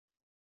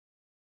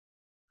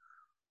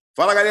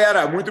Fala,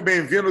 galera, muito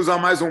bem-vindos a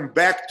mais um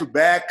Back to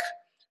Back.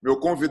 Meu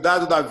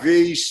convidado da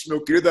vez,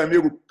 meu querido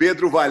amigo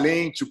Pedro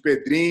Valente, o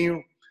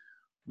Pedrinho,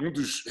 um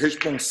dos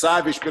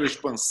responsáveis pela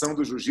expansão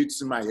do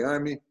jiu-jitsu em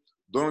Miami,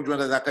 dono de uma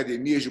das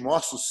academias de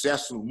maior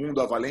sucesso no mundo,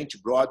 a Valente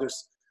Brothers.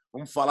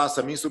 Vamos falar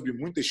também sobre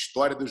muita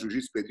história do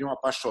jiu-jitsu. Pedrinho é um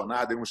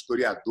apaixonado, é um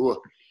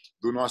historiador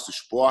do nosso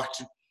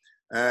esporte.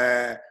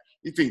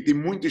 Enfim, tem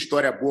muita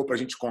história boa para a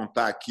gente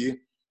contar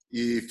aqui.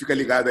 E fica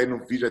ligado aí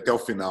no vídeo até o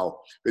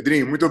final.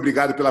 Pedrinho, muito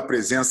obrigado pela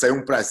presença. É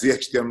um prazer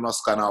te ter no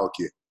nosso canal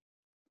aqui.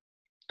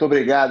 Muito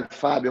obrigado,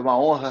 Fábio. É uma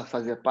honra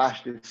fazer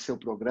parte desse seu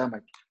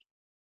programa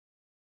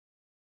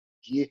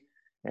aqui,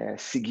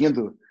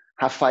 seguindo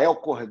Rafael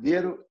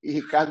Cordeiro e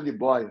Ricardo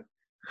Libório,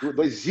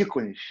 dois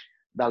ícones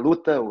da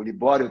luta. O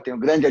Libório eu tenho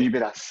grande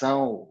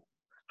admiração. O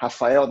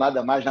Rafael,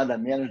 nada mais, nada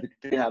menos do que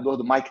treinador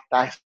do Mike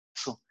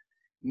Tyson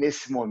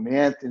nesse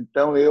momento.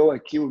 Então, eu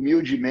aqui,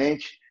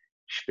 humildemente,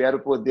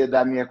 espero poder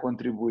dar minha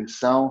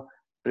contribuição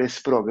para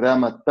esse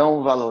programa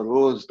tão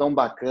valoroso, tão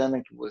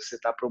bacana que você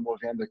está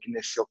promovendo aqui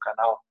nesse seu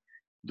canal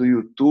do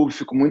YouTube.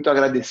 Fico muito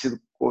agradecido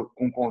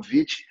com o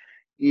convite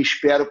e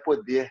espero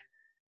poder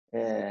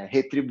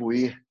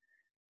retribuir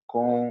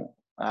com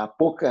a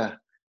pouca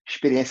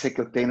experiência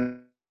que eu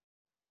tenho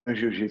no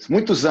jiu-jitsu.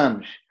 Muitos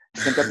anos,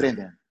 sempre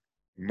aprendendo.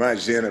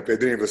 Imagina,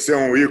 Pedrinho, você é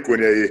um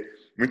ícone aí.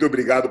 Muito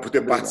obrigado por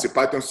ter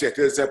participado. Tenho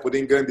certeza que você vai poder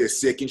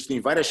engrandecer aqui. A gente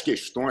tem várias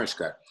questões,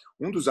 cara.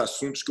 Um dos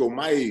assuntos que eu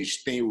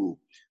mais tenho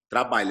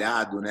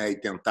trabalhado, né, e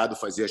tentado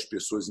fazer as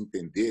pessoas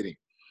entenderem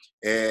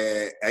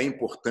é a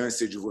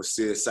importância de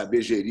você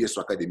saber gerir a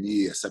sua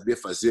academia, saber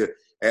fazer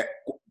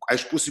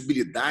as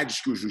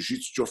possibilidades que o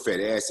jiu-jitsu te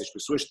oferece. As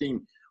pessoas têm,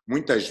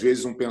 muitas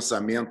vezes, um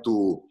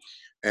pensamento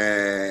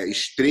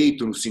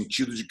estreito no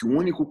sentido de que o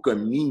único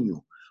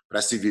caminho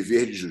para se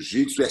viver de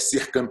jiu-jitsu é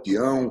ser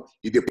campeão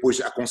e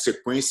depois a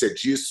consequência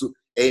disso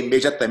é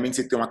imediatamente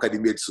você ter uma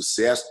academia de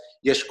sucesso.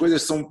 E as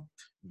coisas são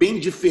bem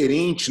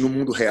diferentes no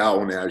mundo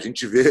real, né? A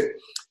gente vê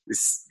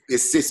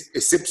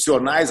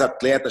excepcionais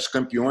atletas,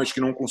 campeões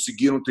que não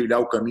conseguiram trilhar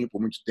o caminho por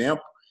muito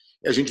tempo.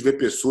 E a gente vê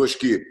pessoas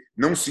que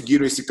não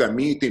seguiram esse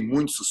caminho e têm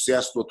muito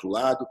sucesso do outro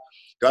lado.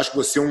 Eu acho que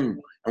você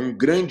é um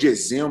grande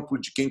exemplo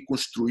de quem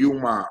construiu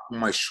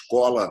uma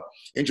escola.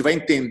 A gente vai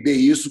entender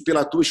isso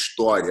pela tua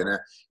história, né?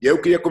 E aí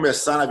eu queria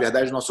começar, na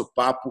verdade, o nosso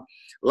papo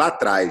lá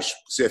atrás.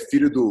 Você é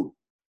filho do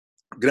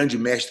grande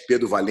mestre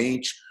Pedro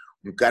Valente,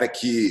 um cara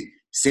que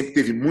sempre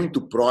esteve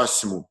muito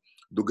próximo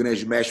do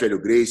grande mestre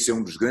Hélio Gracie, é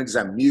um dos grandes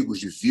amigos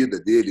de vida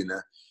dele, né?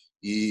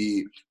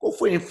 E qual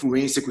foi a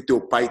influência que o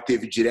teu pai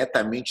teve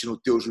diretamente no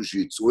teu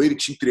jiu-jitsu? Ou ele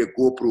te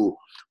entregou pro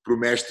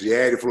mestre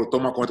Hélio e falou,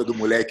 toma conta do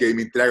moleque aí,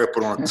 me entrega,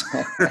 pronto.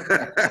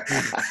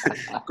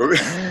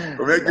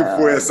 como é que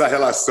foi essa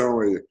relação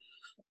aí?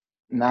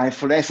 A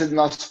influência do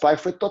nosso pai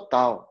foi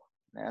total,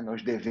 né?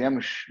 Nós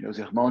devemos, meus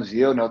irmãos e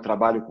eu, né? Eu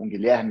trabalho com o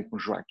Guilherme, com o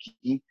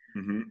Joaquim,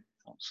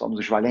 somos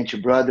os Valente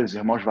Brothers,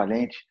 irmãos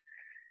Valente,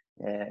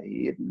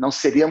 e não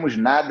seríamos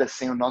nada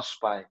sem o nosso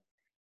pai.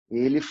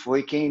 Ele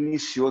foi quem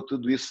iniciou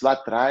tudo isso lá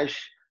atrás,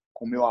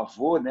 com meu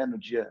avô, né? No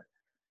dia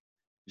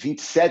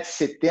 27 de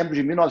setembro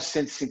de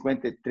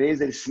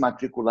 1953, eles se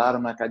matricularam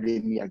na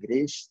Academia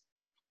Gracie,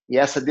 e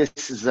essa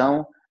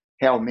decisão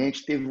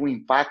realmente teve um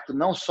impacto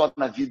não só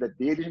na vida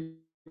deles,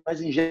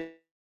 mas em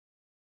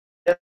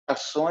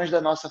gerações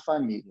da nossa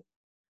família.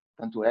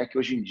 Tanto é que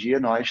hoje em dia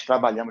nós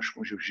trabalhamos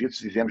com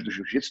jiu-jitsu, vivemos do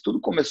jiu-jitsu, tudo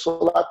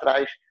começou lá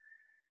atrás,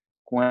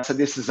 com essa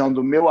decisão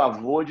do meu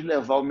avô de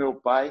levar o meu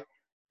pai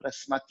para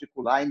se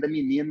matricular, ainda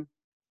menino,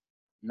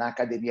 na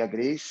Academia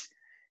Gracie.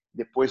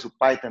 Depois o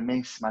pai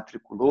também se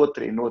matriculou,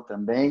 treinou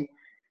também.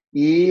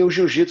 E o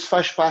jiu-jitsu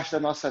faz parte da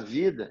nossa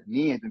vida,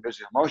 minha e dos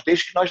meus irmãos,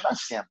 desde que nós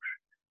nascemos,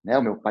 né?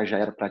 O meu pai já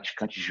era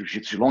praticante de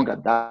jiu-jitsu de longa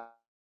data,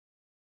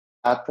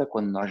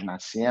 quando nós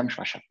nascemos,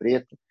 faixa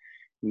preta.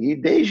 E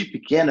desde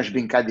pequenas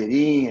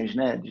brincadeirinhas,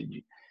 né?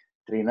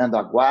 Treinando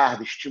a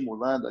guarda,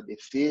 estimulando a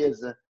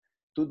defesa,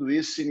 tudo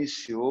isso se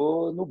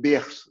iniciou no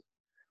berço.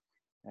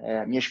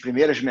 Minhas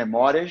primeiras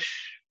memórias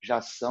já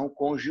são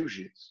com o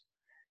jiu-jitsu.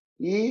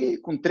 E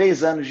com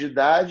 3 anos de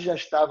idade já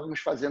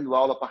estávamos fazendo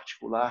aula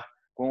particular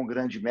com o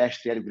grande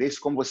mestre Hélio Gracie.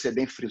 Como você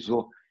bem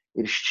frisou,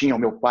 eles tinham,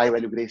 meu pai e o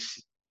Hélio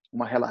Gracie,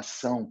 uma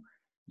relação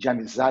de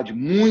amizade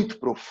muito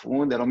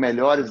profunda, eram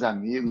melhores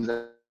amigos.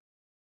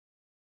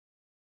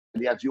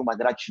 Ali havia uma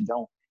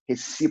gratidão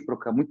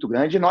recíproca muito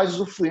grande e nós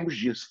usufruímos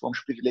disso, fomos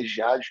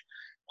privilegiados,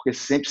 porque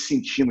sempre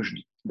sentimos,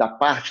 da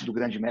parte do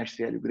grande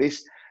mestre Hélio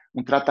Gracie,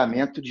 um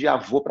tratamento de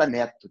avô para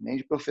neto, nem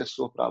de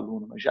professor para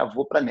aluno, mas de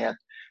avô para neto.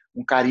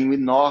 Um carinho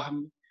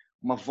enorme,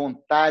 uma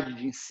vontade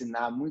de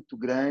ensinar muito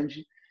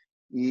grande,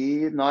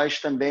 e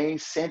nós também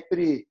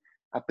sempre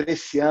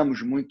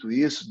apreciamos muito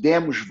isso,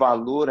 demos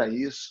valor a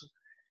isso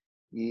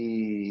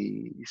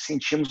e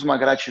sentimos uma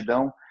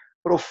gratidão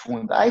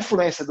profunda. A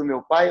influência do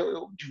meu pai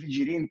eu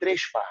dividiria em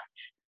 3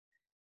 partes.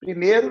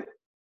 Primeiro,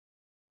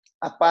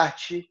 a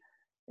parte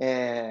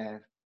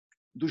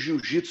do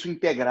jiu-jitsu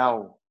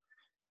integral.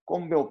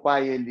 Como meu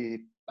pai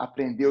ele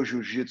aprendeu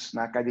jiu-jitsu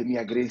na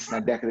Academia Gracie na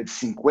década de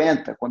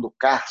 50, quando o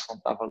Carson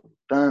estava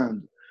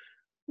lutando,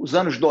 os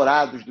anos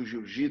dourados do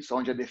jiu-jitsu,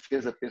 onde a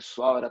defesa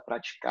pessoal era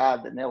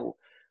praticada, né?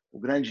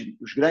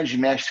 Os grandes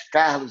mestres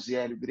Carlos e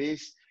Hélio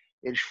Gracie,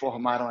 eles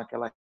formaram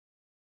aquela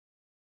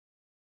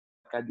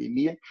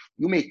academia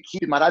e uma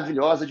equipe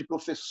maravilhosa de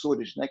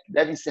professores, né? Que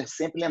devem ser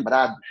sempre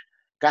lembrados.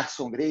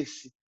 Carson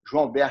Gracie,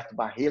 João Alberto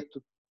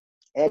Barreto,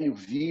 Hélio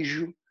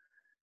Vigio,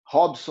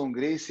 Robson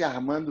Gracie e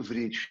Armando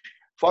Vrides.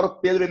 Fora o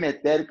Pedro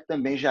Emetério, que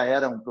também já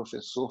era um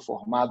professor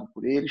formado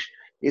por eles.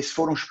 Esses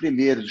foram os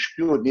primeiros, os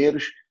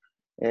pioneiros,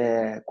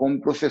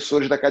 como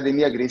professores da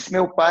Academia Gracie.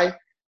 Meu pai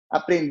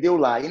aprendeu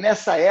lá. E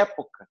nessa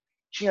época,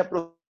 tinha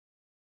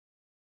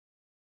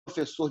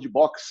professor de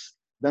boxe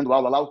dando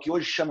aula lá, o que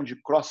hoje chamam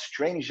de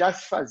cross-training, já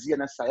se fazia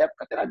nessa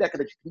época, até na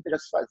década de 30 já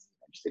se fazia,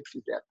 eles sempre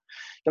fizeram.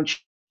 Então,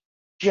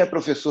 tinha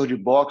professor de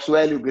boxe, o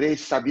Hélio Gracie,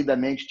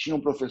 sabidamente, tinha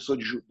um professor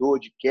de judô,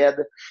 de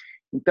queda.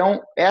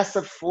 Então,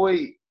 essa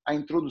foi a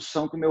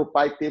introdução que meu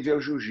pai teve ao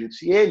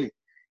jiu-jitsu. E ele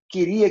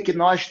queria que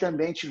nós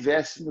também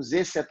tivéssemos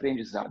esse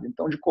aprendizado.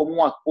 Então, de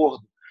comum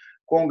acordo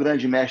com o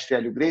grande mestre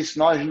Hélio Gracie,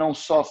 nós não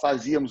só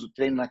fazíamos o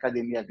treino na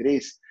Academia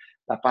Gracie,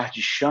 da parte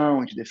de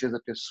chão, de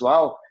defesa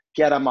pessoal,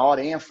 que era a maior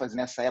ênfase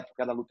nessa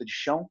época da luta de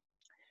chão,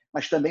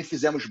 mas também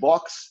fizemos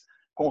boxe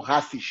com o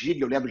Raf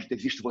Giga. Eu lembro de ter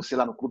visto você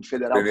lá no Clube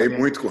Federal. Treinei também,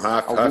 muito com o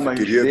Raf, algumas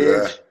querido.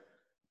 vezes.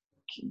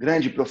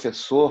 Grande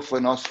professor, foi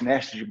nosso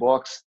mestre de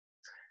boxe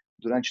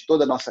durante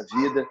toda a nossa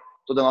vida,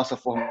 toda a nossa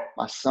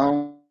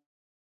formação.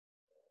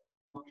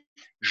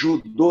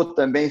 Judô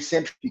também,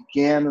 sempre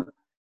pequeno.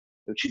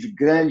 Eu tive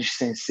grandes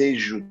senseis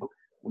de judô.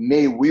 O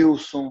Ney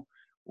Wilson,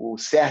 o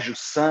Sérgio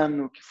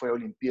Sano, que foi à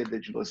Olimpíada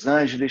de Los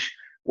Angeles,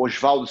 o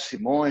Oswaldo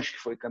Simões, que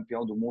foi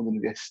campeão do mundo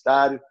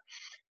universitário.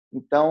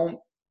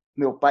 Então,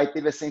 meu pai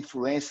teve essa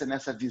influência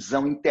nessa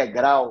visão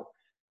integral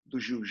do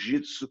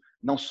jiu-jitsu,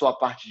 não só a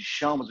parte de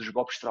chão, mas os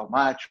golpes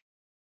traumáticos,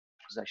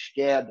 as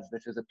quedas, a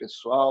defesa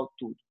pessoal,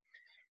 tudo.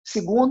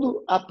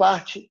 Segundo, a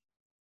parte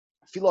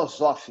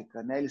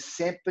filosófica, né? Ele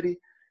sempre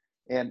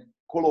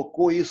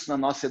colocou isso na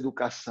nossa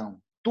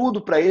educação.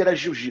 Tudo para ele era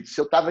jiu-jitsu. Se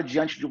eu estava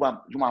diante de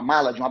uma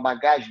mala, de uma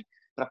bagagem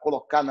para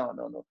colocar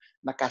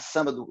na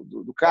caçamba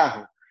do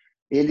carro,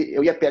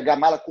 eu ia pegar a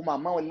mala com uma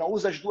mão, ele não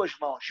usa as duas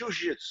mãos.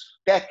 Jiu-jitsu,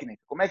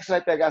 técnica. Como é que você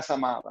vai pegar essa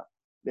mala?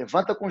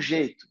 Levanta com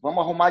jeito,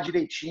 vamos arrumar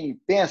direitinho,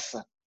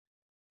 pensa.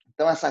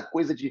 Então, essa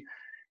coisa de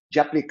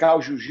aplicar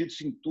o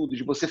jiu-jitsu em tudo,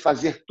 de você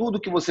fazer tudo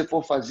que você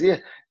for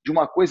fazer, de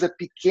uma coisa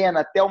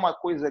pequena até uma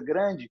coisa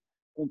grande,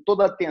 com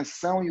toda a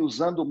atenção e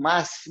usando o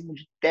máximo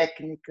de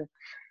técnica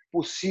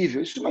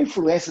possível. Isso é uma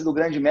influência do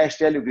grande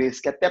mestre Hélio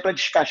Gracie, que até para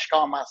descascar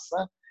uma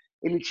maçã,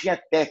 ele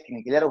tinha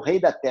técnica, ele era o rei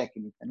da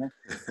técnica, né?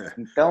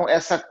 Então,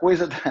 essa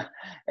coisa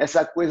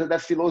da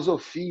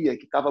filosofia,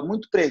 que estava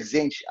muito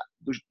presente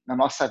na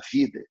nossa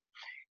vida.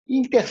 E,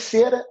 em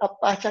terceira, a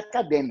parte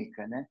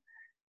acadêmica, né?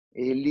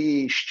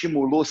 Ele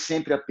estimulou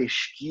sempre a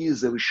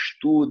pesquisa, o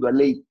estudo, a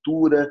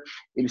leitura.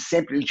 Ele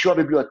tinha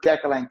uma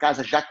biblioteca lá em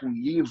casa já com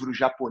livros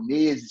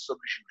japoneses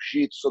sobre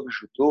jiu-jitsu, sobre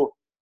judô.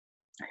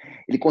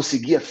 Ele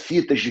conseguia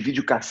fitas de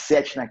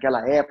videocassete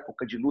naquela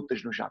época, de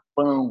lutas no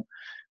Japão,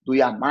 do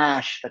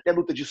Yamashita, até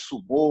luta de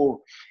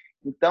sumô.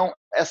 Então,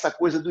 essa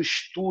coisa do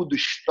estudo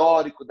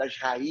histórico, das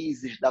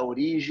raízes, da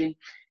origem,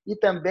 e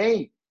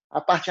também a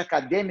parte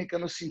acadêmica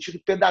no sentido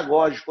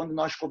pedagógico, quando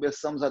nós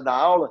começamos a dar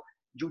aula,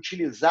 de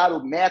utilizar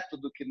o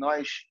método que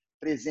nós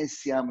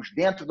presenciamos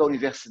dentro da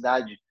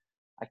universidade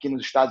aqui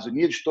nos Estados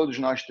Unidos. Todos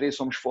nós três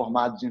somos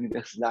formados em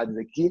universidades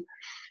aqui,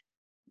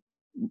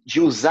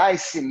 de usar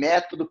esse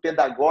método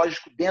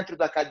pedagógico dentro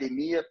da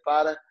academia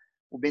para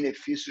o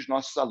benefício dos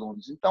nossos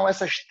alunos. Então,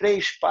 essas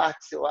três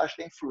partes, eu acho,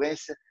 da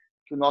influência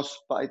que o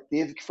nosso pai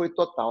teve, que foi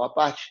total. A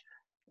parte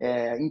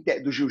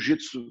do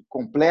jiu-jitsu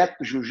completo,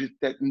 do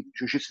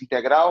jiu-jitsu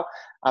integral,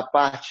 a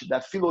parte da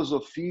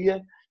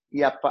filosofia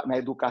na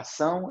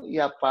educação e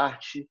a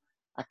parte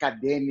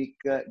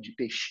acadêmica de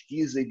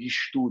pesquisa e de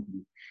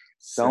estudo.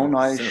 Então,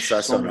 nós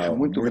somos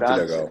muito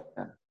gratos. Legal.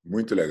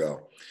 Muito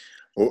legal.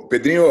 Ô,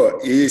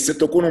 Pedrinho, e você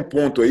tocou num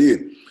ponto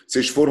aí,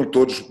 vocês foram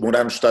todos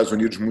morar nos Estados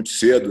Unidos muito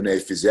cedo, né? E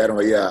fizeram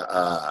aí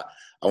a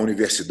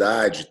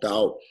universidade e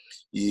tal.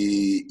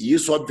 E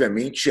isso,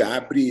 obviamente,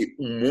 abre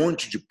um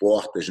monte de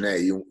portas, né?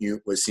 E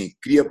assim,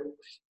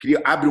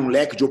 abre um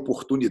leque de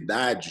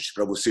oportunidades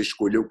para você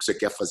escolher o que você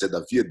quer fazer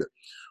da vida,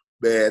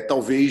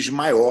 talvez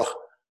maior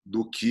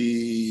do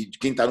que de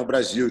quem está no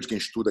Brasil, de quem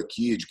estuda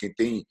aqui, de quem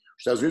tem... Os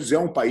Estados Unidos é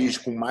um país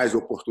com mais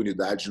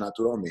oportunidades,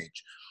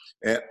 naturalmente.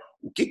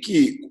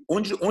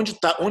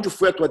 Onde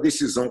foi a tua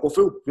decisão? Qual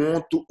foi o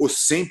ponto, ou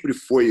sempre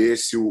foi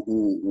esse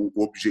o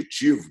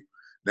objetivo?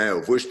 Né?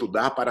 Eu vou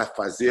estudar para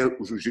fazer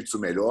o jiu-jitsu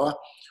melhor,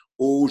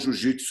 ou o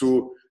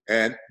jiu-jitsu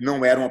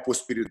não era uma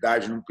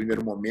possibilidade no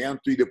primeiro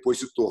momento e depois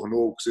se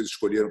tornou o que vocês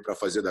escolheram para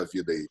fazer da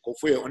vida aí?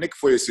 Onde é que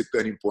foi esse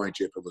turning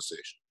point aí para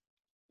vocês?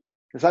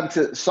 Você sabe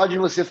que só de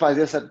você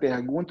fazer essa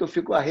pergunta eu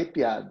fico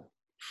arrepiado,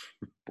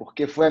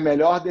 porque foi a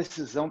melhor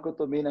decisão que eu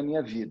tomei na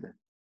minha vida.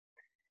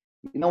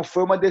 E não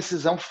foi uma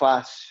decisão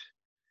fácil.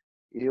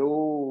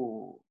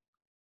 Eu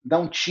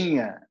não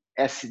tinha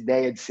essa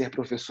ideia de ser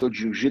professor de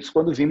jiu-jitsu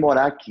quando vim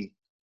morar aqui.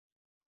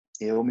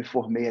 eu me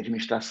formei em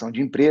administração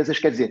de empresas,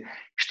 quer dizer,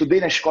 estudei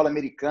na escola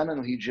americana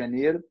no Rio de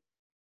Janeiro,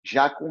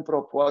 já com o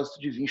propósito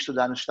de vir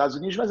estudar nos Estados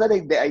Unidos, mas a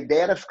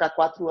ideia era ficar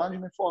 4 anos,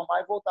 me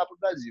formar e voltar para o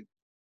Brasil.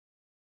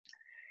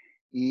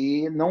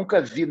 E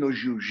nunca vi no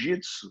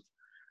jiu-jitsu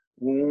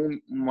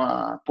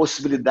uma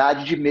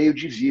possibilidade de meio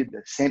de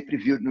vida. Sempre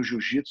vi no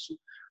jiu-jitsu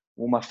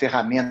uma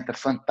ferramenta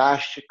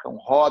fantástica, um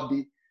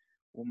hobby,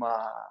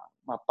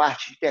 uma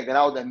parte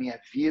integral da minha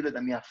vida,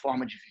 da minha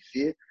forma de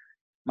viver,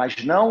 mas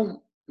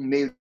não um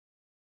meio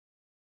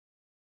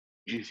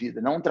de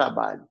vida, não um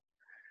trabalho.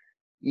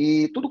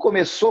 E tudo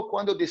começou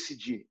quando eu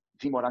decidi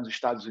vir morar nos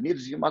Estados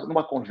Unidos e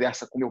numa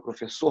conversa com o meu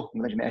professor, com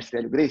o grande mestre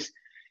Hélio Gracie,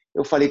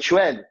 eu falei, tio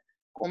Hélio,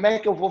 como é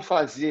que eu vou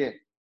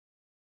fazer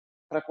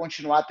para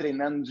continuar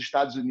treinando nos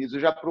Estados Unidos?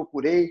 Eu já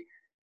procurei,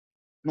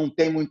 não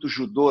tem muito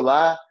judô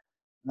lá,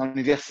 na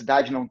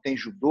universidade não tem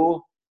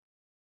judô.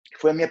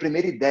 Foi a minha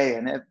primeira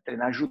ideia, né?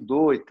 Treinar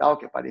judô e tal,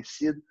 que é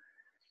parecido.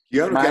 Que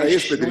ano que era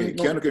isso, Pedrinho?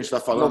 Que ano que a gente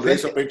está falando 90, aí?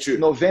 Só pra gente...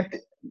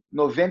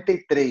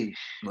 93.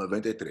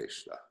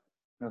 93, tá.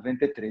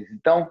 93.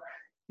 Então,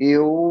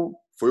 eu...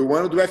 Foi o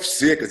ano do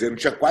UFC, quer dizer,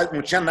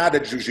 não tinha nada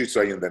de jiu-jitsu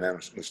ainda, né,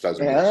 nos Estados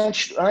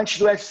Unidos. Antes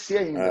do UFC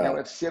ainda, né? O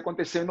UFC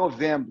aconteceu em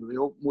novembro.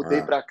 Eu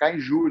mudei para cá em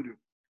julho.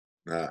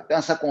 Então,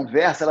 essa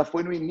conversa ela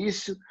foi no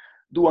início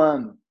do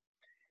ano.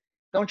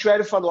 Então, o tio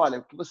Hélio falou, olha,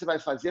 o que você vai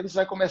fazer? Você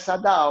vai começar a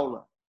dar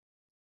aula.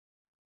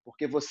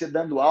 Porque você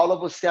dando aula,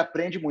 você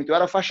aprende muito. Eu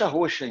era faixa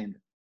roxa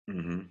ainda.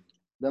 Uhum.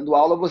 Dando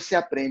aula, você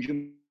aprende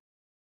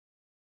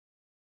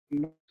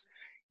muito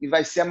e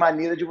vai ser a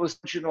maneira de você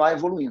continuar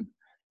evoluindo.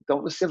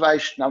 Então, você vai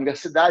na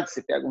universidade,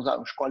 você pega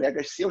uns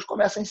colegas seus,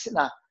 começa a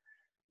ensinar.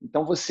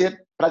 Então,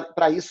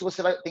 para isso,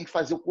 você tem que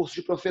fazer o curso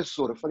de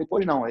professor. Eu falei,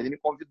 pois não. Ele me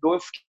convidou, eu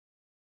fiquei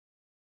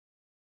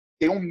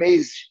um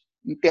mês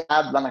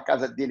internado lá na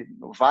casa dele,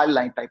 no Vale,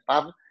 lá em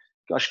Itaipava,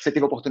 que eu acho que você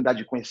teve a oportunidade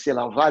de conhecer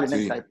lá o Vale, né,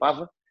 em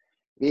Itaipava.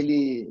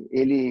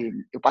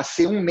 Eu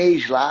passei um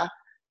mês lá,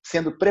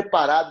 sendo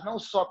preparado não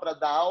só para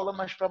dar aula,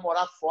 mas para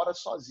morar fora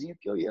sozinho,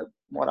 que eu ia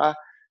morar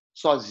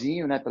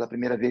sozinho, né, pela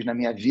primeira vez na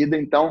minha vida.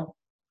 Então,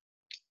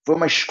 foi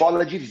uma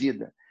escola de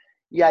vida.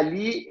 E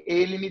ali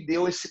ele me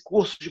deu esse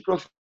curso de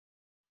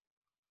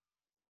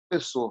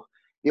professor.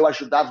 Eu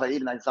ajudava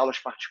ele nas aulas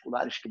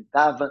particulares que ele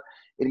dava,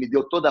 ele me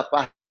deu toda a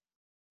parte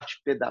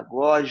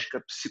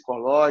pedagógica,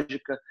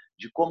 psicológica,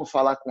 de como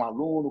falar com o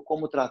aluno,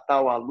 como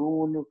tratar o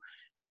aluno,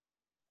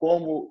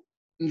 como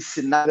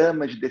ensinar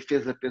programas de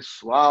defesa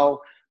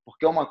pessoal,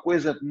 porque é uma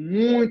coisa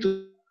muito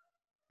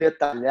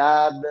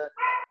detalhada,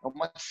 é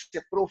uma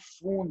ciência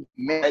profunda.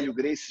 O Hélio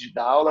Gracie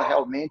da aula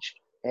realmente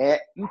é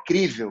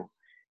incrível.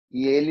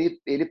 E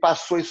ele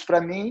passou isso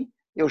para mim,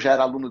 eu já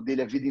era aluno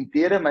dele a vida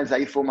inteira, mas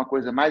aí foi uma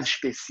coisa mais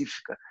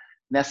específica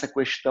nessa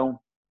questão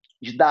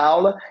de dar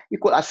aula. E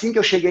assim que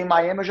eu cheguei em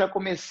Miami, eu já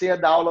comecei a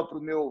dar aula para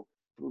o meu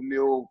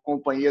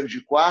companheiro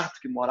de quarto,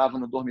 que morava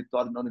no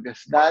dormitório da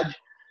universidade.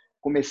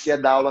 Comecei a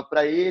dar aula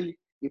para ele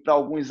e para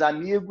alguns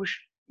amigos.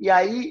 E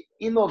aí,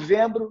 em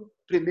novembro,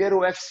 primeiro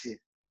o UFC.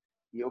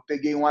 E eu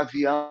peguei um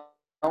avião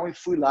e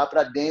fui lá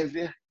para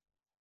Denver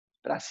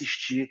para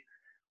assistir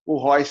o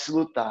Royce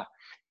lutar.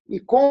 E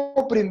com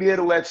o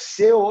primeiro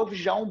UFC, houve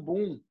já um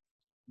boom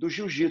do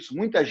jiu-jitsu.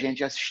 Muita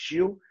gente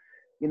assistiu.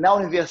 E na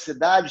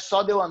universidade,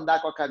 só de eu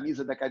andar com a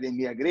camisa da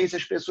Academia Gracie,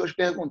 as pessoas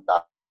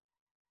perguntavam: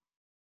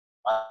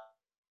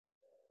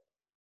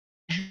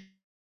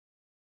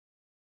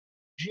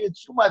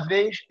 jiu-jitsu. Uma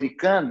vez,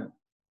 americano,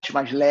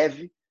 mais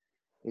leve,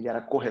 ele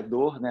era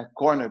corredor, né,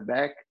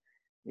 cornerback,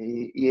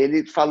 e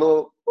ele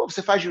falou: pô,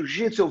 você faz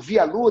jiu-jitsu, eu vi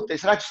a luta,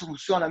 será que isso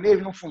funciona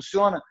mesmo? Não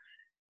funciona?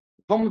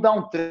 Vamos dar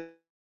um treino.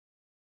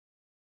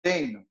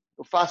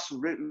 Eu faço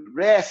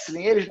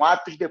wrestling, eles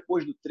atos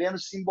depois do treino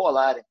se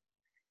embolarem.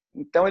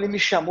 Então ele me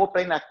chamou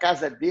para ir na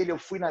casa dele, eu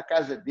fui na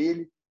casa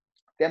dele,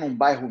 até num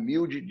bairro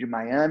humilde de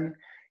Miami.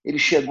 Ele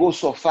chegou o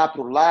sofá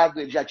para o lado,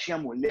 ele já tinha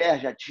mulher,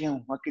 já tinha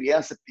uma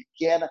criança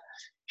pequena,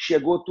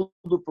 chegou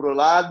tudo para o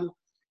lado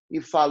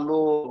e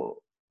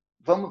falou: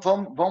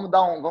 vamos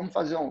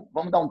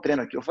dar um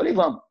treino aqui. Eu falei,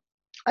 vamos.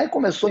 Aí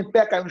começou em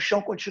pé, caiu no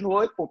chão,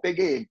 continuou, e pô,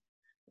 peguei ele.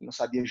 Ele não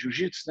sabia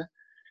jiu-jitsu, né?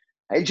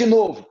 Aí de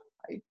novo.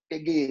 Aí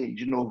peguei ele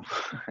de novo.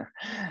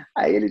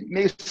 Aí ele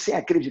meio sem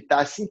acreditar,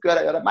 assim, que eu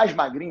era mais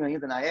magrinho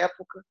ainda na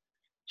época,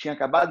 tinha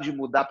acabado de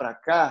mudar para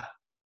cá,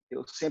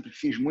 eu sempre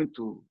fiz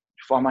muito,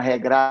 de forma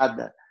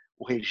regrada,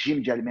 o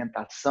regime de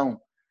alimentação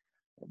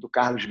do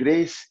Carlos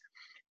Gracie,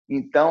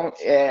 então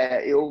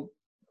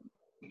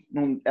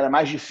era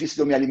mais difícil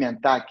de eu me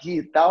alimentar aqui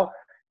e tal,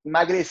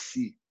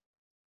 emagreci.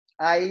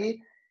 Aí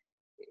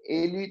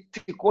ele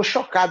ficou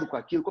chocado com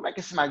aquilo. Como é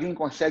que esse magrinho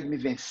consegue me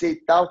vencer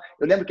e tal?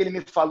 Eu lembro que ele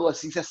me falou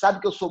assim: você sabe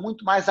que eu sou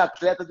muito mais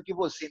atleta do que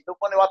você, então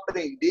quando eu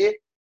aprender,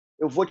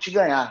 eu vou te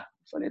ganhar.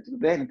 Eu falei, tudo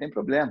bem, não tem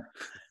problema.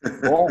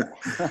 Bom.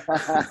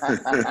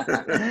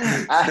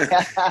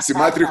 Se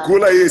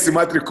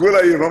matricula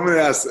aí, vamos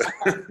nessa.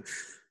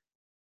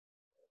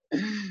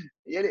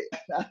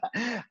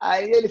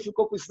 Aí ele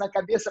ficou com isso na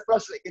cabeça,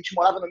 próximo, a gente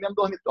morava no mesmo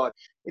dormitório.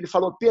 Ele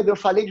falou: Pedro, eu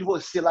falei de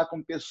você lá com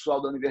o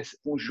pessoal da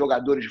universidade, com os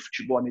jogadores de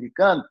futebol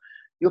americano,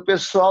 e o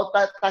pessoal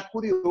tá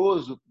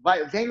curioso,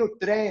 vem no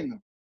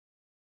treino.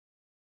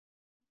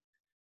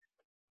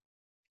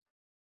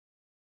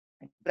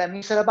 Para mim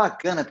isso era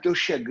bacana, porque eu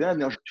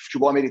chegando, o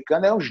futebol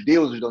americano eram os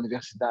deuses da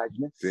universidade,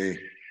 né? Sim.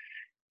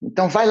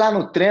 Então vai lá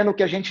no treino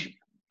que a gente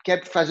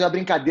quer fazer uma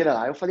brincadeira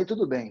lá. Eu falei,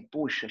 tudo bem.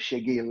 Puxa,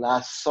 cheguei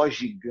lá, só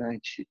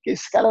gigante.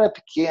 Esse cara era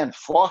pequeno,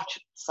 forte,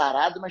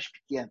 sarado, mas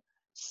pequeno.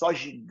 Só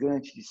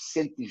gigante, de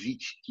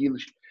 120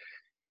 quilos.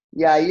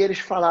 E aí eles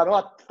falaram,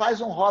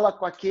 faz um rola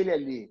com aquele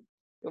ali.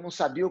 Eu não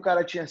sabia, o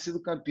cara tinha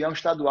sido campeão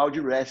estadual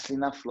de wrestling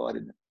na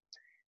Flórida.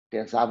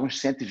 Pesava uns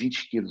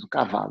 120 quilos, o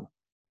cavalo.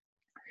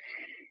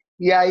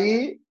 E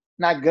aí,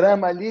 na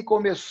grama ali,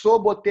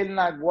 botei ele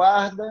na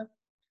guarda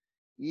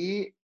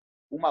e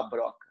uma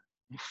broca.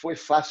 Não foi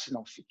fácil,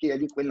 não. Fiquei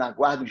ali com ele na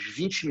guarda uns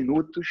 20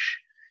 minutos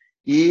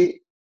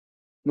e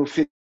no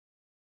final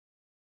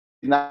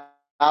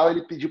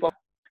ele pediu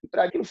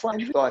para aquilo foi uma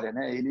vitória,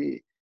 né?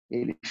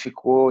 Ele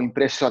ficou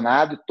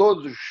impressionado,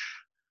 todos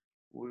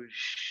os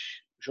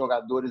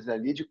jogadores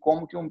ali, de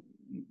como que um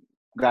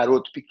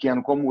garoto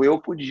pequeno como eu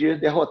podia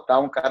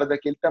derrotar um cara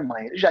daquele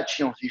tamanho. Eles já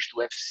tinham visto o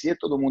UFC,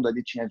 todo mundo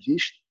ali tinha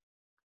visto.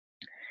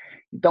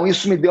 Então,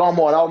 isso me deu uma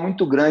moral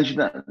muito grande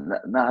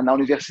na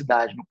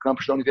universidade, no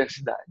campus da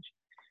universidade.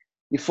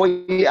 E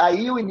foi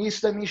aí o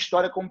início da minha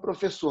história como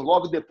professor.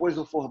 Logo depois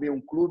eu formei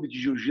um clube de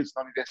jiu-jitsu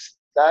na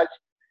universidade,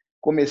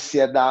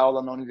 comecei a dar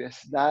aula na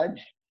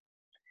universidade,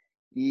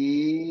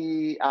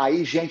 e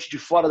aí gente de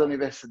fora da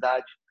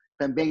universidade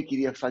também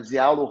queria fazer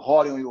aula. O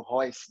Rorion e o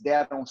Royce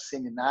deram um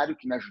seminário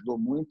que me ajudou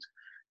muito,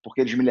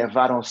 porque eles me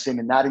levaram ao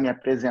seminário e me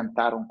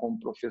apresentaram como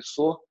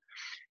professor.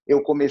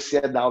 Eu comecei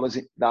a dar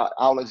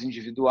aulas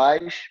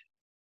individuais,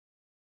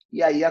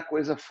 e aí a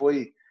coisa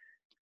foi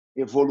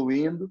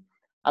evoluindo.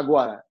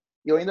 Agora,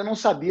 eu ainda não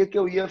sabia que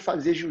eu ia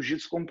fazer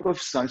jiu-jitsu como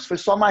profissão. Isso foi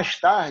só mais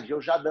tarde,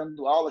 eu já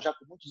dando aula, já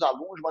com muitos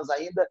alunos, mas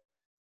ainda,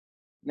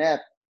 né,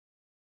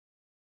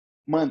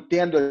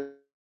 mantendo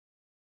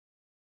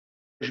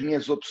as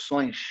minhas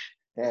opções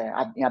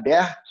em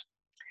aberto.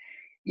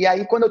 E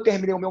aí, quando eu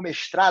terminei o meu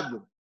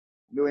mestrado,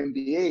 o meu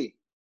MBA,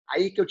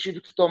 aí que eu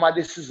tive que tomar a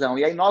decisão.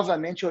 E aí,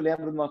 novamente, eu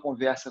lembro de uma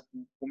conversa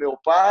com o meu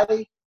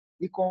pai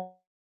e com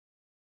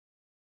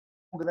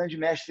o grande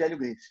mestre Hélio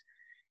Gracie.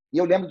 E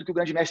eu lembro do que o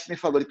grande mestre me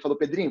falou. Ele falou,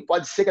 Pedrinho,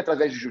 pode ser que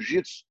através do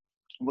jiu-jitsu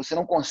você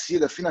não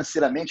consiga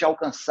financeiramente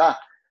alcançar,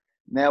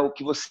 né, o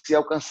que você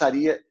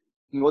alcançaria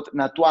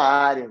na tua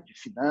área de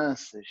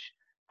finanças,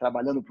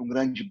 trabalhando para um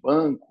grande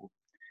banco,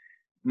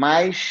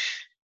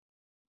 mas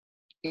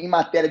em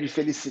matéria de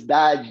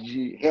felicidade,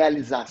 de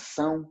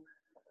realização,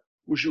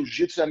 o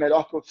jiu-jitsu é a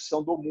melhor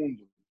profissão do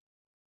mundo,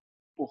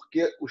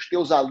 porque os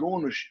teus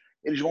alunos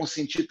eles vão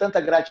sentir tanta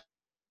gratidão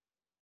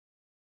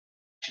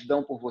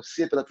por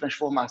você, pela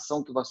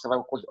transformação que você vai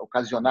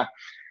ocasionar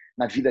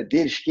na vida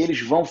deles, que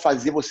eles vão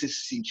fazer você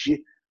se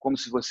sentir como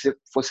se você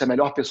fosse a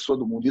melhor pessoa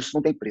do mundo. Isso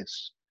não tem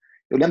preço.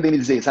 Eu lembro dele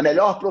dizer isso. A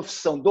melhor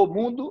profissão do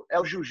mundo é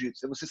o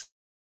jiu-jitsu. É você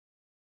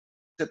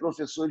ser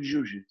professor de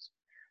jiu-jitsu.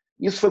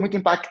 Isso foi muito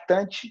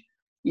impactante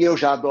e eu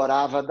já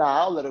adorava dar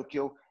aula, era o que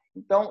eu...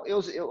 Então,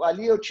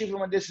 ali eu tive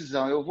uma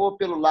decisão. Eu vou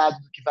pelo lado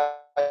que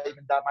vai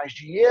me dar mais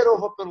dinheiro ou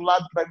vou pelo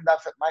lado que vai me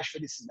dar mais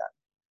felicidade?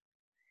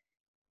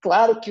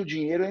 Claro que o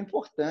dinheiro é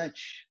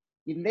importante.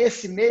 E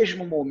nesse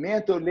mesmo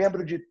momento eu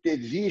lembro de ter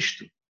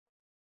visto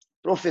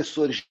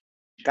professores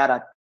de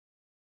karatê,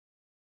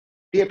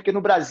 porque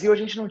no Brasil a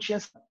gente não tinha...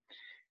 Eu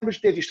lembro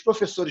de ter visto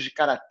professores de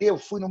karatê. Eu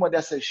fui numa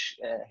dessas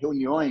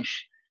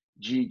reuniões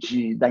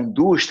da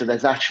indústria,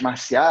 das artes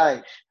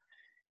marciais,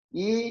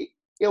 e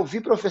eu vi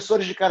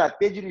professores de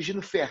karatê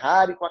dirigindo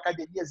Ferrari com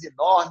academias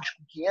enormes,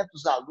 com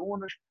 500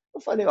 alunos.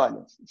 Eu falei,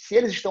 olha, se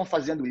eles estão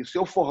fazendo isso,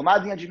 eu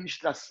formado em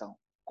administração,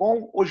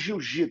 com o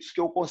jiu-jitsu,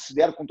 que eu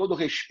considero, com todo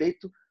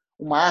respeito,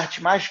 uma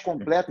arte mais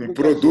completa do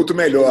que as outras. Um produto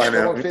melhor,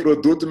 né? Um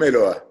produto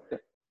melhor.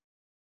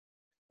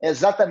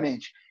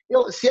 Exatamente.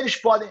 Se eles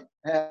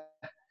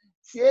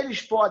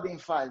podem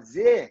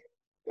fazer,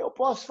 eu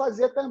posso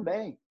fazer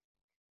também.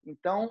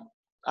 Então,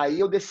 aí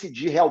eu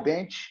decidi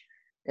realmente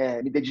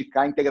me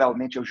dedicar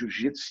integralmente ao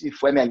jiu-jitsu e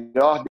foi a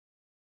melhor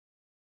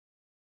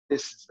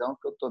decisão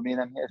que eu tomei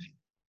na minha vida.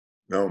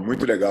 Não,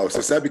 muito legal.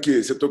 Você sabe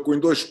que você tocou em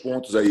 2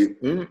 pontos aí.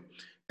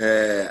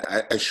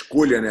 A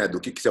escolha, né,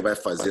 do que você vai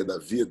fazer da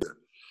vida,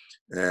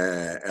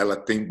 ela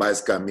tem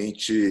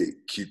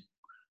basicamente que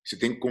você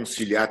tem que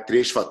conciliar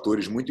 3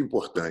 fatores muito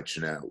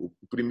importantes, né? O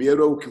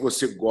primeiro é o que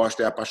você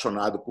gosta, é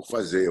apaixonado por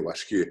fazer. Eu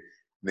acho que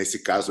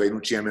nesse caso aí não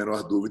tinha a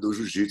menor dúvida, o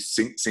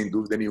jiu-jitsu, sem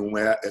dúvida nenhuma,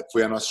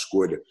 foi a nossa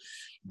escolha.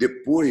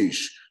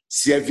 Depois,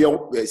 se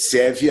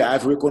é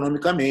viável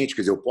economicamente,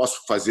 quer dizer, eu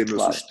posso fazer meu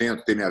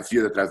sustento, ter minha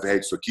vida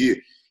através disso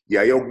aqui. E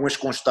aí algumas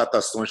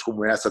constatações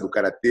como essa do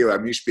karatê, a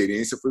minha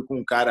experiência foi com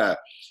um cara,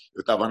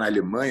 eu estava na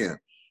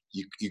Alemanha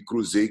e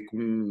cruzei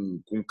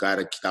com um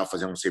cara que estava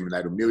fazendo um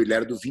seminário meu, ele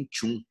era do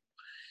 21.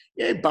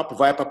 E aí papo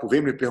vai, papo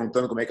vem, me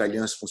perguntando como é que a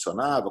Aliança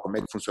funcionava, como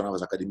é que funcionavam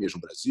as academias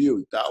no Brasil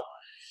e tal.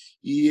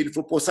 E ele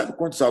falou, sabe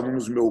quantos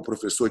alunos o meu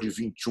professor de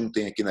 21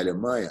 tem aqui na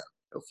Alemanha?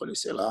 Eu falei,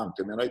 sei lá, não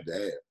tenho a menor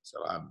ideia. Sei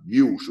lá,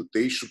 1000,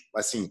 chutei,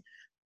 assim,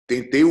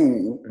 tentei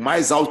o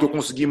mais alto que eu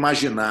consegui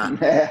imaginar.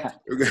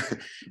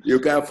 E o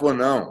cara falou,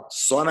 não,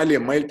 só na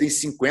Alemanha ele tem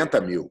 50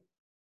 mil.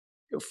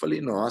 Eu falei,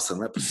 nossa,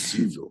 não é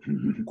possível.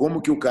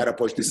 Como que o cara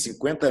pode ter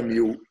 50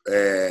 mil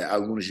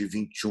alunos de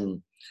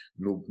 21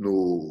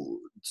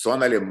 só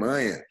na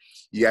Alemanha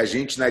e a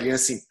gente na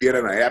Aliança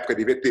inteira na época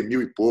devia ter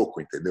 1.000 e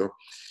pouco, entendeu?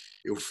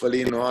 Eu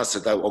falei,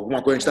 nossa,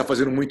 alguma coisa a gente está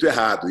fazendo muito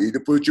errado. E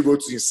depois eu tive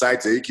outros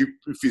insights aí que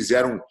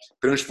fizeram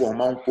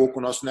transformar um pouco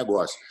o nosso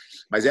negócio.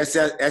 Mas essa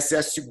é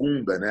a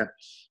segunda, né?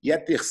 E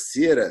a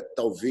terceira,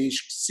 talvez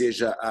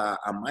seja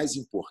a mais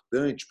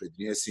importante,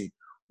 Pedrinho, assim,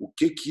 o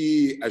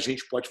que a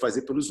gente pode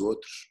fazer pelos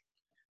outros,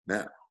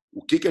 né?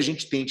 O que a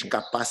gente tem de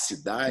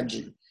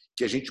capacidade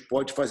que a gente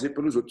pode fazer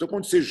pelos outros. Então,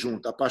 quando você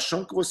junta a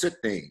paixão que você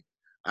tem,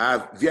 a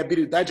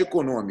viabilidade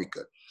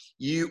econômica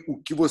e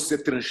o que você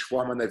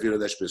transforma na vida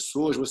das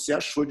pessoas, você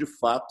achou, de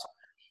fato,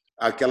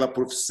 aquela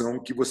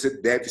profissão que você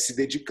deve se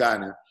dedicar,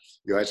 né?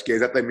 Eu acho que é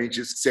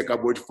exatamente isso que você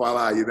acabou de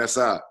falar aí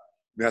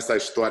nessa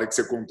história que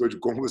você contou de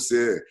como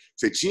você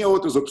tinha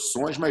outras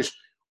opções, mas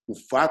o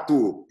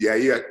fato, e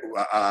aí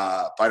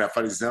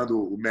parafraseando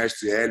o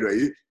mestre Hélio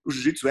aí, o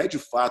jiu-jitsu é de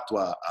fato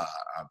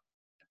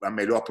a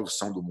melhor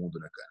profissão do mundo,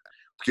 né, cara?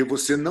 Porque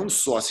você não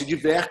só se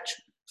diverte,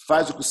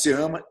 faz o que você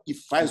ama e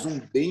faz um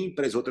bem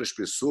para as outras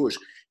pessoas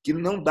que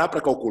não dá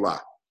para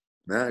calcular,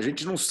 né? A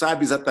gente não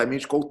sabe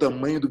exatamente qual o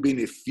tamanho do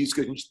benefício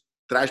que a gente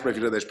traz para a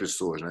vida das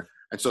pessoas, né?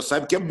 A gente só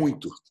sabe que é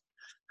muito.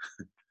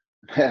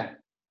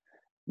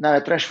 Não,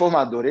 é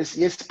transformador.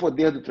 Esse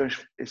poder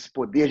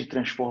de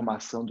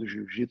transformação do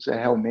jiu-jitsu é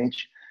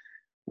realmente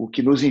o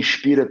que nos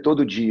inspira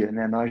todo dia,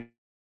 né? Nós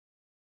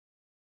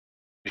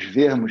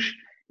vermos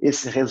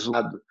esse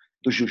resultado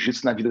do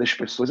jiu-jitsu na vida das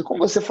pessoas. E como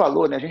você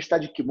falou, né? A gente está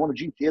de kimono o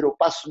dia inteiro, eu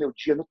passo meu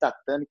dia no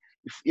tatame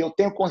e eu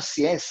tenho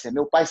consciência,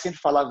 meu pai sempre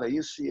falava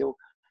isso e eu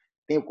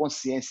tenho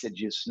consciência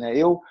disso, né?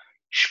 Eu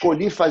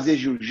escolhi fazer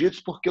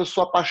jiu-jitsu porque eu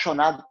sou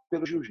apaixonado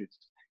pelo jiu-jitsu.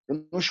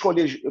 Eu não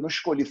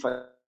escolhi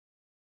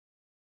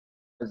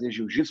fazer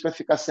jiu-jitsu para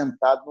ficar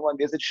sentado numa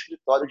mesa de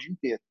escritório o dia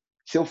inteiro.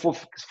 Se eu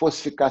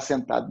fosse ficar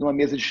sentado numa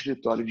mesa de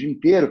escritório o dia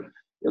inteiro,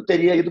 eu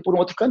teria ido por um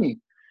outro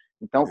caminho.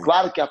 Então,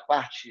 claro que a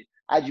parte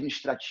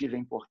administrativa é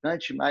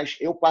importante, mas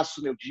eu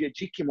passo meu dia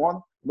de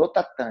kimono no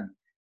tatame.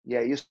 E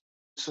é isso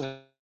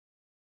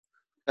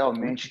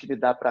realmente que me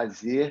dá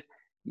prazer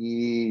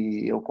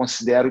e eu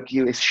considero que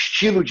esse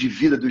estilo de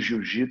vida do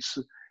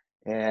jiu-jitsu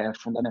é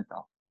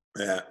fundamental.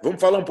 Vamos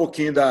falar um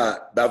pouquinho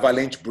da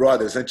Valente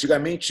Brothers.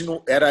 Antigamente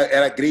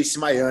era Gracie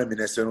Miami,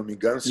 né? Se eu não me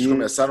engano, vocês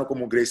começaram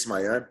como Gracie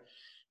Miami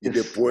e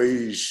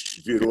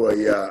depois virou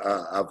aí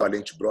a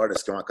Valente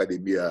Brothers, que é uma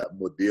academia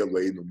modelo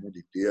aí no mundo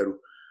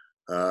inteiro.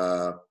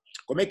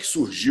 Como é que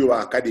surgiu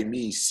a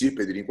academia em si,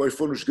 Pedrinho? Quais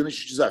foram os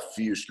grandes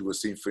desafios que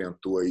você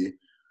enfrentou aí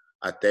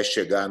até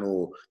chegar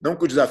no... Não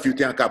que o desafio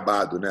tenha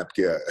acabado, né?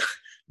 Porque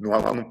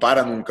não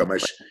para nunca,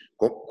 mas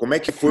como é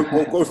que foi?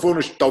 Quais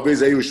foram,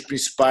 talvez, aí os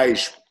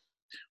principais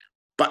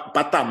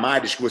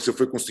patamares que você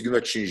foi conseguindo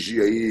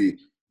atingir aí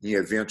em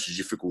eventos de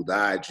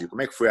dificuldade?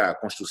 Como é que foi a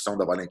construção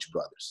da Valente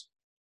Brothers?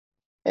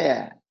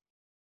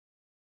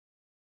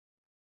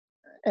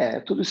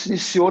 Tudo se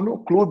iniciou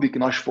no clube que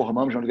nós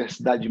formamos na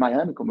Universidade de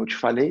Miami, como eu te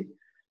falei.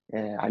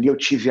 Ali eu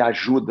tive a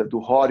ajuda do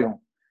Horion,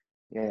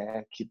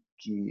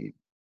 que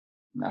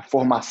na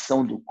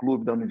formação do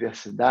clube da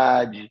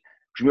universidade,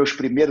 os meus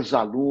primeiros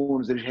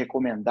alunos, eles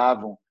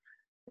recomendavam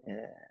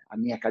a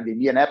minha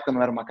academia. Na época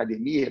não era uma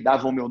academia,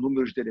 davam o meu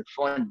número de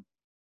telefone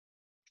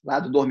lá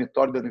do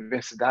dormitório da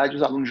universidade,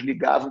 os alunos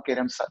ligavam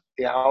querendo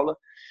ter aula.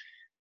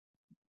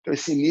 Então,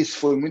 esse início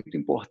foi muito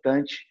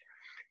importante.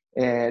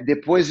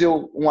 Depois,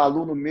 um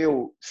aluno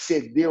meu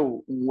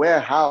cedeu um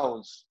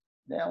warehouse,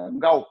 né, um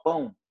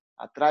galpão,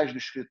 atrás do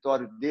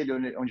escritório dele,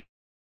 onde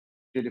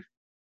ele...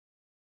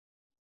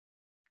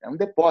 É um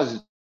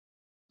depósito,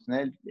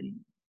 né? Ele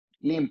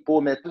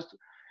limpou,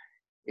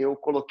 eu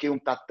coloquei um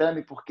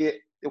tatame,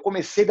 porque eu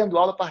comecei dando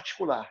aula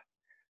particular.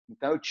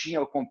 Então,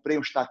 eu comprei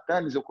uns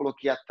tatames, eu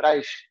coloquei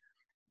atrás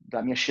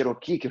da minha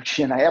Cherokee, que eu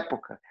tinha na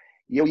época,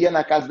 e eu ia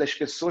na casa das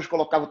pessoas,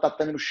 colocava o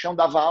tatame no chão,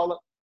 dava aula,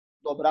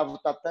 dobrava o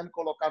tatame,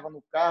 colocava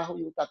no carro,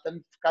 e o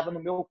tatame ficava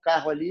no meu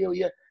carro ali, eu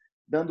ia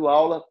dando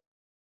aula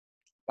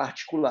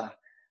particular.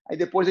 Aí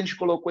depois a gente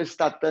colocou esse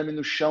tatame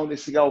no chão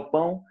desse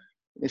galpão,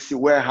 nesse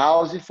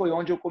warehouse, e foi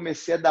onde eu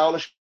comecei a dar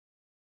aulas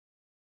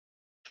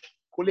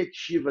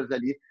coletivas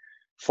ali,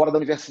 fora da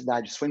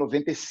universidade. Isso foi em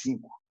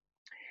 95.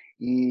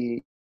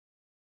 E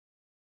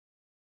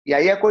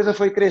aí a coisa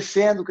foi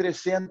crescendo,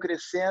 crescendo,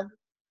 crescendo.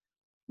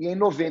 E em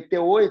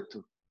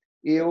 98,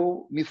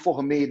 eu me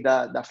formei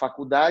da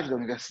faculdade, da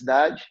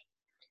universidade,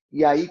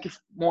 e aí que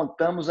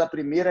montamos a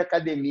primeira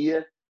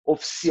academia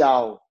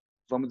oficial,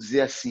 vamos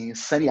dizer assim, em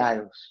Sunny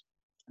Isles,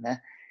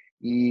 né?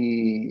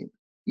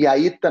 E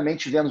aí também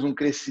tivemos um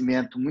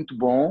crescimento muito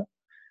bom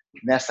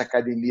nessa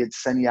academia de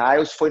Sunny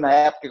Isles. Foi na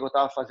época que eu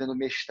estava fazendo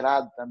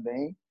mestrado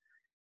também.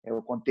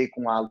 Eu contei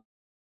com a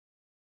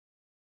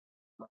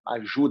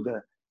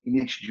ajuda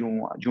de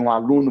um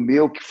aluno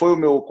meu, que foi o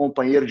meu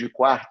companheiro de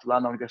quarto lá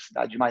na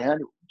Universidade de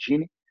Miami, o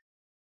Gini.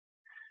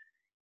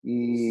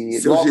 E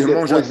seus logo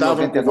irmãos já depois, em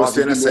estavam com 99,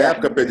 você o nessa Guilherme,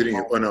 época, meu Pedrinho,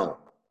 irmão. ou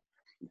não?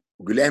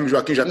 O Guilherme e o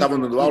Joaquim já estavam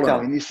dando aula ou Então,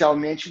 não?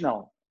 inicialmente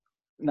não.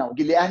 Não, o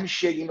Guilherme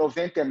chega em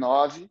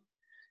 99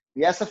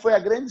 e essa foi a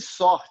grande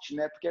sorte,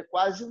 né? Porque é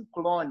quase um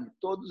clone.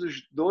 Todos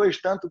os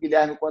dois, tanto o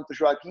Guilherme quanto o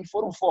Joaquim,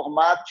 foram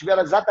formados,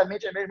 tiveram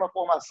exatamente a mesma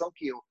formação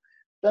que eu,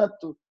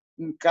 tanto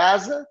em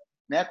casa,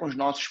 né, com os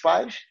nossos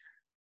pais,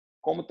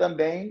 como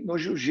também no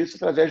jiu-jitsu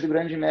através do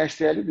grande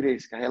mestre Hélio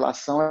Gracie, que a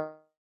relação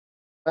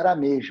era a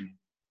mesma.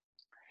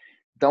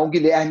 Então, o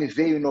Guilherme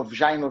veio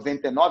já em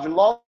 99,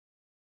 logo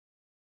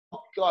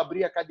que eu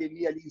abri a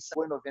academia ali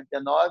em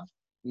 99,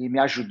 e me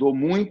ajudou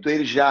muito.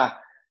 Ele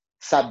já,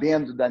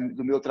 sabendo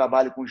do meu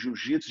trabalho com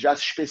jiu-jitsu, já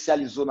se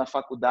especializou na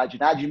faculdade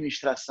na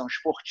administração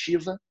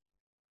esportiva,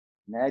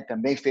 né? E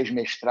também fez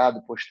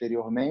mestrado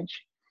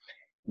posteriormente.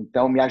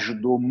 Então, me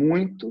ajudou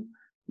muito.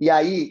 E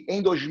aí,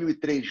 em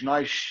 2003,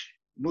 nós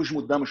nos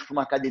mudamos para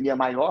uma academia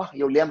maior, e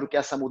eu lembro que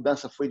essa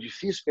mudança foi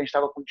difícil, porque a gente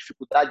estava com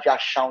dificuldade de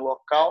achar um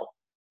local.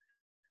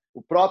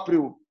 O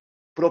próprio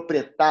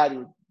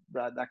proprietário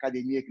da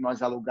academia que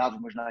nós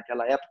alugávamos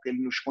naquela época,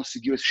 ele nos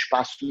conseguiu esse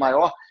espaço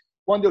maior.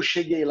 Quando eu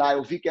cheguei lá,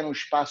 eu vi que era um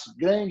espaço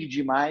grande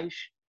demais,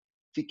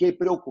 fiquei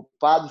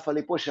preocupado,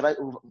 falei, poxa,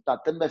 o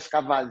tatame vai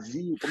ficar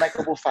vazio, como é que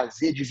eu vou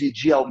fazer,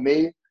 dividir ao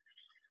meio?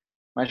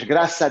 Mas,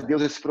 graças a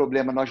Deus, esse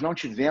problema nós não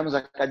tivemos, a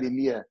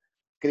academia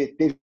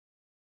teve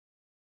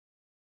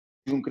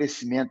um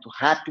crescimento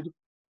rápido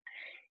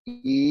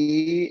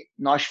e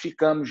nós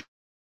ficamos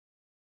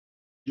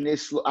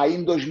aí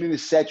em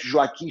 2007,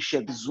 Joaquim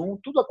chegou, Zoom,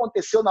 tudo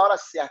aconteceu na hora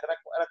certa,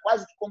 era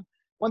quase que como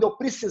quando eu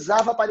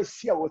precisava,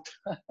 aparecia outro.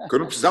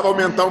 Quando precisava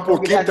aumentar um Então,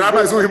 pouquinho, traz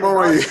mais um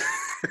irmão aí.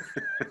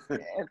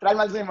 Traz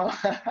mais um irmão.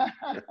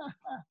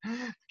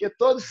 Porque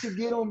todos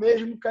seguiram o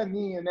mesmo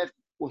caminho, né?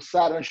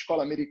 Cursaram a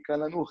escola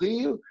americana no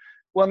Rio,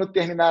 quando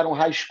terminaram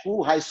high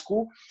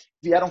school,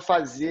 vieram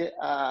fazer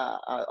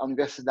a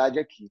universidade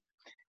aqui.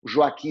 O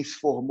Joaquim se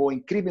formou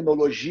em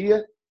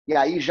criminologia, e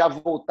aí já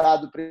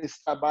voltado para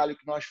esse trabalho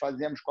que nós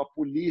fazemos com a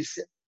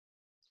polícia,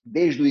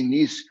 desde o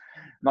início,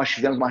 nós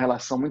tivemos uma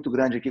relação muito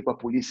grande aqui com a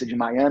polícia de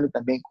Miami,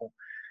 também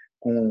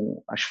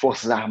com as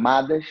Forças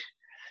Armadas.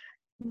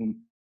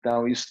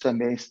 Então, isso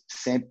também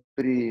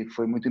sempre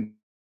foi muito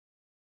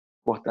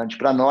importante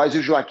para nós. E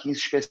o Joaquim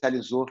se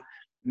especializou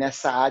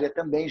nessa área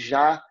também,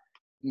 já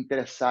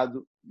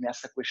interessado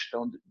nessa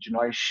questão de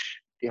nós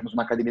termos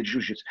uma academia de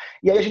jiu-jitsu.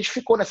 E aí a gente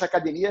ficou nessa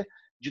academia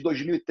de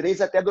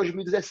 2003 até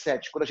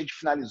 2017, quando a gente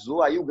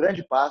finalizou aí o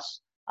grande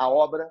passo, a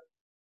obra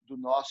do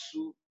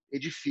nosso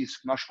edifício.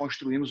 Nós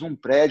construímos um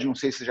prédio, não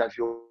sei se você já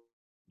viu.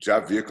 Já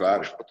vi,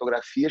 claro. As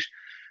fotografias,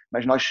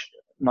 mas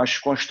nós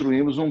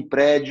construímos um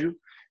prédio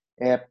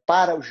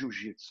para o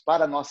jiu-jitsu,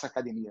 para a nossa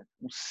academia,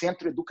 um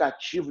centro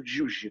educativo de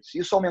jiu-jitsu.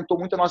 Isso aumentou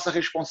muito a nossa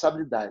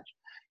responsabilidade.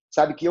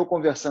 Sabe que eu,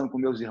 conversando com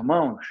meus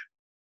irmãos,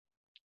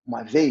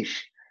 uma vez,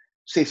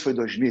 não sei se foi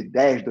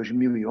 2010,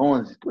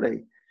 2011, por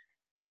aí,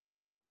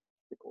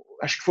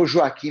 acho que foi o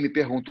Joaquim me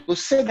perguntou,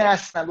 se você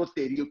ganhasse na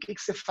loteria, o que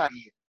você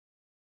faria?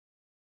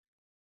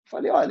 Eu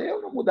falei, olha,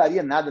 eu não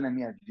mudaria nada na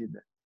minha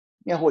vida.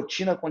 Minha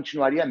rotina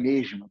continuaria a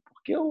mesma,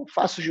 porque eu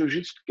faço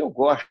jiu-jitsu porque eu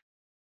gosto.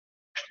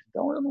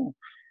 Então, eu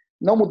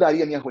não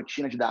mudaria a minha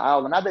rotina de dar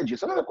aula, nada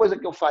disso. A única coisa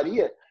que eu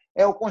faria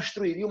é eu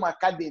construiria uma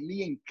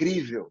academia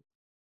incrível,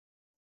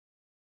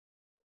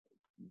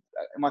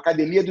 uma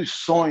academia dos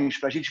sonhos,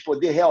 para a gente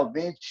poder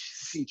realmente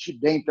se sentir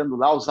bem estando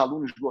lá, os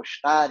alunos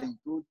gostarem,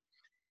 tudo.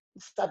 E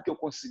sabe que eu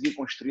consegui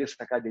construir essa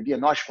academia?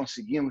 Nós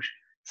conseguimos,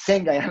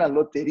 sem ganhar na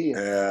loteria.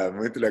 É,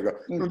 muito legal.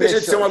 Não deixa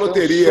de ser uma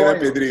loteria, né,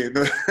 Pedrinho?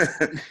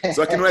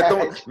 Só que não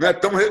é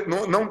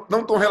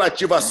tão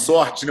relativa à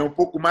sorte, né? Um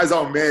pouco mais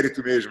ao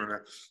mérito mesmo,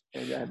 né? É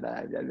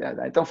verdade, é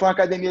verdade. Então, foi uma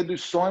academia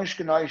dos sonhos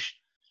que nós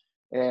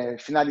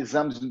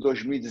finalizamos em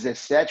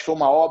 2017. Foi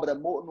uma obra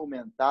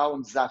monumental,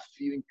 um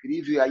desafio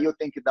incrível. E aí eu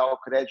tenho que dar o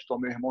crédito ao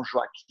meu irmão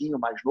Joaquim, o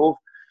mais novo,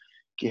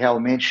 que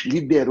realmente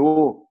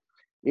liderou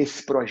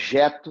esse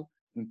projeto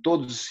em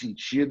todos os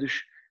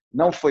sentidos.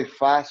 Não foi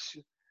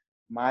fácil,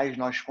 mas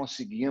nós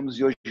conseguimos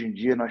e hoje em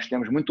dia nós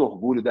temos muito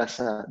orgulho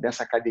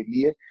dessa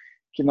academia,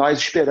 que nós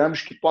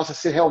esperamos que possa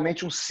ser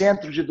realmente um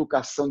centro de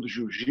educação do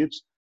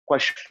jiu-jitsu, com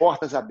as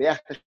portas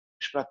abertas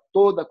para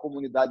toda a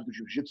comunidade do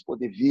jiu-jitsu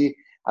poder vir,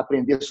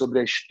 aprender sobre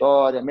a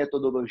história, a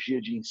metodologia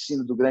de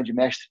ensino do grande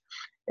mestre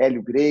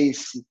Hélio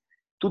Gracie.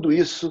 Tudo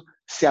isso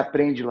se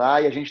aprende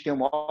lá e a gente tem o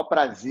maior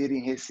prazer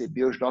em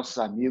receber os nossos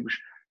amigos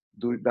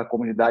da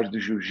comunidade do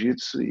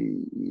jiu-jitsu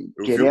e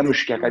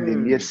queremos que a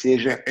academia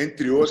seja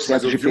entre outros, um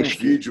centro mas de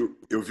pesquisa.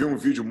 Eu vi um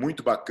vídeo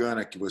muito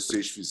bacana que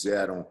vocês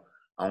fizeram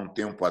há um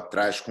tempo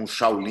atrás com o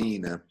Shaolin,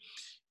 né?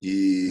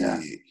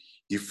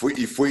 E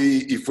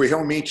foi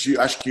realmente,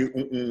 acho que,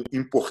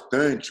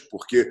 importante,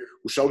 porque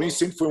o Shaolin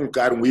sempre foi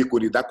um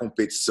ícone da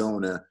competição,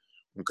 né?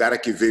 Um cara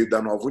que veio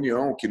da Nova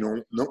União, que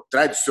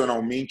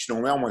tradicionalmente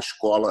não é uma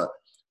escola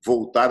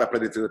voltada para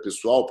a defesa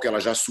pessoal, porque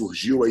ela já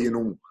surgiu aí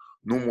num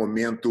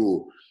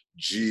momento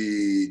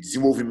de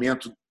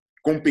desenvolvimento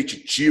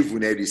competitivo,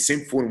 né? Eles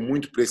sempre foram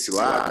muito para esse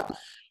lado.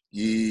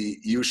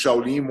 E o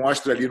Shaolin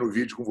mostra ali no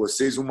vídeo com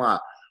vocês uma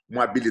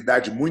uma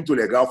habilidade muito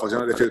legal,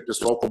 fazendo a defesa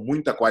pessoal com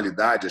muita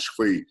qualidade. Acho que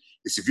foi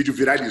esse vídeo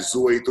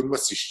viralizou aí, todo mundo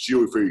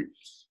assistiu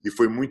e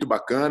foi muito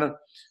bacana.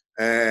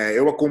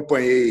 Eu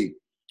acompanhei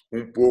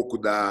um pouco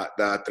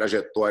da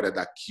trajetória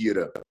da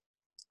Kira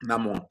na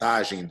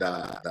montagem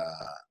da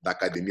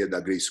academia da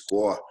Grace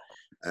Core,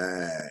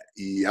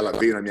 e ela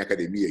veio na minha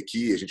academia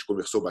aqui, a gente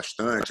conversou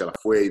bastante, ela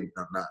foi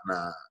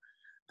na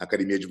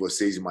academia de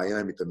vocês em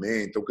Miami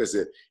também. Então, quer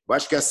dizer, eu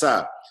acho que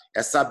essa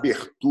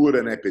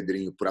abertura, né,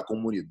 Pedrinho, para a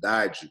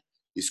comunidade,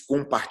 esse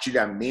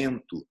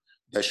compartilhamento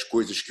das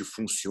coisas que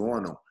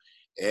funcionam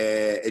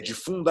é de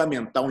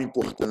fundamental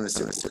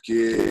importância,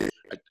 porque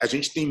a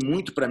gente tem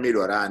muito para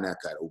melhorar, né,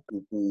 cara?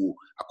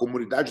 A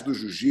comunidade do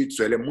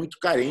jiu-jitsu ela é muito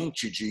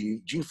carente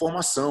de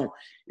informação.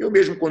 Eu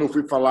mesmo, quando eu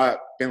fui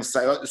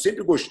pensar, eu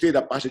sempre gostei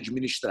da parte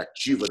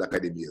administrativa da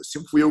academia.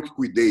 Sempre fui eu que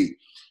cuidei,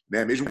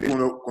 né? Mesmo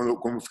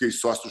quando eu fiquei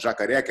sócio do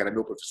Jacaré, que era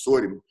meu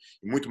professor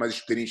e muito mais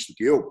experiente do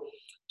que eu,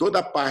 toda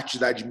a parte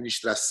da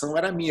administração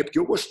era minha, porque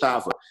eu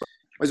gostava.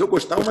 Mas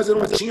eu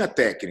não tinha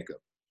técnica.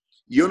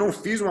 E eu não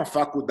fiz uma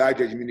faculdade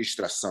de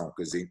administração.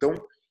 Quer dizer,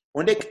 então,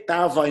 onde é que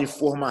estava a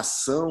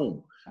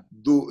informação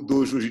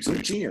do jiu-jitsu?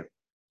 Não tinha.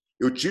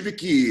 Eu tive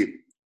que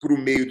ir para o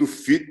meio do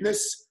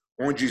fitness,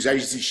 onde já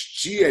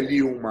existia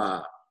ali um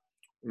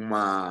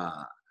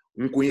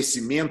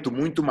conhecimento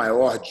muito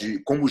maior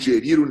de como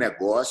gerir o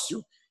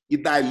negócio, e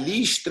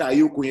dali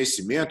extrair o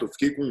conhecimento. Eu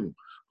fiquei com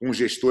um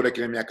gestor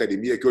aqui na minha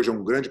academia, que hoje é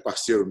um grande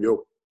parceiro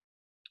meu,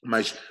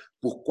 mas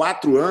por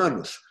 4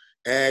 anos,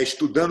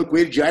 estudando com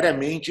ele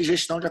diariamente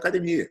gestão de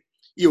academia.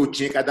 E eu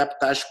tinha que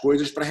adaptar as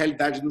coisas para a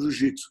realidade do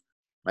jiu-jitsu.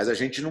 Mas a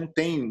gente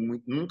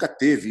nunca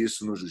teve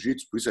isso no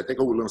jiu-jitsu, por isso até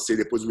que eu lancei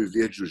depois o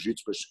Viver de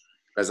Jiu-Jitsu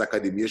para as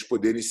academias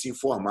poderem se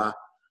informar.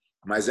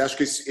 Mas acho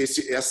que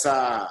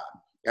essa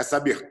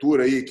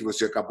abertura aí que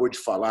você acabou de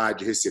falar,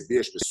 de receber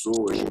as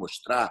pessoas, de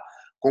mostrar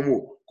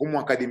como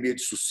uma academia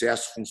de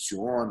sucesso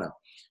funciona,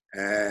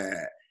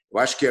 eu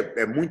acho que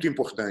é muito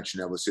importante,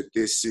 né, você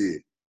ter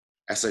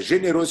essa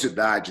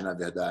generosidade, na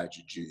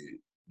verdade,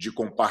 de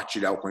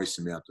compartilhar o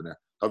conhecimento, né?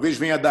 Talvez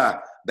venha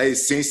da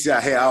essência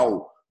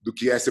real do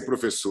que é ser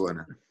professor,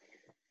 né?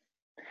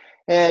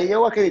 E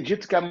eu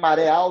acredito que a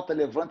maré alta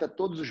levanta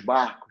todos os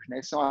barcos, né?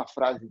 Essa é uma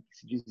frase que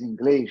se diz em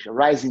inglês: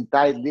 rising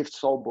tide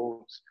lifts all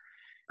boats.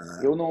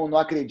 Eu não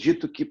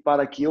acredito que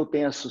para que eu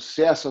tenha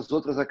sucesso, as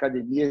outras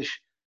academias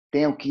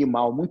tenham que ir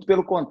mal. Muito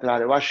pelo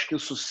contrário, eu acho que o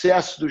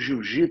sucesso do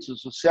jiu-jitsu, o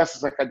sucesso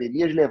das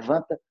academias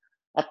levanta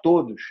a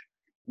todos.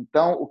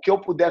 Então, o que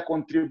eu puder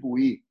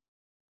contribuir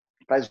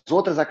para as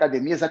outras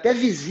academias, até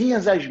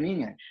vizinhas às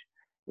minhas.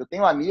 Eu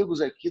tenho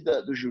amigos aqui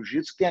do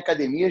jiu-jitsu que têm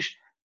academias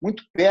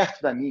muito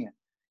perto da minha.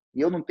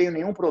 E eu não tenho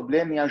nenhum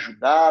problema em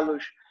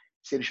ajudá-los,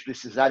 se eles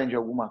precisarem de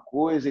alguma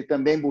coisa, e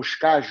também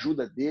buscar a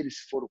ajuda deles,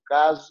 se for o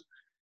caso,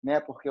 né?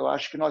 Porque eu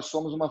acho que nós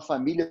somos uma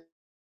família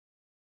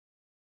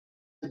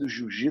do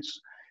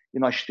jiu-jitsu e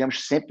nós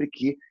temos sempre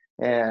que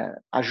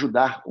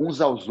ajudar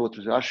uns aos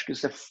outros. Eu acho que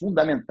isso é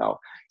fundamental.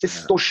 Você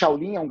citou o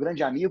Shaolin, é um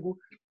grande amigo,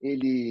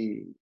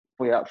 ele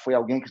foi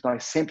alguém que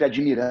nós sempre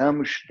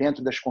admiramos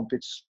dentro das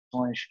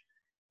competições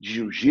de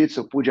jiu-jitsu.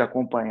 Eu pude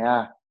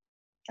acompanhar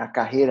a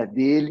carreira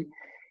dele,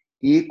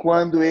 e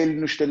quando ele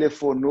nos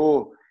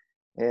telefonou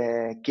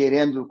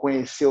querendo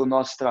conhecer o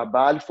nosso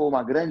trabalho, foi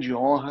uma grande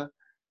honra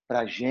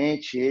para a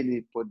gente,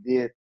 ele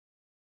poder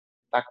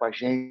estar com a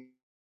gente.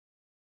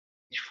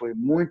 Foi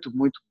muito,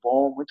 muito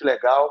bom, muito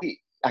legal. E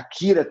a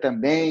Kira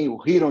também, o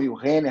Hiron e o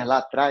Renner lá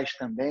atrás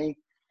também,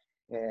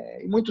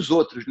 e muitos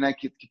outros, né,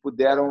 que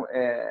puderam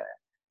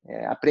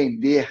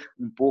aprender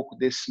um pouco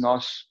desse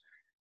nosso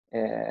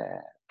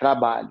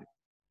trabalho.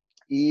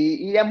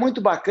 E é muito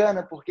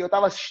bacana, porque eu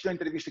estava assistindo a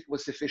entrevista que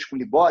você fez com o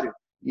Libório,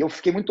 e eu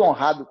fiquei muito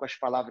honrado com as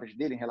palavras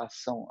dele em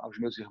relação aos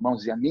meus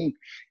irmãos e a mim,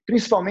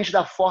 principalmente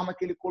da forma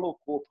que ele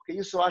colocou, porque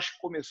isso eu acho que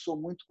começou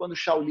muito quando o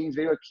Shaolin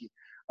veio aqui.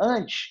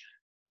 Antes,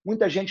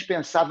 muita gente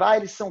pensava,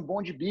 eles são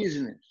bons de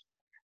business,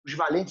 os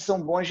valentes são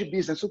bons de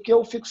business, o que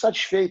eu fico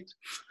satisfeito.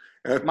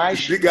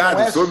 Mas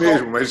obrigado, sou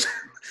mesmo, mas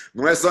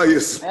não é só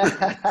isso.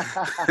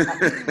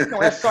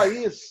 Não é só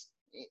isso.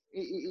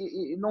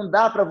 E não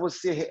dá para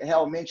você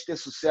realmente ter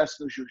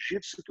sucesso no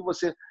jiu-jitsu se o que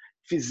você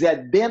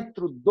fizer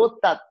dentro do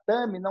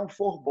tatame não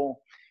for bom.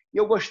 E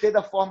eu gostei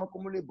da forma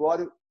como o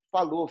Libório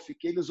falou,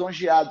 fiquei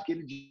lisonjeado, que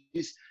ele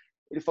disse,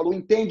 ele falou, o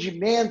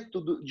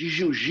entendimento de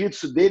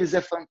jiu-jitsu deles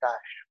é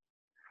fantástico.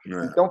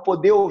 Então,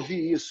 poder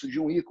ouvir isso de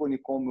um ícone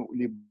como o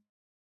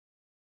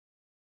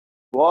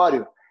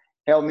Libório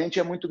realmente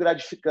é muito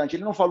gratificante.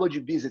 Ele não falou de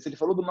business, ele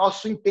falou do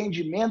nosso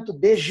entendimento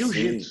de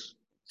jiu-jitsu.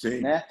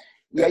 Sim. Né?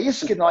 E é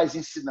isso que nós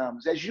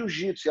ensinamos, é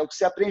jiu-jitsu, é o que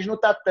se aprende no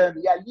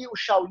tatame. E ali o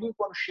Shaolin,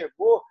 quando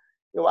chegou,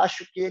 eu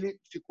acho que ele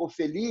ficou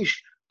feliz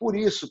por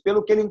isso,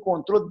 pelo que ele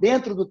encontrou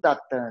dentro do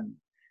tatame,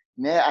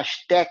 né?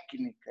 As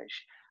técnicas,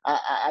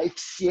 a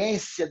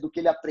eficiência do que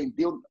ele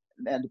aprendeu,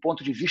 né? Do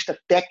ponto de vista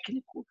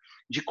técnico,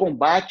 de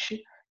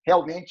combate,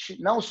 realmente,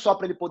 não só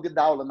para ele poder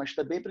dar aula, mas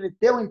também para ele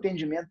ter um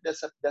entendimento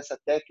dessa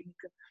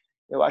técnica.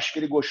 Eu acho que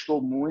ele gostou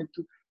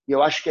muito, e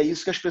eu acho que é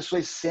isso que as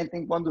pessoas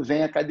sentem quando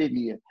vêm à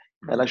academia.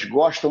 Elas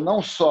gostam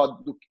não só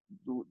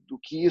do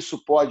que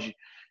isso pode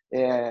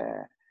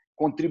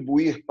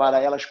contribuir para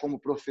elas como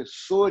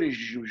professores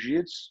de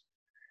jiu-jitsu,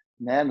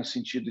 né, no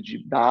sentido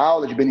de dar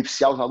aula, de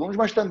beneficiar os alunos,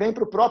 mas também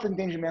para o próprio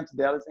entendimento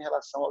delas em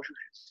relação ao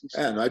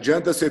jiu-jitsu. Não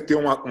adianta você ter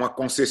uma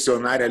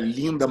concessionária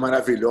linda,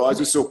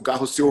 maravilhosa e o seu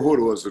carro ser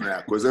horroroso, né?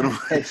 A coisa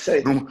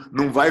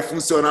não vai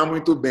funcionar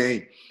muito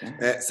bem.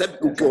 Sabe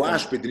o que eu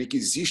acho, Pedrinho? Que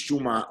existe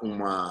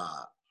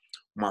uma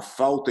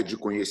falta de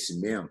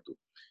conhecimento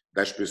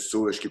das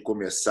pessoas que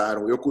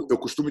começaram... Eu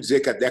costumo dizer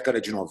que a década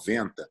de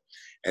 90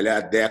 ela é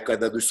a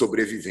década dos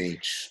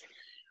sobreviventes,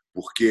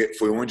 porque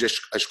foi onde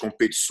as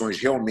competições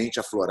realmente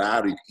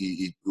afloraram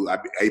e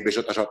a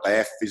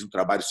IBJJF fez um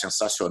trabalho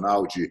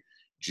sensacional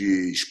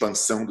de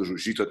expansão do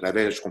jiu-jitsu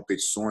através das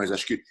competições.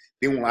 Acho que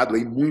tem um lado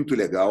aí muito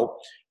legal.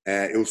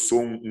 Eu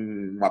sou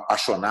um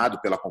apaixonado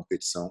pela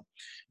competição,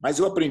 mas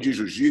eu aprendi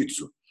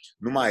jiu-jitsu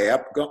numa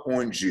época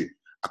onde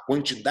a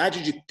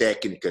quantidade de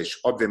técnicas,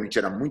 obviamente,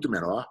 era muito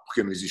menor,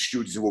 porque não existia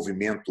o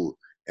desenvolvimento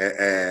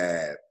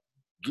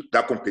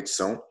da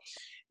competição,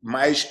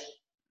 mas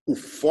o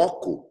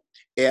foco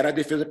era a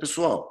defesa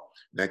pessoal.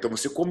 Então,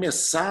 você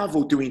começava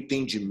o teu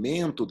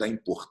entendimento da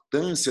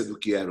importância do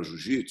que era o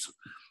jiu-jitsu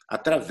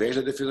através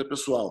da defesa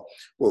pessoal.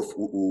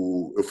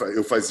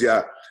 Eu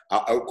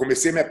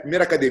comecei minha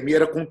primeira academia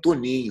era com o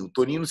Toninho. O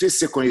Toninho, não sei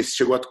se você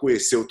chegou a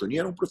conhecer o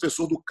Toninho, era um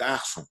professor do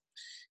Carson.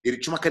 Ele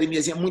tinha uma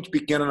academiazinha muito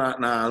pequena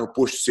no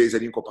posto 6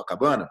 ali em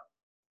Copacabana,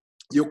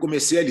 e eu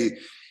comecei ali.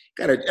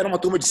 Cara, era uma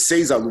turma de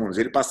 6 alunos.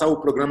 Ele passava o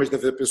programa de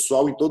defesa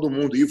pessoal em todo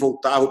mundo e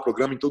voltava o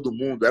programa em todo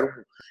mundo. Era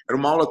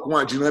uma aula com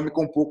uma dinâmica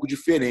um pouco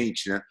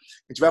diferente, né?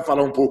 A gente vai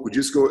falar um pouco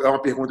disso, que é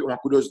uma pergunta, uma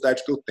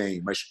curiosidade que eu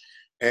tenho. Mas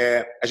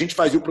a gente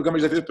fazia o programa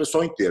de defesa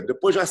pessoal inteiro.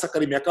 Depois, já essa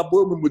academia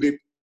acabou, eu me mudei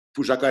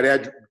para o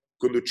Jacaré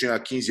quando eu tinha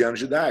 15 anos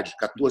de idade,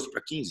 14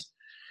 para 15.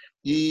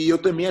 E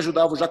eu também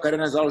ajudava o Jacaré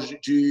nas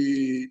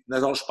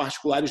aulas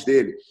particulares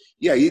dele.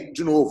 E aí,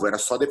 de novo, era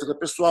só defesa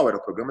pessoal, era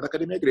o programa da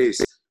Academia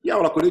Gracie. E a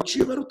aula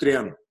coletiva era o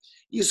treino.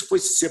 Isso foi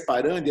se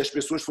separando e as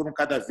pessoas foram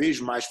cada vez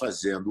mais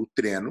fazendo o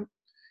treino,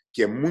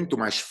 que é muito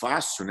mais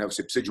fácil, né?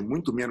 Você precisa de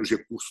muito menos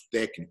recurso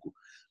técnico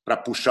para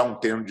puxar um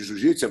treino de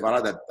jiu-jitsu. Você vai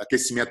lá, dá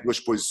aquecimento, 2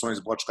 posições,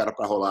 bota os caras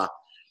para rolar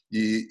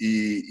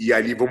e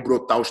ali vão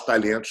brotar os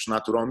talentos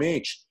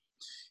naturalmente.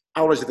 A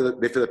aula de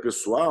defesa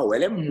pessoal,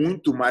 ela é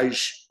muito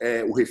mais...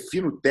 o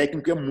refino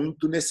técnico é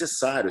muito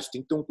necessário. Você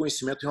tem que ter um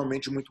conhecimento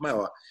realmente muito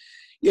maior.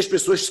 E as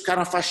pessoas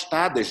ficaram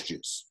afastadas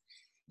disso.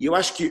 E eu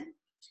acho que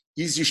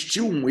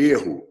existiu um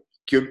erro,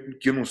 que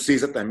eu não sei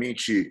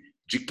exatamente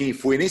de quem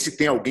foi, nem se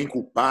tem alguém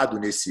culpado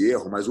nesse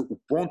erro, mas o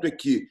ponto é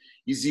que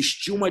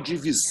existiu uma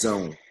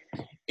divisão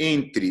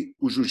entre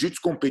o jiu-jitsu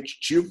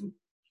competitivo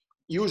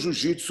e o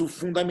jiu-jitsu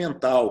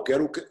fundamental,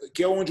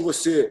 que é onde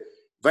você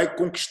vai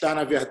conquistar,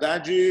 na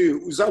verdade,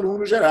 os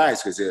alunos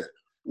gerais. Quer dizer,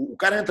 o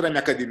cara entra na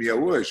minha academia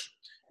hoje,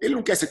 ele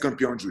não quer ser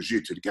campeão de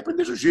jiu-jitsu, ele quer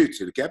aprender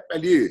jiu-jitsu, ele quer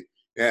ali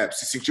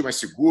se sentir mais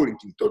seguro,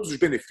 em todos os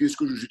benefícios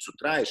que o jiu-jitsu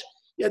traz.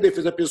 E a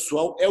defesa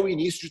pessoal é o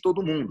início de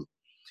todo mundo.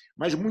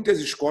 Mas muitas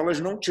escolas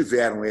não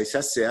tiveram esse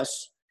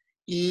acesso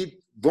e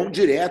vão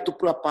direto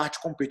para a parte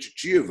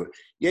competitiva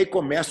e aí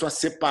começam a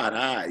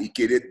separar e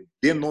querer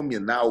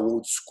denominar o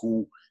old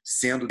school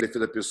sendo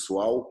defesa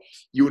pessoal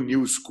e o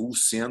new school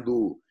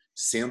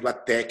sendo a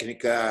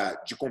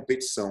técnica de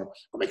competição.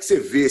 Como é que você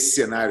vê esse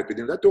cenário,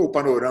 Pedro? Dá teu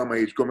panorama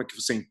aí de como é que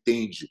você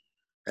entende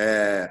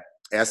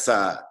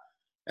essa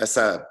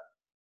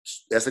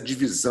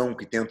divisão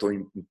que tentam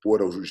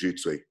impor ao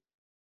jiu-jitsu aí.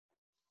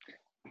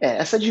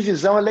 Essa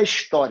divisão ela é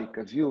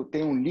histórica, viu?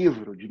 Tem um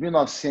livro de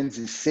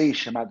 1906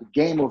 chamado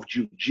Game of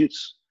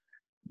Jiu-Jitsu,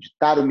 de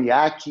Taro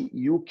Miyake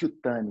e Yuki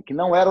Utani, que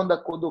não eram da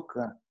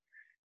Kodokan.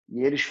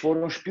 E eles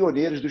foram os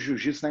pioneiros do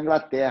jiu-jitsu na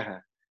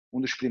Inglaterra, um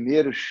dos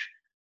primeiros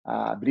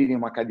a abrirem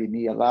uma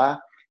academia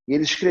lá. E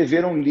eles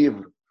escreveram um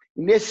livro.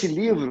 E nesse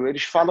livro,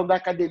 eles falam da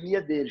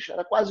academia deles.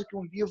 Era quase que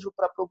um livro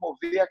para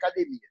promover a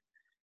academia.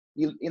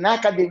 E na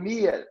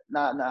academia,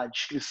 na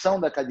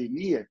descrição da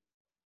academia,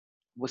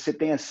 você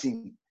tem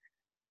assim: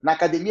 na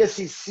academia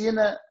se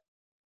ensina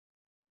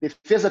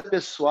defesa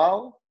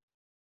pessoal,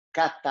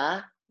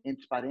 kata,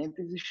 entre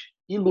parênteses,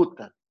 e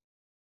luta.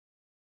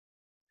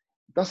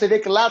 Então, você vê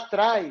que lá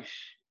atrás,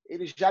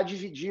 eles já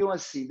dividiam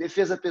assim,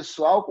 defesa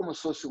pessoal como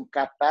se fosse um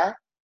kata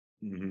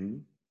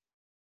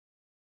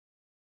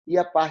e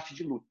a parte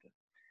de luta.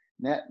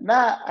 Né?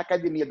 Na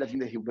Academia da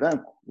Avenida Rio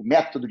Branco, o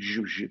método de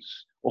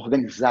jiu-jitsu,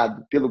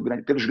 organizado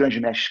pelos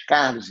grandes mestres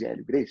Carlos e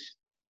Hélio Gracie,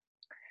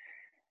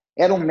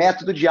 era um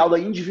método de aula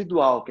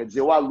individual, quer dizer,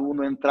 o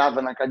aluno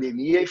entrava na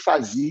academia e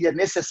fazia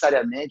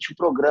necessariamente um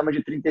programa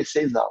de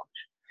 36 aulas,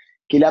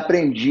 que ele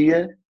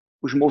aprendia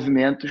os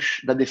movimentos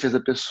da defesa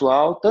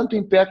pessoal, tanto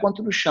em pé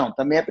quanto no chão.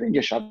 Também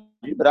aprendia chave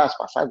de braço,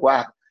 passar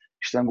guarda,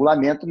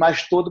 estrangulamento,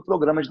 mas todo o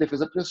programa de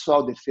defesa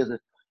pessoal, defesa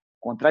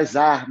contra as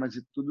armas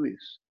e tudo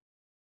isso.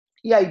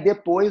 E aí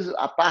depois,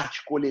 a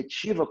parte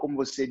coletiva, como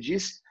você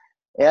disse,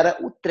 era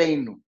o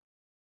treino,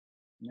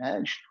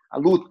 né? A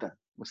luta.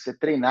 Você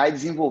treinar e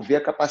desenvolver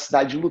a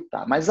capacidade de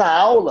lutar. Mas a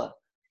aula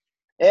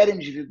era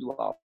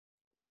individual.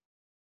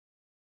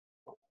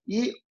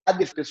 e a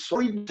defesa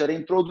pessoal era a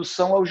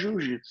introdução ao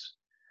jiu-jitsu.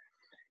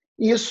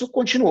 E isso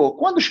continuou.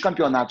 Quando os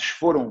campeonatos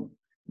foram,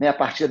 né, a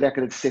partir da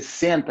década de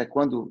 60,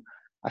 quando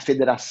a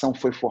federação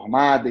foi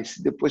formada, e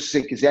depois, se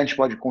você quiser, a gente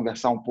pode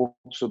conversar um pouco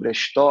sobre a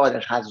história,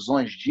 as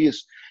razões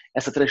disso,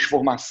 essa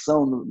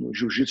transformação no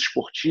jiu-jitsu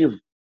esportivo.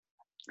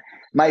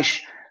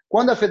 Mas,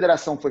 quando a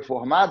federação foi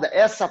formada,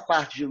 essa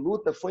parte de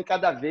luta foi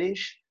cada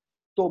vez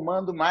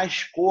tomando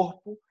mais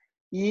corpo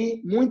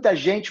e muita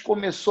gente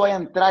começou a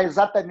entrar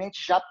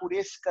exatamente já por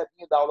esse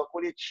caminho da aula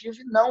coletiva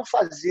e não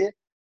fazer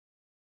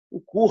o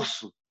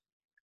curso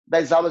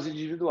das aulas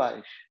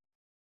individuais.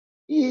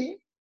 E,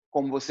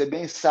 como você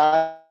bem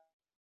sabe,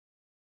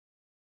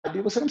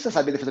 você não precisa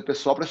saber defesa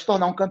pessoal para se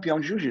tornar um campeão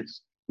de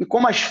jiu-jitsu. E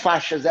como as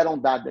faixas eram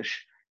dadas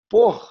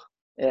por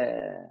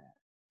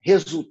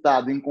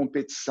resultado em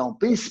competição,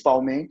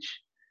 principalmente,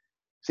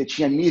 você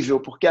tinha nível,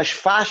 porque as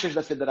faixas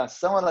da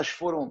federação elas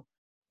foram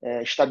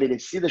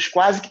estabelecidas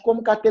quase que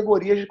como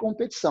categorias de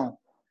competição.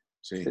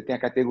 Sim. Você tem a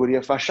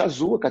categoria faixa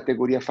azul, a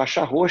categoria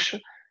faixa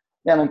roxa.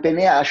 Não tem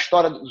nem a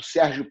história do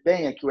Sérgio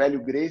Penha, que o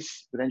Hélio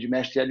Gracie, o grande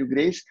mestre Hélio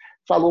Gracie,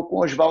 falou com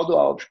o Oswaldo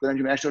Alves, o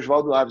grande mestre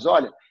Oswaldo Alves.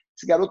 Olha,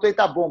 esse garoto aí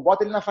tá bom,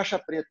 bota ele na faixa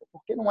preta.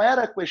 Porque não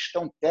era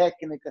questão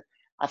técnica.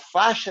 A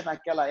faixa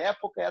naquela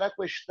época era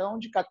questão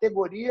de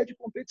categoria de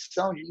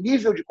competição, de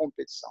nível de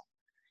competição.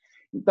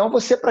 Então,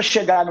 você, para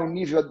chegar no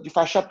nível de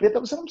faixa preta,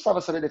 você não precisava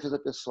saber defesa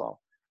pessoal.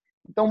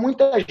 Então,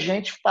 muita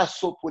gente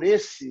passou por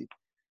esse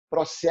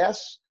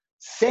processo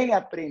sem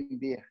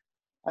aprender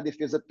a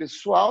defesa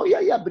pessoal e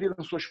aí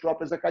abriram suas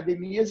próprias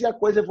academias e a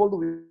coisa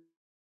evoluiu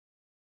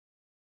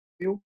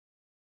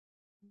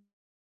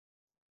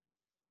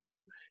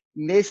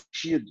nesse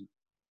sentido.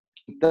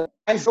 Então,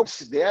 mas eu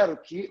considero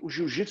que o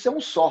jiu-jitsu é um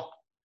só.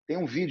 Tem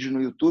um vídeo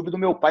no YouTube do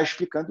meu pai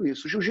explicando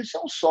isso. O jiu-jitsu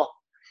é um só.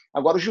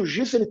 Agora, o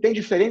jiu-jitsu ele tem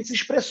diferentes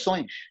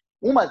expressões.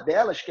 Uma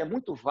delas, que é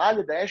muito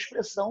válida, é a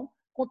expressão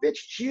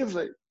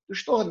competitiva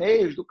dos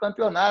torneios, do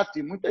campeonato.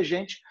 E muita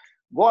gente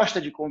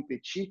gosta de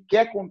competir,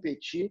 quer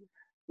competir.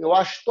 Eu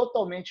acho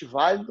totalmente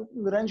válido,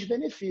 com grandes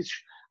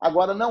benefícios.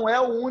 Agora, não é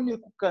o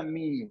único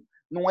caminho,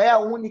 não é a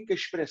única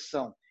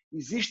expressão.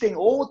 Existem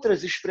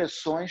outras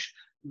expressões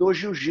do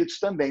jiu-jitsu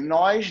também.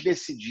 Nós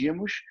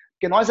decidimos,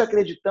 porque nós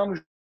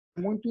acreditamos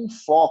muito em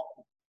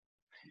foco.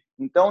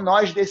 Então,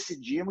 nós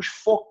decidimos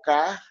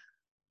focar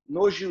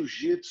no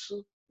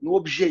jiu-jitsu, no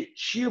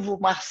objetivo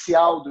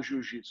marcial do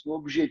jiu-jitsu, no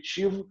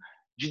objetivo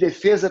de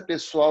defesa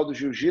pessoal do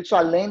jiu-jitsu,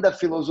 além da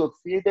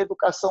filosofia e da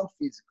educação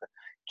física,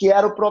 que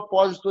era o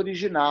propósito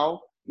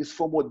original. Isso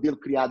foi um modelo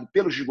criado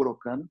pelo Jigoro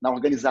Kano, na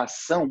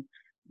organização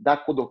da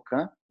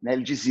Kodokan.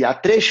 Ele dizia, há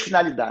 3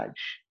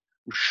 finalidades.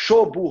 O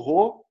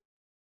Shobuho,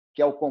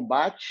 que é o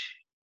combate,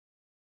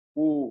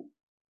 o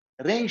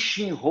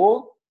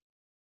Renshin-ho,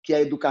 que é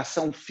a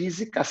educação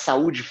física, a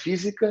saúde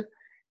física,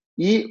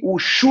 e o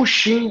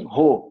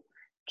Shushin-ho,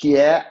 que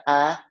é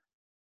a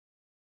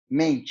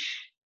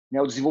mente,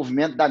 o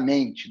desenvolvimento da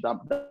mente, da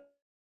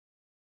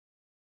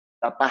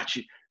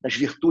parte das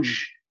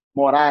virtudes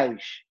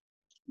morais,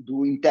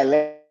 do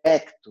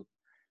intelecto,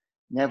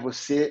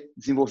 você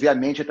desenvolver a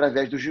mente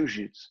através do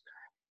jiu-jitsu.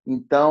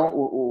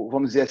 Então,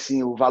 vamos dizer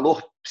assim, o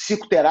valor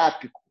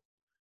psicoterápico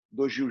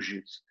do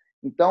jiu-jitsu.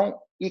 Então,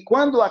 e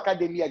quando a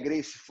Academia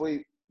Gracie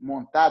foi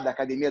montada, a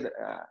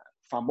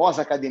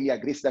famosa Academia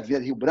Gracie da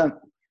Avenida Rio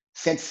Branco,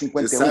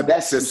 151, 17º,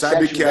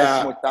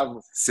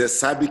 18º. Você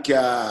sabe que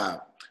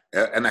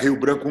é na Rio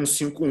Branco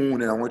 151,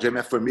 né? Onde a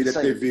minha família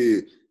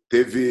teve.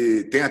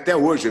 Tem até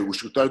hoje, o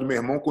escritório do meu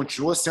irmão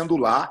continua sendo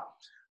lá.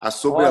 A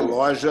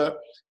sobreloja.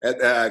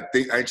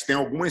 A gente tem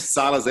algumas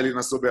salas ali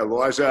na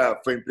sobreloja.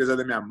 Foi a empresa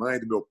da minha mãe,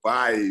 do meu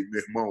pai,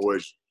 meu irmão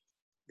hoje.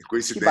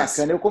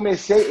 Coincidência. Que bacana.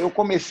 Eu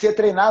comecei a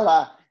treinar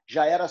lá.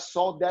 Já era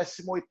só o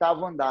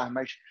 18º andar,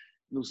 mas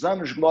nos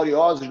anos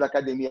gloriosos da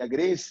Academia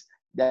Gracie,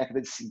 década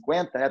de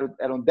 50,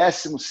 eram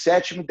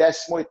 17º e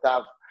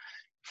 18º.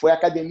 Foi a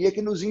academia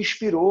que nos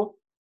inspirou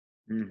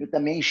e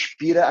também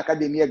inspira a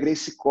Academia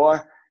Gracie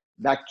Core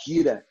da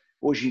Kira.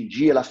 Hoje em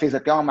dia, ela fez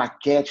até uma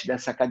maquete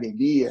dessa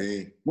academia.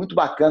 Sim. Muito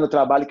bacana o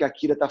trabalho que a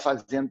Kira está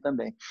fazendo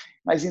também.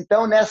 Mas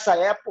então, nessa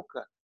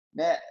época,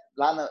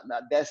 lá no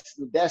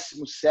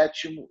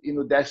 17º e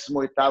no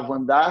 18º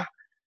andar,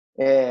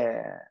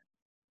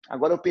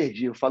 agora eu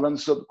perdi, falando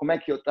sobre como é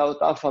que eu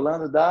estava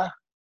falando da...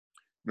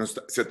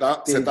 Você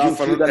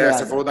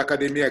falou da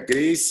Academia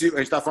Gracie, a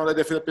gente estava falando da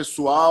defesa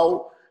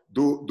pessoal,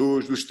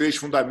 dos 3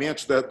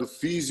 fundamentos, do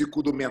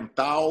físico, do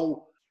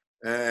mental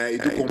e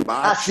do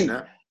combate. Sim.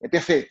 Né?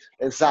 Perfeito,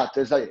 exato.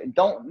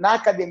 Então, na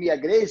Academia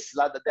Gracie,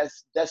 lá da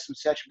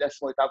 17º e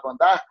 18º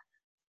andar,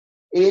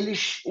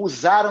 eles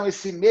usaram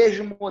esse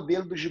mesmo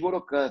modelo do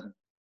Jigoro Kano,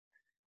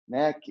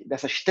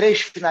 dessas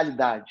 3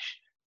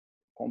 finalidades.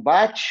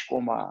 Combate,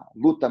 como a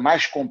luta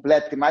mais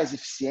completa e mais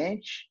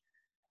eficiente,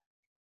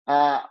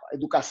 a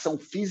educação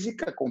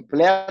física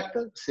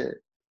completa,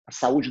 a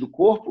saúde do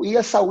corpo e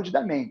a saúde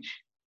da mente.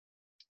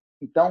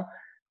 Então,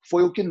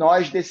 foi o que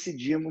nós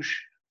decidimos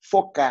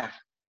focar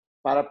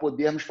para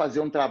podermos fazer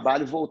um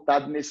trabalho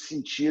voltado nesse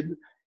sentido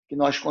que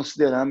nós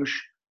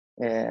consideramos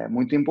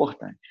muito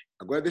importante.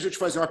 Agora, deixa eu te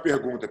fazer uma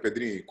pergunta,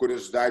 Pedrinho,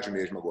 curiosidade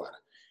mesmo agora.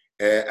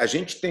 A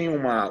gente tem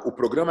o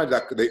programa da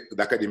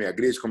Academia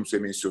Gracie, como você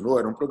mencionou,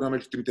 era um programa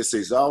de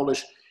 36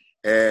 aulas,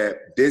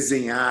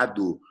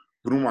 desenhado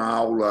para uma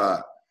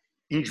aula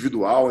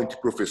individual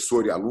entre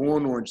professor e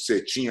aluno, onde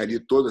você tinha ali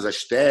todas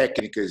as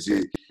técnicas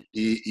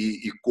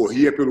e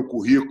corria pelo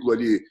currículo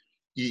ali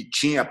e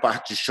tinha a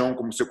parte de chão,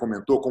 como você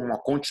comentou, como uma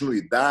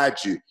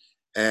continuidade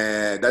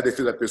da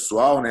defesa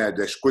pessoal, né,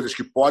 das coisas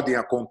que podem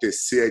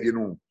acontecer ali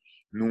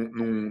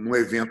num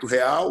evento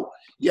real.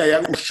 E aí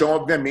o chão,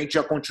 obviamente,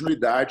 é a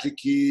continuidade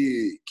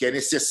que é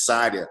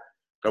necessária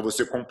para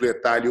você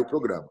completar ali o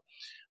programa.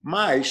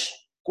 Mas,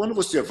 quando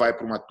você vai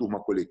para uma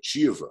turma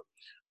coletiva,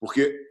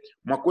 porque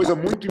uma coisa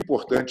muito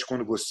importante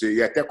quando você,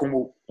 e até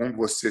como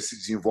você se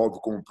desenvolve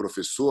como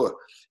professor,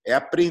 é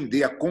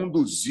aprender a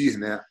conduzir,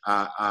 né,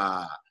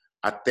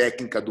 a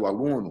técnica do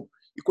aluno.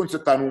 E quando você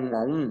está no 1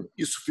 a 1,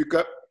 isso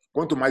fica,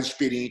 quanto mais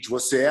experiente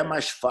você é,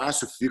 mais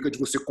fácil fica de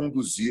você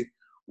conduzir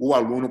o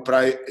aluno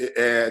para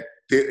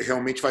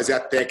realmente fazer a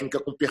técnica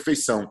com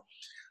perfeição.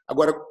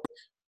 Agora,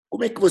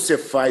 como é que você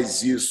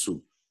faz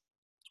isso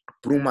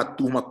para uma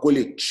turma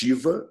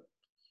coletiva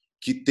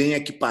que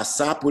tenha que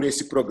passar por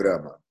esse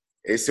programa?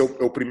 Esse é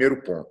o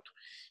primeiro ponto.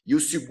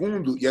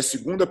 E a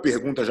segunda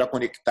pergunta, já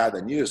conectada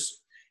nisso,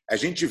 a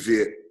gente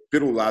vê,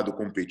 pelo lado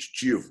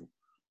competitivo,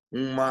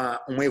 uma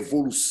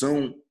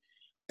evolução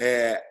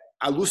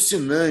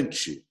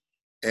alucinante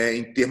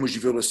em termos de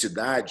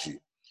velocidade,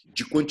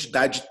 de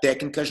quantidade de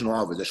técnicas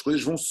novas. As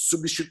coisas vão se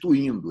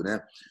substituindo,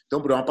 né?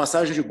 Então, por uma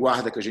passagem de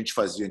guarda que a gente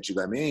fazia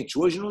antigamente,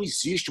 hoje não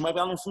existe, mas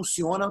ela não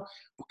funciona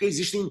porque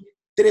existem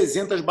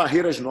 300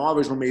 barreiras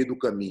novas no meio do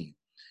caminho,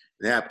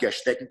 né? Porque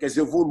as técnicas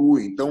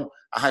evoluem. Então,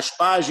 a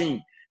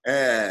raspagem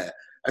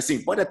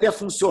assim, pode até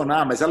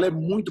funcionar, mas ela é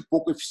muito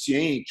pouco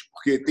eficiente,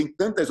 porque tem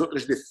tantas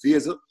outras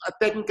defesas. A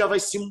técnica vai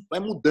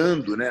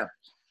mudando, né?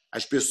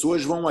 As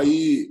pessoas vão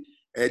aí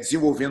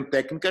desenvolvendo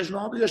técnicas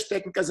novas e as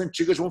técnicas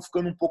antigas vão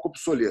ficando um pouco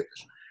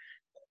obsoletas.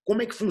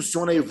 Como é que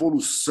funciona a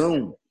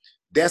evolução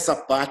dessa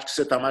parte que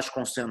você está mais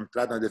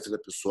concentrado na defesa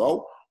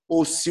pessoal,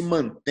 ou se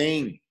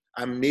mantém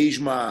a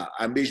mesma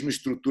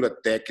estrutura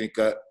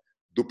técnica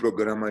do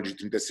programa de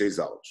 36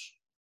 aulas?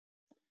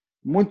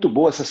 Muito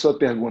boa essa sua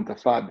pergunta,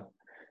 Fábio.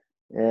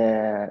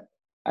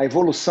 A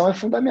evolução é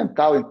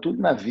fundamental em tudo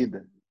na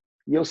vida.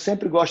 E eu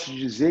sempre gosto de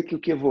dizer que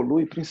o que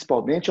evolui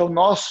principalmente é o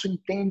nosso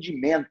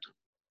entendimento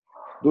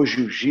do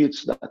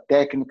jiu-jitsu, da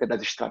técnica,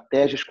 das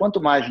estratégias.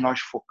 Quanto mais nós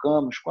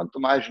focamos,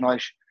 quanto mais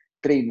nós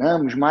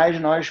treinamos, mais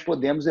nós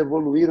podemos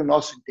evoluir o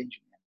nosso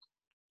entendimento.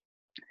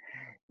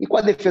 E com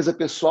a defesa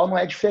pessoal não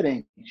é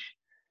diferente.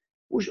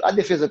 A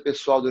defesa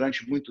pessoal,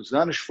 durante muitos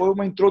anos, foi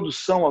uma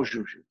introdução ao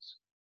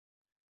jiu-jitsu.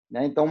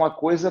 Então, uma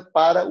coisa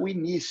para o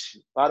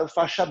início, para o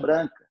faixa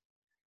branca.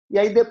 E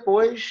aí,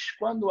 depois,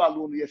 quando o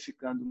aluno ia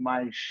ficando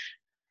mais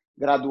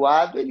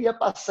graduado, ele ia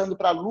passando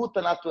para a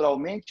luta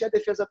naturalmente, e a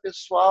defesa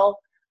pessoal,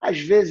 às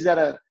vezes,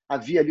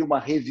 havia ali uma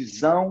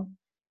revisão,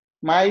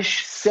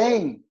 mas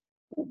sem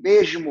o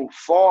mesmo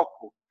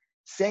foco,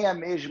 sem a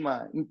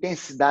mesma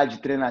intensidade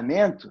de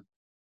treinamento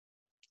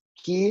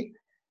que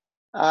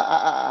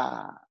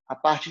a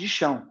parte de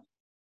chão,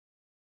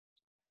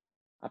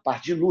 a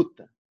parte de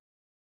luta.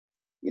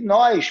 E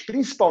nós,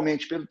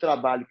 principalmente pelo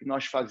trabalho que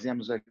nós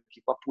fazemos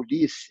aqui com a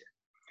polícia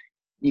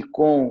e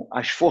com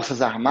as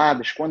Forças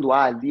Armadas, quando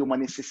há ali uma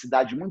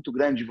necessidade muito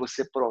grande de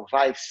você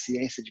provar a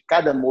eficiência de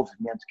cada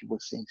movimento que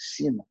você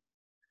ensina,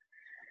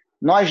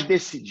 nós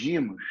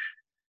decidimos,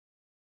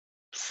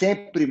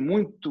 sempre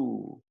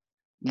muito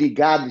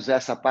ligados a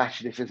essa parte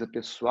de defesa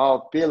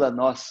pessoal, pela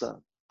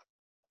nossa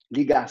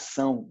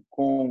ligação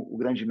com o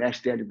grande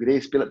mestre Hélio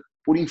Gracie,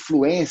 por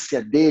influência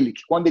dele,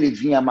 que quando ele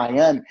vinha a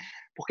Miami,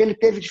 porque ele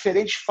teve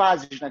diferentes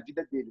fases na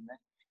vida dele, né?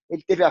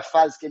 Ele teve a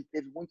fase que ele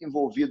teve muito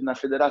envolvido na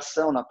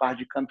federação, na parte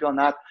de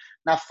campeonato.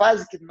 Na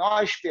fase que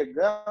nós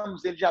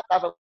pegamos, ele já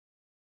estava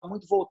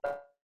muito voltado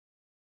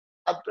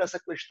para essa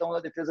questão da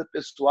defesa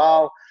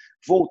pessoal,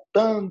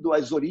 voltando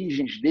às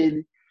origens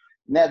dele,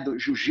 né, do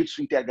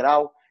jiu-jitsu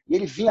integral. E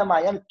ele vinha a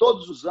Miami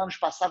todos os anos,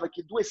 passava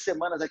aqui 2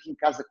 semanas aqui em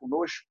casa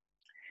conosco.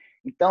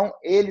 Então,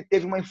 ele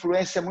teve uma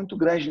influência muito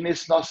grande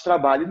nesse nosso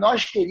trabalho. E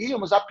nós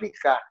queríamos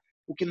aplicar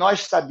o que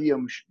nós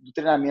sabíamos do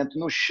treinamento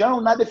no chão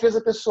na defesa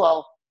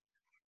pessoal.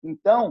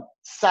 Então,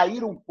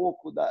 sair um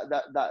pouco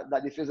da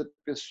defesa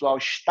pessoal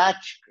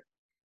estática,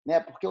 né?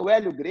 Porque o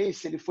Hélio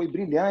Gracie ele foi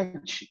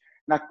brilhante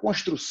na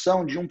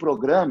construção de um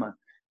programa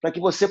para que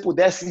você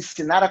pudesse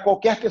ensinar a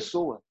qualquer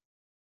pessoa.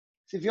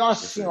 Se vier uma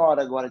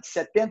senhora agora de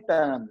 70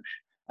 anos,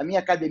 a minha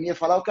academia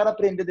falar, eu quero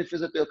aprender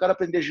defesa, eu quero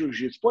aprender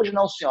jiu-jitsu. Pois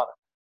não, senhora.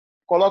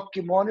 Coloco o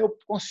kimono e eu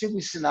consigo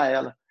ensinar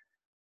ela.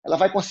 Ela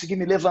vai conseguir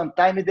me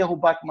levantar e me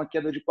derrubar com uma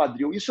queda de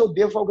quadril. Isso eu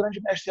devo ao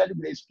grande mestre Hélio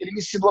Gracie, porque ele me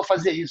ensinou a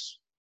fazer isso.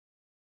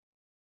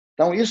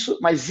 Então,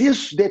 mas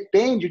isso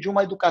depende de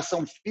uma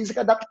educação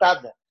física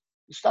adaptada.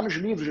 Isso está nos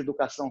livros de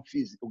educação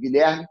física. O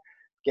Guilherme,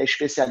 que é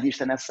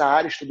especialista nessa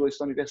área, estudou isso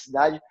na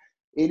universidade,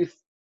 ele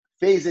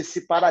fez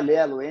esse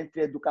paralelo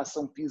entre a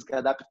educação física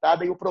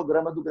adaptada e o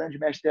programa do grande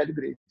mestre Hélio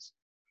Gracie.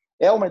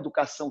 É uma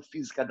educação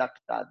física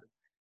adaptada.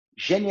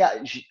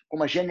 com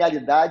uma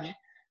genialidade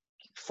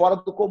fora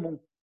do comum,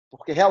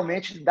 porque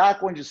realmente dá a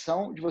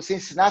condição de você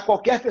ensinar a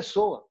qualquer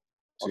pessoa.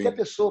 Qualquer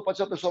pessoa, pode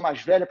ser uma pessoa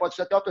mais velha, pode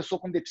ser até uma pessoa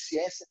com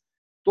deficiência,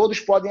 todos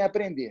podem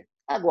aprender.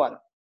 Agora,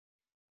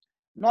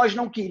 nós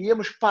não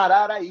queríamos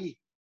parar aí.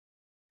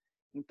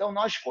 Então,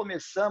 nós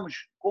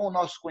começamos com o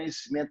nosso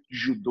conhecimento de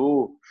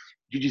judô,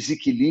 de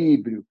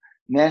desequilíbrio,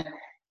 né,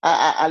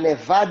 a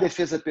levar a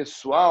defesa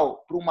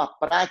pessoal para uma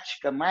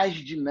prática mais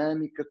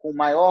dinâmica, com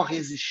maior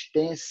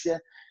resistência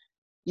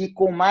e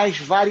com mais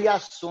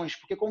variações.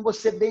 Porque, como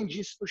você bem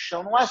disse no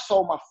chão, não há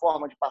só uma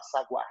forma de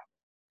passar guarda.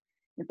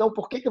 Então,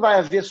 por que vai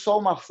haver só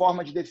uma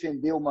forma de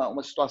defender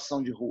uma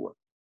situação de rua?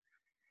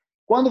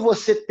 Quando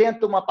você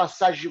tenta uma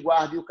passagem de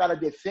guarda e o cara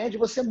defende,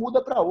 você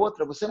muda para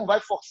outra, você não vai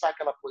forçar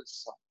aquela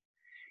posição.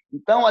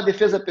 Então, a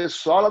defesa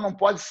pessoal ela não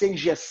pode ser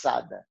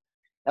engessada,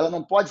 ela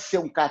não pode ser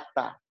um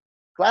kata.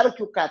 Claro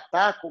que o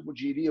kata, como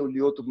diria o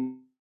Lyoto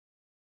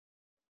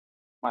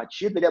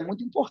Machida, ele é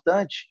muito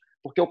importante,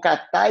 porque o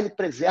kata ele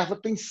preserva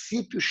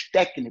princípios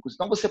técnicos.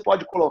 Então, você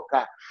pode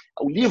colocar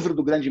o livro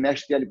do grande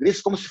mestre Hélio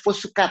Gracie como se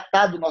fosse o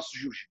kata do nosso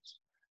jiu-jitsu.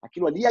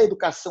 Aquilo ali é a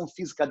educação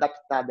física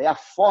adaptada, é a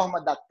forma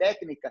da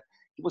técnica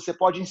que você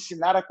pode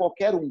ensinar a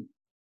qualquer um.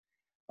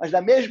 Mas,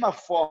 da mesma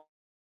forma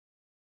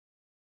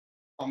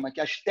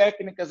que as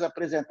técnicas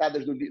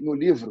apresentadas no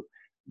livro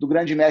do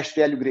grande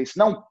mestre Hélio Gracie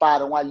não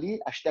param ali,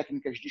 as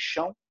técnicas de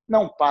chão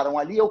não param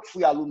ali. Eu que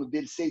fui aluno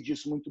dele, sei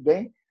disso muito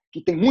bem,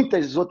 que tem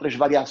muitas outras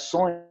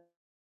variações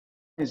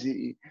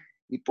e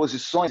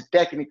posições,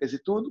 técnicas e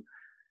tudo.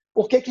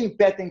 Por que em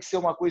pé tem que ser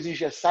uma coisa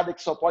engessada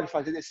que só pode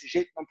fazer desse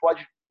jeito,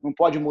 não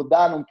pode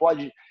mudar, não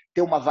pode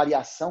ter uma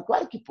variação?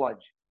 Claro que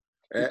pode.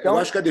 Então, eu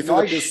acho que a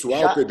defesa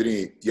pessoal,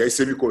 Pedrinho, e aí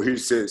você me corrige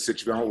se você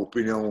tiver uma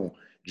opinião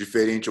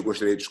diferente, eu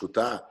gostaria de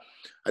escutar.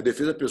 A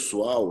defesa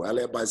pessoal,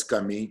 ela é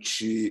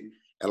basicamente,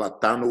 ela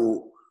está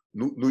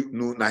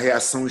na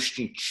reação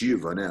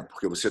instintiva, né?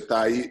 Porque você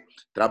está aí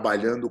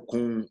trabalhando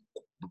com,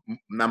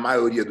 na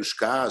maioria dos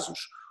casos,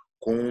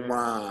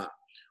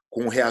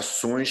 com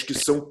reações que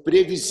são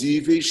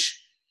previsíveis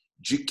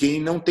de quem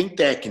não tem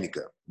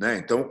técnica, né?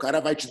 Então, o cara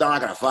vai te dar uma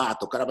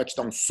gravata, o cara vai te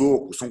dar um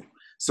soco,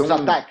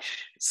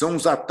 são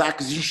os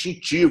ataques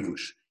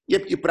instintivos.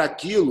 E para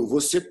aquilo,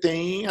 você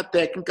tem a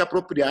técnica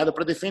apropriada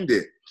para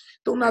defender.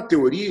 Então, na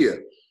teoria,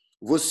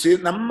 você,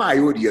 na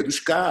maioria dos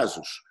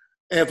casos,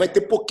 vai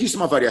ter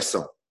pouquíssima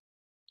variação.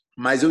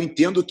 Mas eu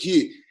entendo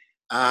que,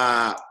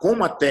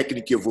 como a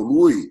técnica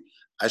evolui,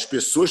 as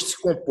pessoas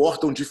se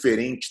comportam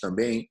diferente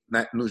também,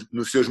 né,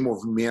 nos seus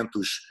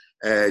movimentos,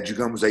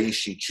 digamos aí,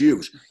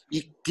 instintivos,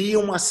 e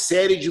criam uma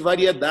série de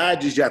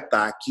variedades de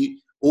ataque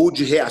ou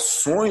de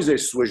reações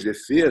às suas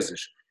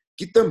defesas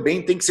que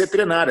também têm que ser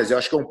treinadas. Eu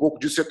acho que é um pouco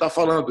disso que você está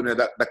falando, né,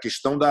 da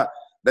questão da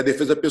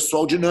defesa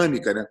pessoal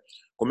dinâmica. Né?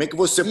 Como é que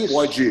você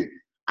pode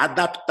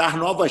adaptar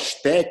novas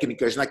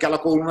técnicas naquela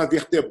coluna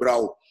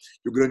vertebral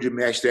que o grande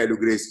mestre Hélio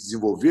Gracie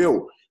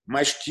desenvolveu,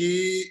 mas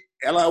que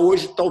ela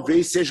hoje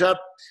talvez seja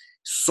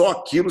só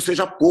aquilo,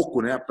 seja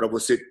pouco, né, para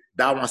você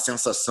dar uma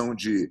sensação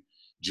de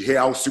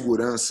real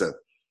segurança.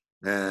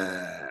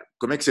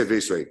 Como é que você vê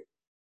isso aí?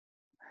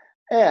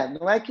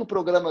 Não é que o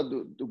programa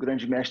do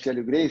grande mestre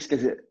Hélio Gracie, quer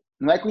dizer,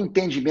 não é que o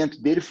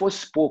entendimento dele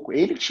fosse pouco,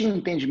 ele tinha um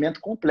entendimento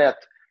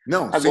completo.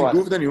 Não, agora, sem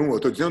dúvida nenhuma. Eu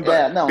estou dizendo,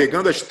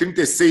 pegando as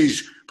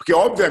 36, porque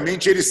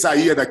obviamente ele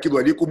saía daquilo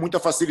ali com muita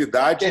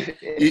facilidade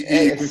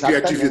e com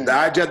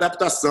criatividade e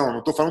adaptação. Não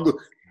estou falando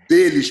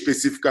dele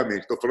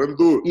especificamente, estou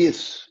falando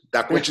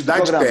da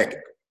quantidade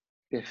técnica.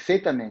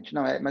 Perfeitamente.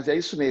 Não, mas é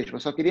isso mesmo. Eu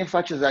só queria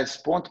enfatizar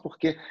esse ponto,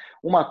 porque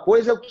uma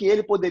coisa é o que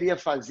ele poderia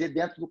fazer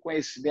dentro do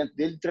conhecimento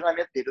dele, do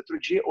treinamento dele.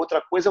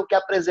 Outra coisa é o que é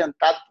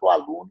apresentado para o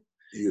aluno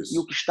e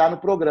o que está no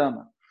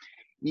programa.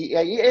 E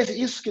aí é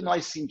isso que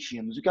nós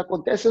sentimos. O que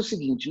acontece é o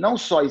seguinte, não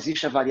só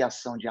existe a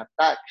variação de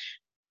ataques,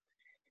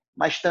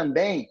 mas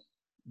também,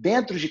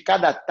 dentro de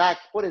cada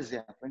ataque, por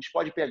exemplo, a gente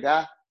pode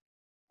pegar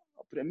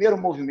o primeiro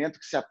movimento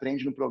que se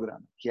aprende no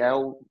programa, que é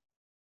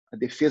a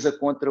defesa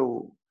contra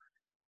o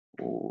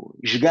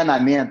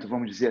esganamento,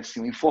 vamos dizer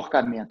assim, o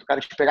enforcamento. O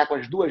cara te pegar com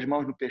as duas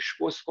mãos no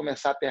pescoço e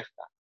começar a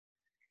apertar.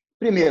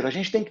 Primeiro, a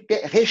gente tem que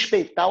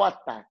respeitar o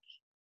ataque.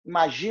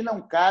 Imagina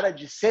um cara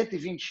de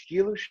 120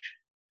 quilos,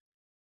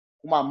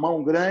 com uma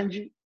mão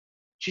grande,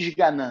 te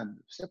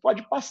esganando. Você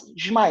pode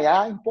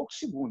desmaiar em poucos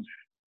segundos.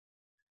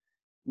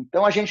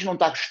 Então, a gente não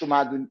está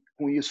acostumado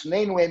com isso,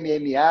 nem no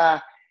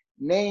MMA,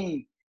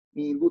 nem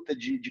em luta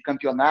de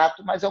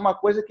campeonato, mas é uma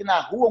coisa que na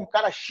rua um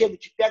cara chega e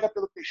te pega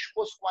pelo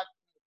pescoço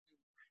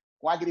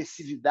com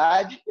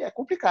agressividade, é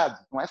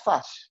complicado, não é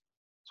fácil.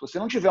 Se você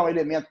não tiver um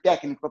elemento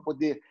técnico para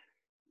poder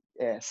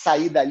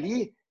sair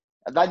dali,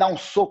 vai dar um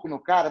soco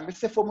no cara, mas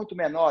se você for muito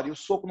menor e o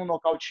soco não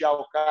nocautear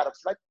o cara,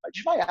 você vai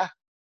desmaiar.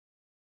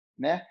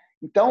 Né?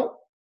 Então,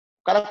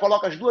 o cara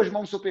coloca as duas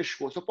mãos no seu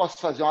pescoço. Eu posso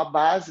fazer uma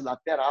base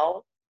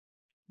lateral,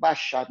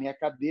 baixar minha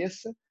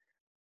cabeça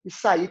e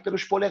sair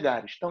pelos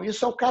polegares. Então,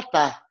 isso é o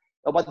kata.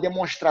 É uma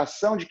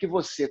demonstração de que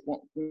você,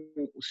 com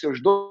os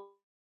seus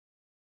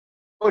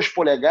dois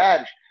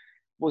polegares,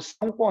 você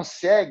não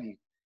consegue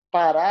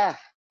parar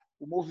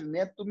o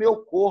movimento do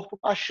meu corpo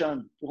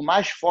baixando, por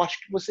mais forte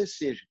que você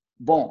seja.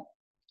 Bom,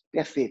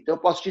 perfeito, eu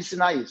posso te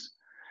ensinar isso.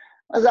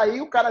 Mas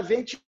aí o cara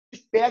vem, te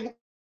pega e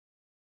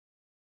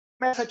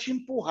começa a te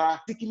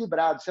empurrar,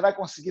 desequilibrado. Você vai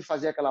conseguir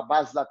fazer aquela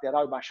base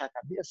lateral e baixar a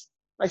cabeça?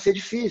 Vai ser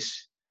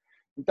difícil.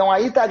 Então,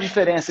 aí está a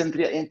diferença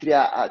entre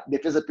a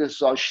defesa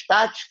pessoal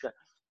estática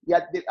e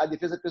a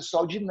defesa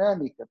pessoal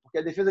dinâmica, porque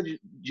a defesa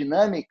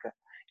dinâmica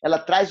ela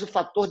traz o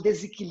fator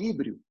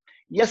desequilíbrio.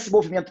 E esse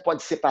movimento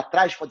pode ser para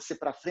trás, pode ser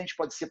para frente,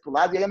 pode ser para o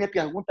lado. E aí a minha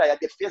pergunta é, a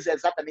defesa é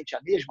exatamente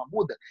a mesma?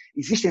 Muda?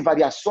 Existem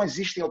variações?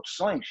 Existem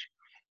opções?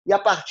 E a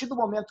partir do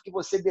momento que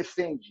você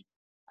defende,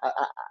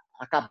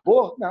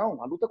 acabou?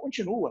 Não, a luta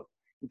continua.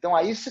 Então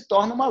aí se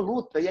torna uma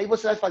luta. E aí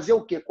você vai fazer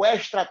o quê? Qual é a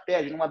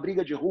estratégia numa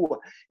briga de rua?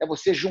 É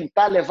você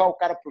juntar, levar o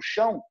cara para o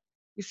chão?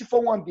 E se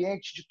for um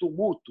ambiente de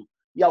tumulto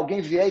e alguém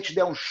vier e te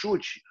der um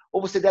chute,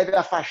 ou você deve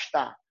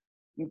afastar?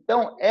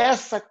 Então,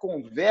 essa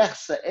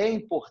conversa é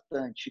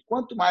importante.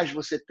 Quanto mais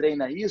você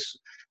treina isso,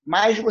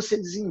 mais você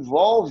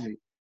desenvolve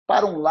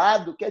para um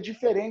lado que é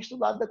diferente do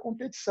lado da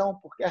competição,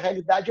 porque a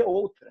realidade é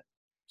outra.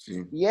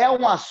 Sim. E é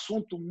um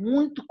assunto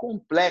muito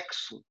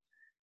complexo.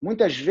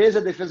 Muitas vezes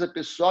a defesa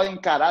pessoal é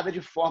encarada de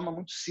forma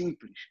muito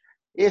simples.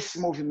 Esse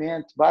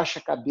movimento, baixa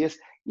a cabeça.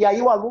 E aí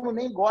o aluno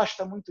nem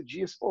gosta muito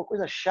disso. Pô,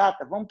 coisa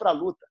chata, vamos para a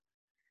luta.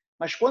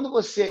 Mas quando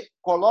você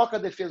coloca a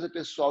defesa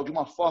pessoal de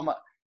uma forma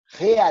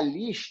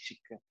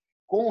realística,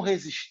 com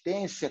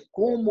resistência,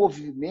 com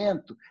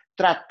movimento,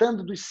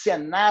 tratando dos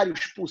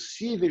cenários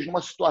possíveis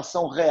numa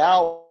situação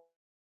real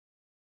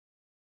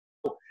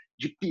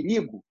de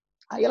perigo,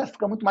 aí ela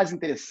fica muito mais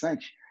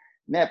interessante.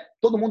 Né?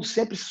 Todo mundo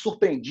sempre se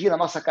surpreendia na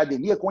nossa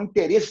academia com o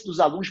interesse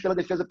dos alunos pela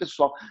defesa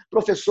pessoal.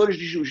 Professores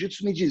de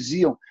jiu-jitsu me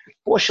diziam,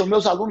 poxa, os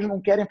meus alunos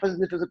não querem fazer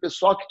defesa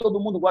pessoal, que todo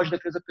mundo gosta de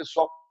defesa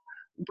pessoal.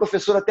 Um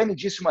professor até me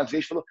disse uma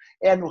vez, falou,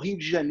 no Rio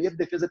de Janeiro,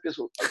 defesa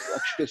pessoal,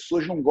 as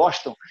pessoas não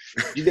gostam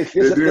de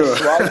defesa Pedrinho,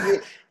 pessoal.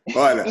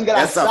 olha,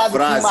 engraçado que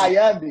em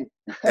Miami...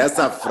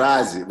 Essa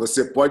frase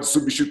você pode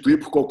substituir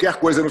por qualquer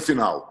coisa no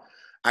final.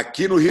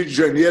 Aqui no Rio de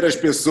Janeiro as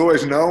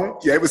pessoas não,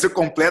 e aí você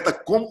completa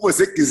como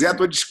você quiser a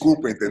tua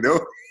desculpa,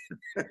 entendeu?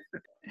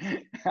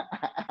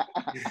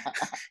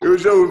 Eu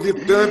já ouvi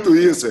tanto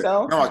isso.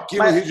 Então, não, aqui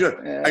no Rio de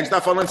Janeiro, a gente está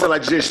falando, sei lá,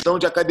 de gestão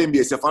de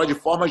academia, você fala de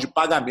formas de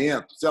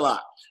pagamento, sei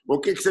lá, o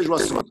que seja o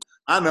assunto.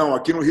 Ah, não,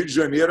 aqui no Rio de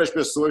Janeiro as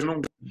pessoas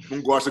não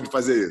gostam de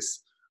fazer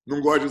isso,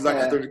 não gostam de usar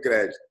cartão de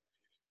crédito.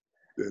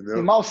 Entendeu?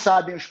 E mal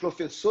sabem os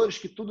professores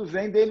que tudo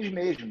vem deles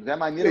mesmos. É a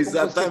maneira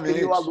como você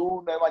cria o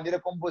aluno, é a maneira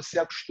como você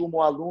acostuma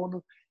o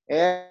aluno,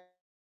 é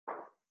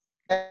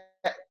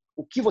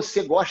o que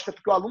você gosta,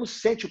 porque o aluno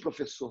sente o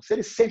professor. Se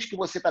ele sente que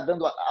você está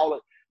dando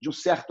aula de um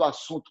certo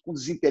assunto com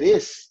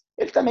desinteresse,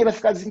 ele também vai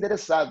ficar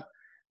desinteressado.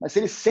 Mas se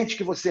ele sente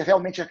que você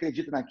realmente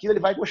acredita naquilo, ele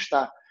vai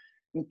gostar.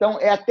 Então,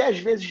 é até às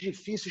vezes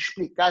difícil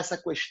explicar essa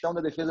questão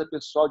da defesa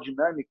pessoal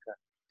dinâmica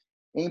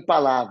em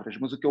palavras,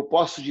 mas o que eu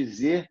posso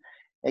dizer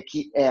é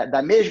que,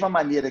 da mesma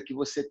maneira que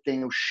você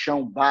tem o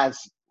chão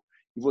básico,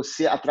 e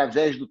você,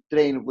 através do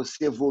treino,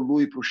 você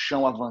evolui para o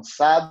chão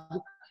avançado,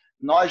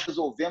 nós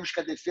resolvemos que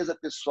a defesa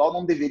pessoal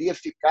não deveria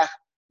ficar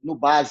no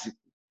básico.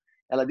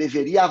 Ela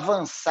deveria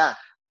avançar,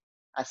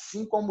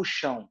 assim como o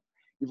chão.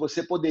 E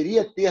você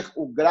poderia ter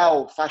o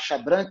grau faixa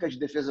branca de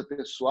defesa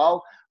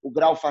pessoal, o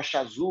grau faixa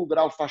azul, o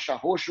grau faixa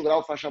roxa, o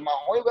grau faixa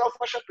marrom e o grau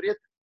faixa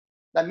preta.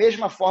 Da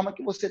mesma forma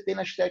que você tem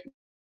nas técnicas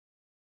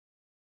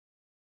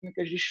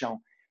de chão.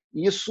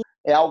 Isso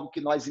é algo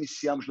que nós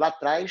iniciamos lá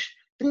atrás,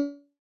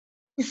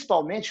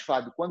 principalmente,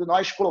 Fábio, quando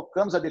nós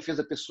colocamos a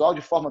defesa pessoal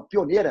de forma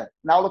pioneira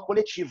na aula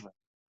coletiva.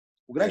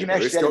 O grande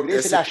mestre Hélio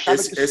Gracie, ele achava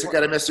que... Essa que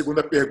era a minha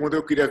segunda pergunta,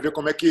 eu queria ver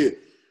como é que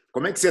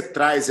você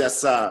traz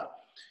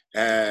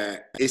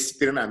esse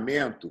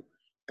treinamento.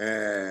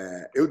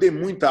 Eu dei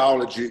muita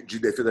aula de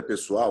defesa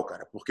pessoal,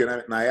 cara, porque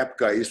na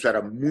época isso era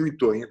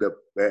muito ainda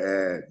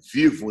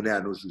vivo,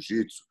 né, no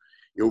jiu-jitsu.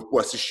 Eu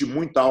assisti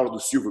muita aula do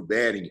Silvio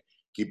Bering,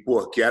 que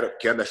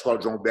é da escola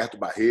de João Alberto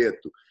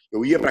Barreto.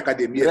 Eu ia para a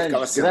academia,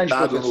 ficava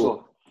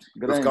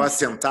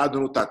sentado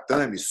no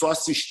tatame, só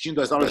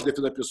assistindo as aulas de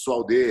defesa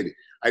pessoal dele.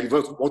 Aí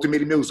volta e meia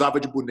ele me usava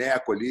de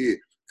boneco ali.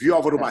 Vi o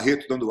Álvaro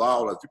Barreto dando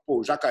aula.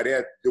 O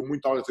Jacaré deu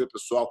muita aula de defesa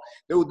pessoal.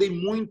 Eu dei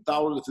muita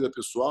aula de defesa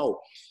pessoal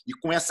e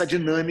com essa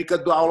dinâmica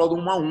da aula do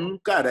 1 a 1,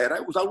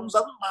 cara, os alunos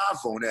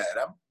amavam, né?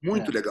 Era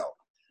muito legal.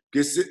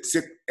 Porque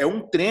é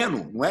um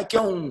treino, não é que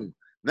é um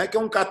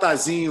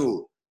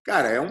catazinho.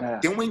 Cara,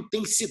 tem uma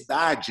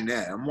intensidade,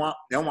 né?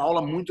 É uma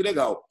aula muito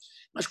legal.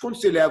 Mas quando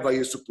você leva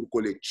isso para o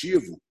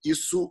coletivo,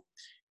 isso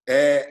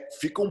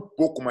fica um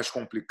pouco mais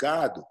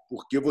complicado,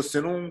 porque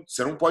você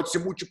não pode se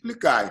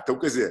multiplicar. Então,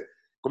 quer dizer,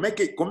 como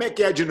é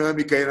que é a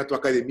dinâmica aí na tua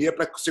academia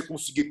para você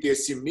conseguir ter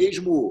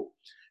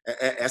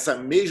essa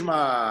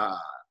mesma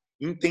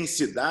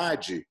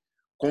intensidade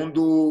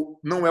quando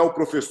não é o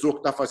professor que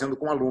está fazendo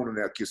com o aluno,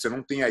 né? Que você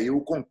não tem aí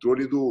o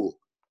controle o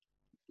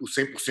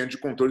 100% de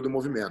controle do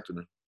movimento,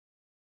 né?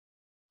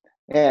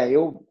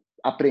 Eu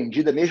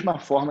aprendi da mesma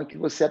forma que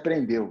você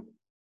aprendeu,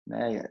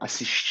 né?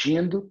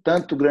 Assistindo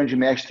tanto o grande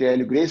mestre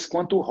Hélio Gracie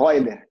quanto o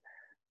Royler,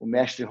 o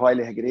mestre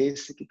Royler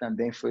Gracie, que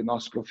também foi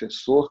nosso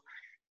professor,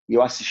 e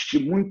eu assisti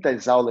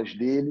muitas aulas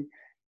dele,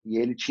 e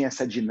ele tinha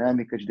essa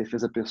dinâmica de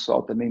defesa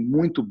pessoal também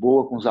muito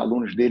boa com os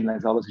alunos dele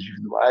nas aulas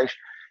individuais.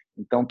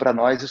 Então, para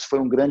nós, isso foi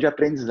um grande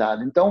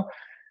aprendizado. Então,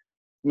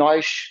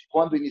 nós,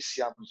 quando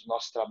iniciamos o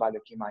nosso trabalho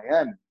aqui em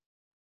Miami,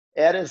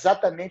 era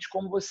exatamente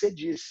como você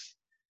disse.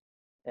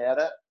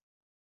 Era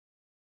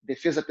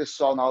defesa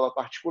pessoal na aula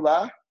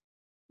particular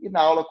e na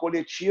aula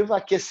coletiva,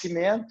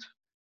 aquecimento,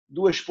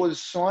 2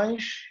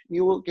 posições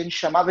e o que a gente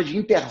chamava de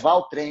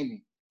intervalo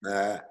training,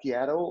 que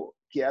era o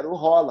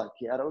rola,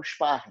 que era o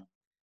sparring.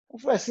 Então,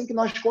 foi assim que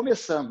nós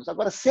começamos.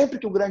 Agora, sempre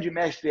que o grande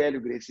mestre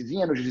Hélio Gracie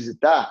vinha nos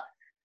visitar,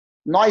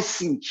 nós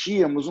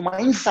sentíamos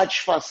uma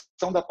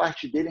insatisfação da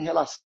parte dele em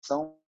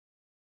relação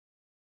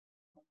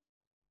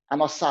à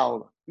nossa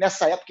aula.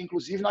 Nessa época,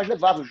 inclusive, nós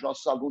levávamos os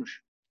nossos alunos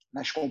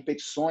nas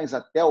competições,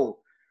 até o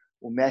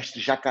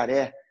mestre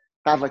Jacaré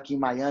estava aqui em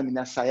Miami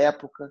nessa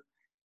época,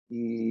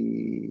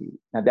 e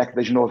na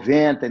década de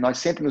 90, e nós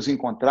sempre nos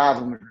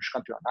encontrávamos nos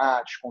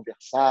campeonatos,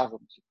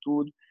 conversávamos e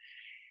tudo.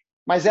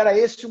 Mas era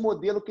esse o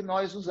modelo que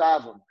nós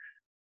usávamos.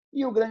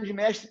 E o grande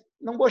mestre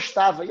não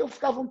gostava. E eu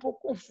ficava um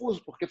pouco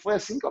confuso, porque foi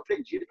assim que eu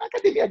aprendi na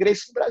Academia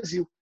Gracie no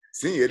Brasil.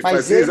 Sim, ele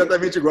fazia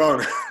exatamente igual,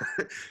 né?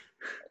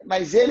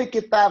 Mas ele que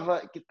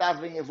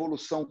estava em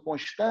evolução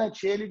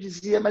constante, ele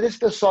dizia, mas esse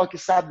pessoal que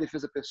sabe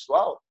defesa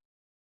pessoal,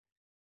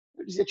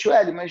 eu dizia, tio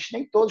Hélio, mas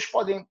nem todos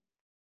podem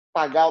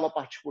pagar aula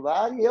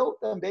particular e eu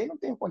também não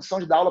tenho condição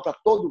de dar aula para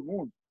todo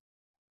mundo.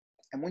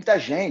 É muita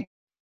gente.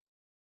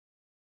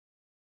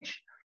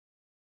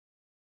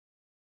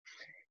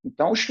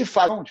 Então, os que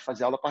falam de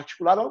fazer aula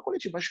particular, aula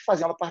coletiva, mas os que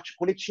fazem aula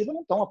coletiva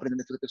não estão aprendendo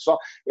defesa pessoal.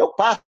 Eu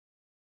passo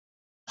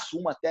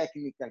uma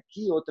técnica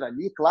aqui, outra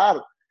ali,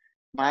 claro,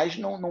 mas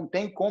não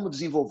tem como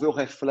desenvolver o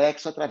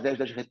reflexo através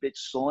das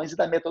repetições e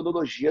da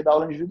metodologia da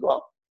aula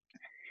individual.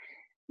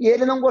 E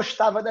ele não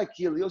gostava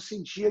daquilo. E eu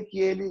sentia que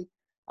ele,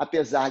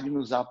 apesar de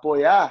nos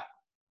apoiar,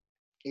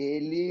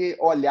 ele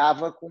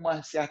olhava com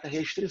uma certa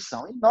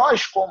restrição. E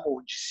nós,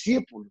 como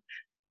discípulos,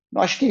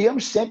 nós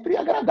queríamos sempre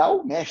agradar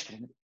o mestre,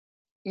 né?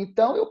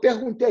 Então, eu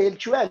perguntei a ele,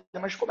 tio Hélio,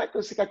 mas como é que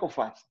você quer que eu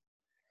faça?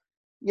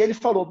 E ele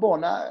falou, bom,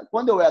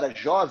 quando eu era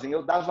jovem,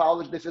 eu dava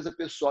aula de defesa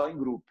pessoal em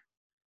grupo.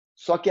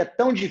 Só que é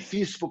tão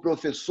difícil para o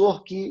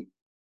professor que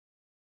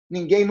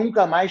ninguém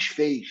nunca mais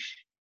fez.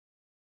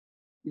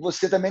 E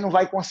você também não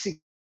vai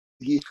conseguir.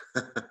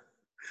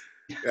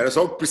 Era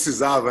só o que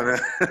precisava, né?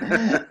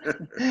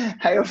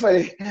 Aí eu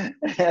falei,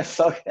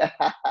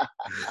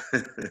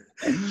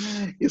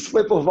 Isso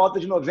foi por volta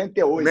de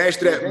 98.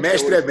 Mestre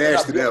é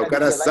mestre, né? O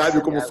cara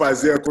sabe como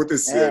fazer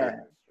acontecer.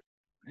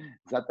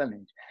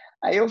 Exatamente.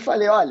 Aí eu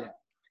falei, olha,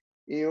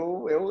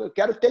 eu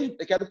quero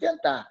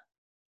tentar.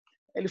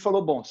 Ele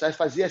falou, bom, você vai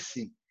fazer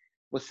assim,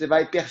 você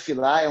vai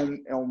perfilar,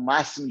 é um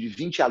máximo de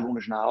 20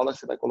 alunos na aula,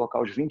 você vai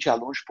colocar os 20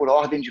 alunos por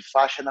ordem de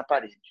faixa na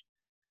parede.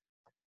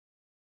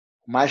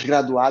 O mais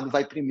graduado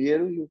vai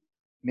primeiro e o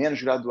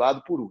menos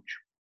graduado por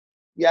último.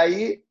 E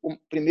aí,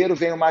 primeiro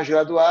vem o mais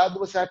graduado,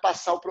 você vai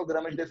passar o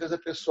programa de defesa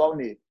pessoal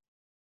nele,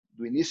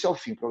 do início ao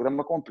fim,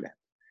 programa completo.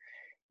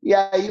 E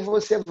aí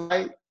você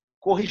vai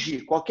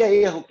corrigir. Qualquer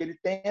erro que ele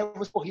tenha,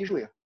 você corrige o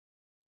erro.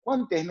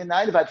 Quando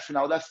terminar, ele vai para o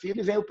final da fila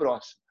e vem o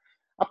próximo.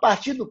 A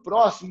partir do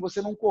próximo,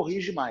 você não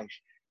corrige mais.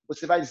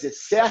 Você vai dizer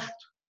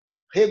certo,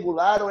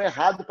 regular ou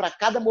errado para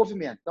cada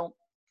movimento. Então,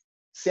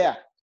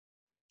 certo,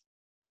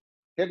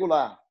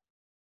 regular,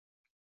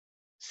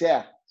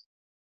 certo,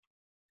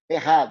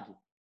 errado.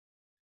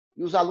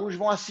 E os alunos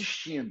vão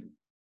assistindo.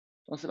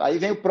 Então, aí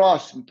vem o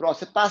próximo.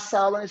 Você passa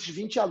a aula nesses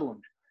 20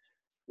 alunos.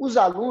 Os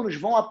alunos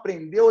vão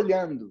aprender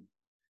olhando.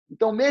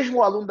 Então, mesmo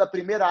o aluno da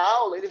primeira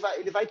aula,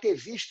 ele vai ter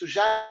visto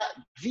já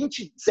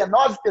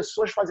 19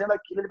 pessoas fazendo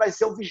aquilo. Ele vai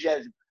ser o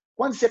 20º.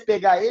 Quando você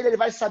pegar ele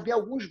vai saber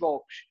alguns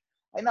golpes.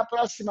 Aí, na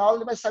próxima aula,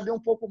 ele vai saber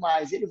um pouco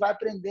mais. Ele vai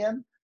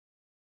aprendendo.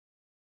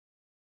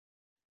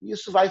 E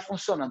isso vai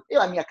funcionando. Eu,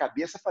 na minha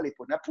cabeça, falei,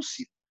 pô, não é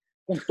possível.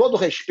 Com todo o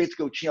respeito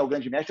que eu tinha ao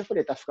grande mestre, eu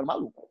falei, tá ficando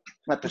maluco.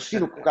 Não é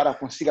possível que o cara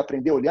consiga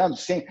aprender olhando,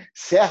 sem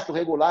certo,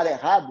 regular,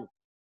 errado.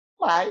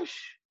 Mas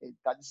ele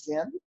está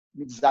dizendo,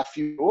 me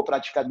desafiou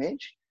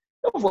praticamente,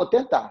 eu vou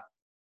tentar.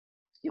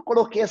 E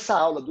coloquei essa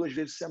aula 2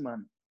 vezes por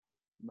semana,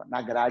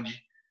 na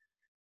grade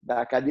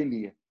da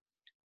academia.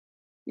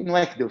 E não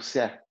é que deu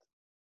certo.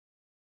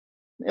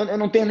 Eu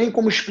não tenho nem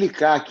como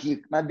explicar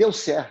aqui, mas deu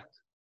certo.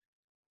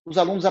 Os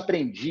alunos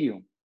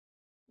aprendiam.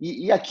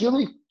 E aquilo,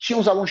 tinha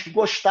uns alunos que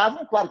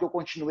gostavam, claro que eu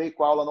continuei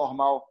com a aula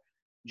normal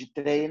de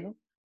treino,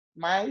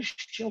 mas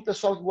tinha um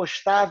pessoal que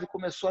gostava e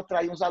começou a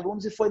atrair uns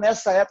alunos, e foi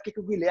nessa época que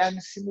o Guilherme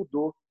se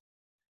mudou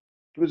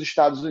para os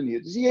Estados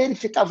Unidos. E ele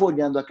ficava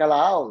olhando aquela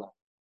aula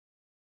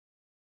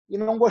e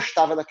não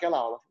gostava daquela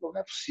aula. Falou, não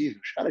é possível,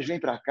 os caras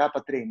vêm para cá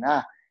para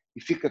treinar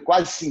e fica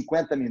quase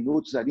 50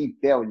 minutos ali em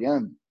pé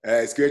olhando.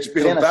 É, isso que eu ia te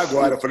perguntar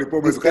agora. Eu falei,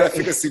 pô, mas o cara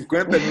fica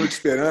 50 minutos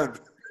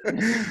esperando.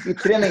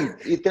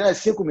 E treina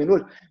 5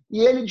 minutos.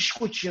 E ele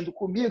discutindo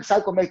comigo,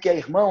 sabe como é que é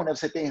irmão, né?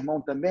 Você tem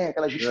irmão também,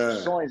 aquelas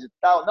discussões e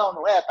tal.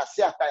 Não é, tá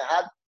certo, tá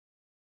errado.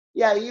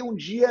 E aí, um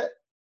dia,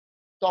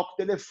 toco o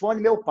telefone,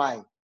 meu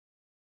pai.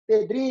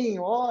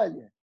 Pedrinho,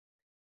 olha,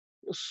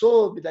 eu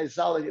soube das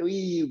aulas. O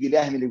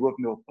Guilherme ligou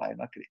para meu pai,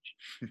 não acredito.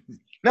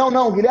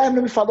 Não, o Guilherme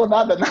não me falou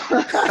nada, não.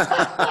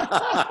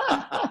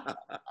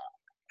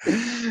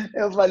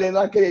 Eu falei, não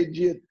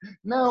acredito.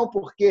 Não,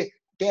 porque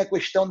tem a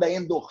questão da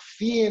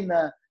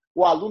endorfina,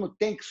 o aluno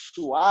tem que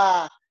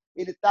suar,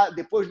 ele tá,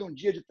 depois de um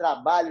dia de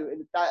trabalho,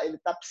 ele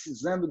tá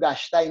precisando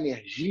gastar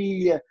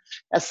energia,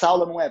 essa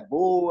aula não é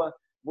boa,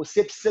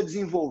 você precisa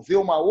desenvolver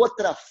uma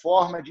outra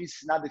forma de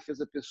ensinar a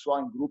defesa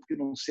pessoal em grupo que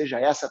não seja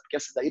essa, porque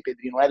essa daí,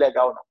 Pedrinho, não é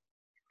legal, não.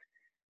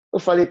 Eu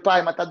falei,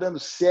 pai, mas tá dando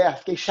certo,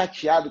 fiquei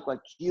chateado com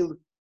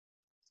aquilo.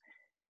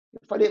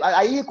 Eu falei,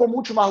 aí, como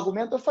último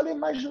argumento, eu falei,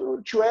 mas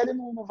o tio Hélio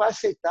não vai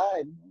aceitar,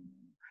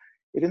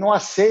 ele não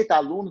aceita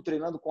aluno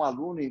treinando com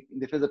aluno em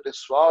defesa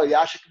pessoal, ele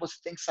acha que você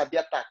tem que saber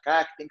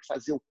atacar, que tem que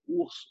fazer o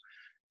curso,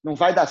 não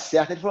vai dar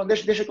certo. Ele falou,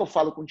 deixa que eu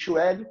falo com o tio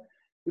Hélio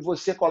e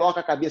você coloca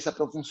a cabeça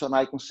para funcionar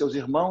aí com seus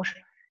irmãos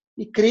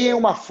e criem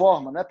uma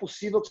forma. Não é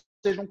possível que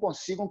vocês não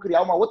consigam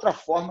criar uma outra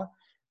forma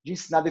de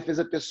ensinar a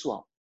defesa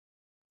pessoal.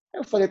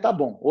 Eu falei, tá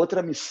bom,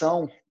 outra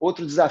missão,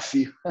 outro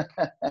desafio.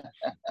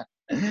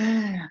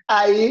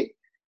 Aí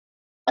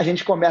a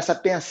gente começa a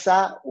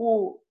pensar,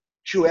 o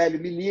tio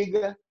Hélio me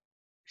liga,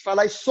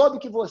 fala, e soube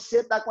que você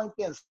está com a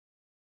intenção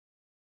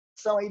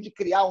aí de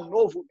criar um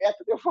novo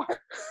método. Eu falei,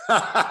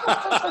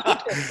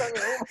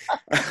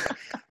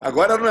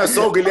 agora não é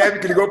só o Guilherme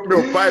que ligou para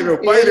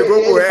meu pai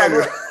ligou para o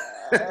Hélio.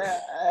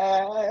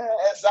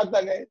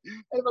 Exatamente.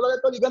 Ele falou, eu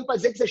estou ligando para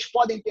dizer que vocês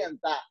podem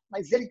tentar.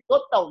 Mas ele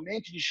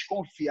totalmente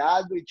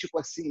desconfiado e, tipo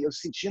assim, eu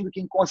sentindo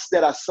que, em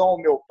consideração ao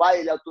meu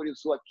pai, ele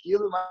autorizou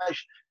aquilo, mas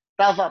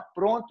estava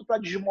pronto para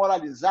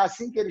desmoralizar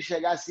assim que ele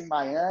chegasse em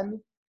Miami,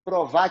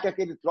 provar que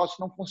aquele troço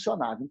não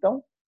funcionava.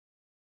 Então,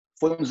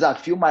 foi um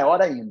desafio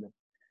maior ainda.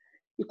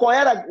 E qual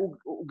era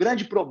o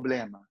grande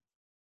problema?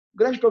 O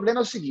grande problema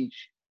é o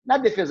seguinte, na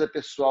defesa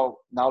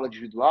pessoal, na aula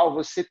individual,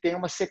 você tem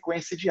uma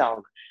sequência de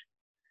aulas.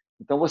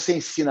 Então, você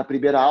ensina a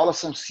primeira aula,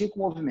 são 5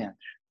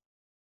 movimentos.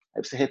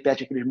 Aí você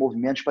repete aqueles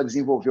movimentos para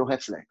desenvolver o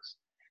reflexo.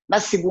 Na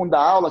segunda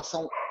aula,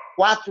 são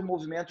 4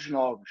 movimentos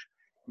novos.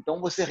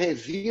 Então, você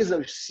revisa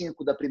os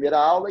 5 da primeira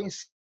aula e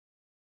ensina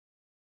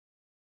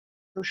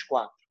os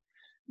 4.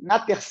 Na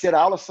terceira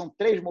aula, são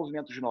 3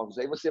 movimentos novos.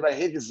 Aí você vai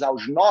revisar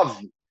os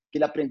 9 que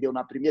ele aprendeu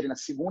na primeira e na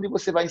segunda e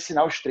você vai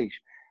ensinar os 3.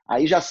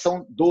 Aí já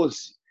são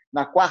 12.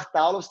 Na quarta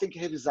aula, você tem que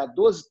revisar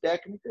 12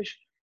 técnicas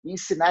e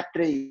ensinar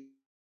 3.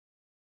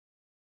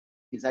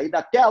 Aí,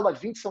 até a aula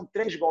 20, são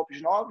 3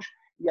 golpes novos,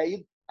 e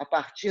aí, a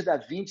partir da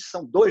 20,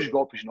 são 2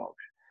 golpes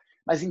novos.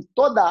 Mas em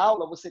toda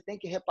aula, você tem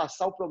que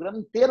repassar o programa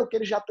inteiro que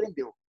ele já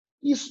aprendeu.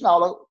 Isso na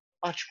aula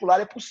particular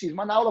é possível,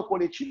 mas na aula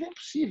coletiva é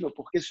impossível,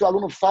 porque se o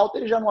aluno falta,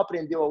 ele já não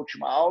aprendeu a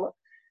última aula,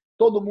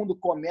 todo mundo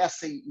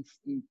começa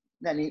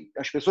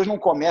as pessoas não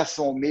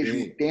começam ao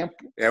mesmo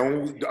tempo.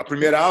 A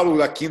primeira aula,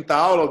 da quinta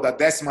aula, da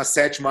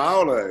 17ª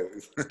aula.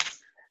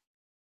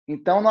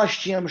 Então, nós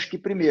tínhamos que,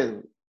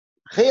 primeiro,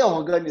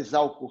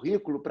 reorganizar o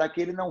currículo para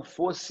que ele não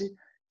fosse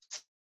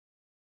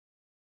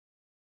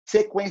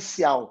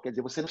sequencial, quer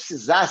dizer, você não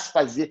precisasse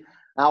fazer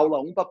a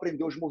aula 1 para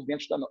aprender os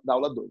movimentos da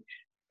aula 2.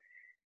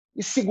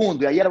 E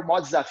segundo, e aí era o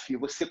maior desafio,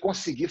 você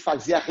conseguir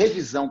fazer a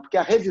revisão, porque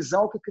a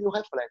revisão é o que cria o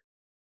reflexo.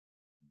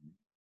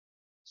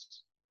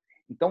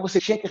 Então, você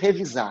tinha que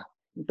revisar.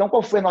 Então,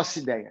 qual foi a nossa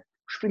ideia?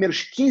 Os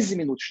primeiros 15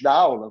 minutos da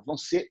aula vão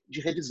ser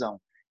de revisão.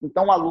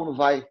 Então, o aluno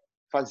vai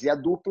fazer a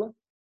dupla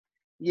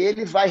e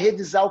ele vai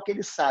revisar o que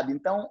ele sabe.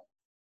 Então,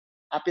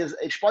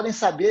 eles podem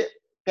saber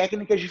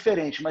técnicas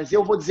diferentes, mas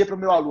eu vou dizer para o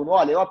meu aluno,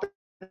 olha, eu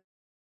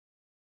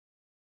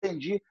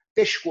aprendi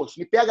pescoço,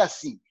 me pega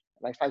assim.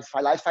 Vai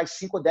lá e faz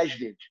 5 ou 10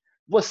 vezes.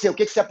 Você, o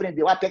que você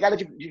aprendeu? Pegada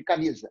de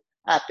camisa.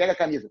 Pega a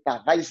camisa. Tá,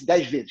 vai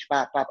 10 vezes.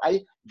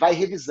 Aí vai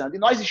revisando. E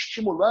nós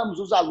estimulamos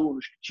os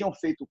alunos que tinham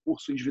feito o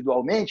curso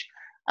individualmente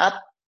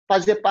a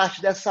fazer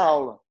parte dessa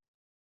aula.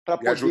 Para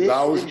poder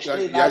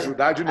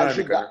ajudar a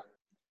dinâmica.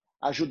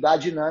 Ajudar a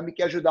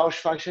dinâmica e ajudar os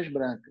faixas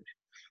brancas.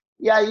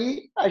 E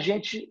aí a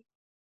gente,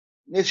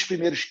 nesses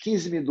primeiros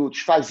 15 minutos,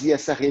 fazia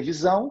essa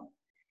revisão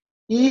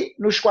e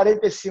nos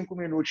 45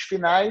 minutos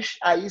finais,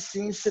 aí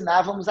sim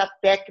ensinávamos a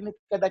técnica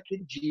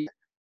daquele dia.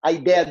 A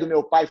ideia do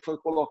meu pai foi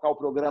colocar o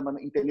programa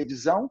em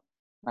televisão.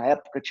 Na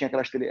época tinha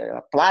aquelas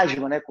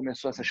plasma, né?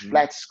 Começou essas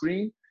flat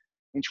screen.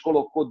 A gente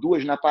colocou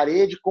 2 na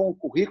parede com o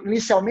currículo.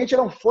 Inicialmente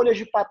eram folhas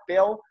de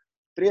papel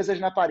presas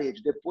na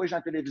parede. Depois,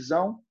 na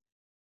televisão,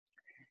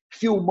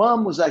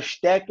 filmamos as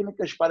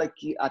técnicas para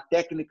que a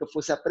técnica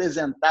fosse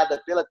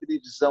apresentada pela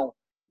televisão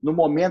no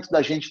momento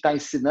da gente estar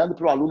ensinando,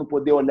 para o aluno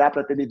poder olhar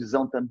para a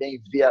televisão também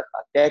e ver a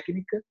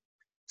técnica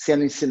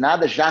sendo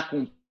ensinada, já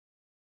com o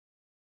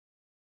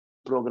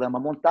programa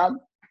montado,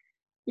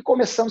 e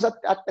começamos a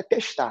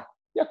testar.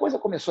 E a coisa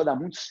começou a dar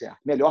muito certo,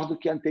 melhor do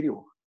que a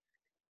anterior.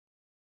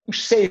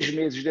 Uns 6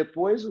 meses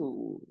depois,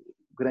 o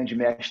grande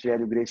mestre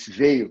Hélio Gracie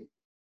veio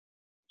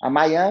a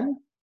Miami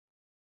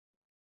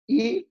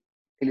e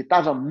ele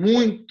estava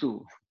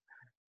muito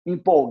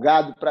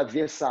empolgado para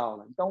ver essa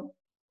aula. Então,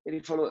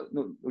 ele falou,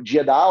 no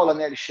dia da aula,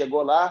 né, ele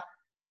chegou lá,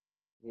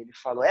 Ele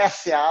falou,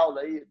 essa é a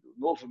aula aí do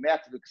novo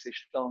método que vocês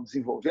estão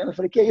desenvolvendo? Eu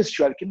falei, que é isso,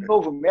 senhor? Que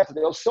novo método?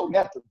 É o seu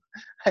método.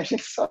 A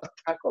gente só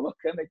está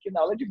colocando aqui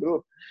na aula de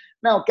grupo.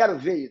 Não, quero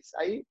ver isso.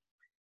 Aí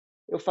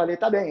eu falei,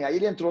 tá bem. Aí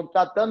ele entrou no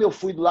tatame, eu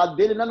fui do lado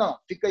dele. Não,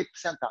 fica aí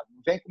sentado,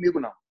 não vem comigo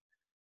não.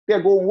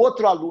 Pegou um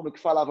outro aluno que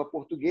falava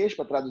português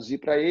para traduzir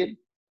para ele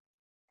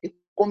e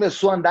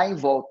começou a andar em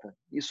volta.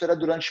 Isso era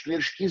durante os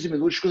primeiros 15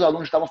 minutos que os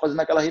alunos estavam fazendo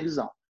aquela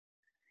revisão.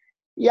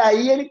 E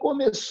aí ele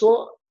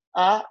começou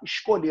a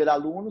escolher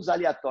alunos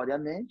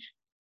aleatoriamente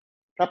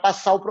para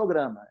passar o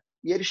programa.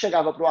 E ele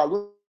chegava para o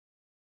aluno,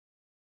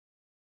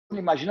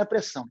 imagina a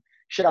pressão,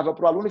 chegava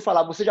para o aluno e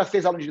falava, você já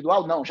fez aula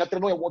individual? Não. Já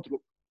treinou em algum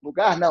outro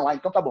lugar? Não. Ah,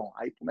 então tá bom.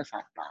 Aí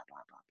começava.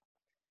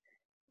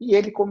 E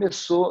ele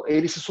começou,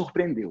 ele se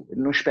surpreendeu,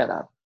 ele não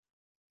esperava.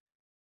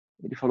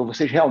 Ele falou,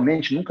 vocês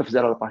realmente nunca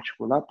fizeram aula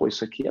particular? Pô,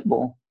 isso aqui é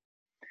bom.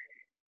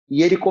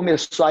 E ele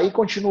começou, aí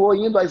continuou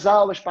indo às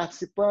aulas,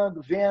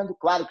 participando, vendo,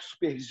 claro que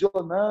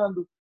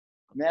supervisionando,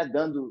 né,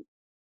 dando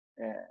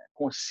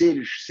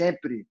conselhos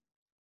sempre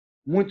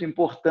muito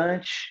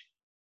importantes.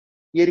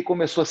 E ele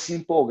começou a se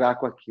empolgar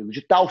com aquilo,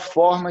 de tal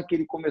forma que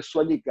ele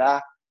começou a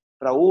ligar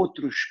para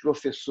outros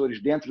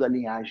professores dentro da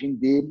linhagem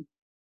dele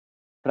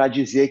para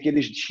dizer que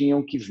eles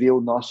tinham que ver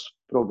o nosso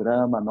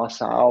programa, a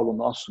nossa aula, o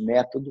nosso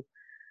método,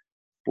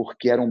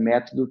 porque era um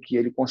método que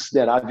ele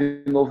considerava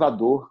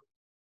inovador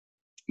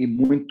e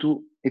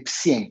muito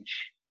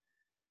eficiente.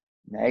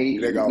 Né? E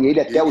ele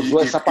até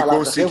usou essa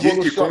palavra,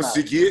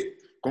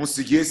 revolucionário.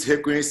 Conseguir esse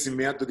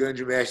reconhecimento do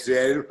grande mestre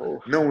Hélio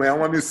não é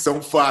uma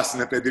missão fácil,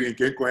 né, Pedrinho?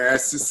 Quem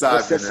conhece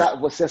sabe,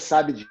 você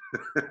sabe disso.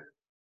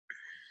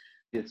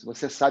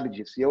 Você sabe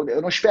disso. E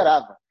eu não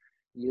esperava.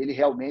 E ele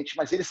realmente,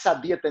 mas ele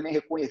sabia também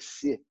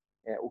reconhecer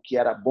o que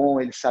era bom,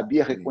 ele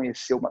sabia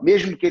reconhecer,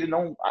 mesmo que ele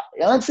não...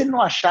 Antes ele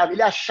não achava,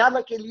 ele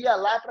achava que ele ia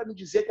lá para me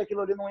dizer que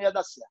aquilo ali não ia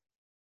dar certo.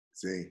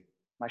 Sim.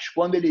 Mas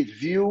quando ele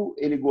viu,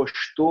 ele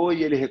gostou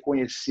e ele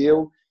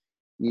reconheceu.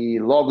 E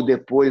logo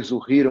depois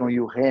o Hiram e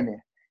o Renner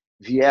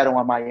vieram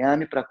a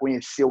Miami para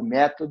conhecer o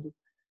método,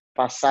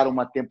 passaram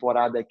uma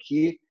temporada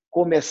aqui,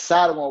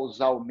 começaram a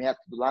usar o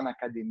método lá na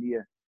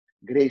Academia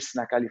Gracie,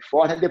 na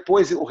Califórnia.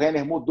 Depois o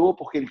Renner mudou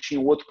porque ele tinha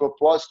um outro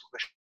propósito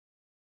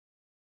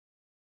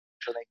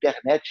na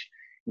internet,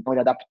 então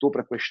ele adaptou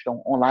para a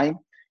questão online,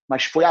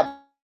 mas foi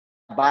a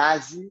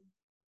base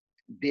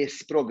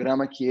desse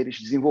programa que eles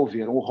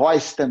desenvolveram. O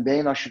Royce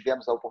também, nós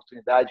tivemos a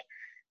oportunidade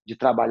de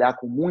trabalhar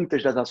com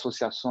muitas das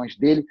associações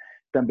dele,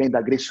 também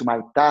da Gracie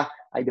Humaitá,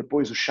 aí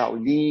depois o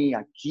Shaolin,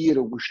 a Kira,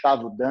 o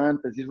Gustavo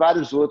Dantas e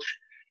vários outros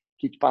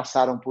que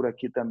passaram por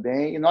aqui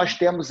também. E nós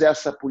temos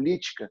essa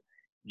política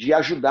de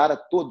ajudar a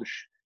todos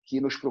que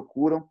nos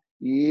procuram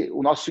e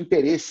o nosso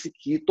interesse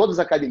que todas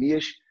as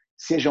academias,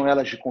 sejam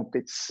elas de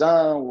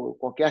competição ou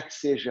qualquer que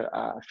seja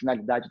a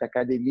finalidade da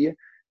academia,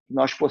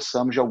 nós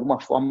possamos, de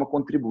alguma forma,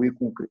 contribuir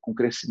com o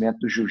crescimento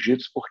do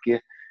jiu-jitsu,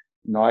 porque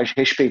nós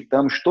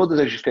respeitamos todas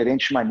as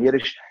diferentes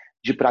maneiras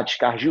de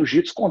praticar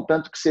jiu-jitsu,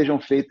 contanto que sejam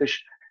feitas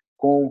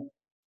com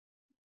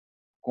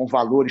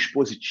valores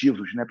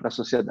positivos, né, para a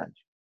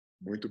sociedade.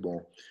 Muito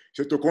bom.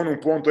 Você tocou num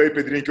ponto aí,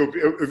 Pedrinho, que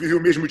eu vivi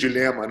o mesmo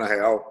dilema, na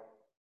real.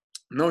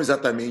 Não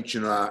exatamente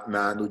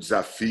no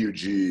desafio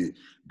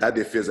da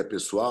defesa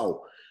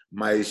pessoal,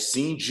 mas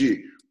sim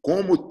de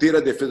como ter a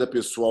defesa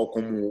pessoal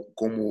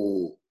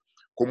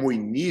como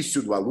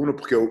início do aluno,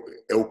 porque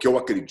é o que eu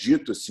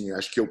acredito, assim,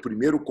 acho que é o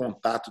primeiro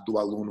contato do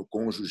aluno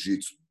com o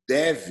jiu-jitsu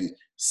deve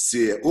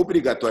ser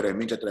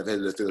obrigatoriamente através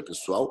da defesa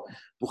pessoal,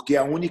 porque é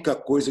a única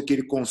coisa que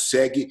ele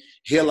consegue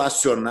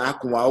relacionar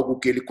com algo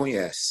que ele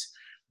conhece,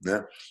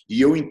 né?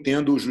 E eu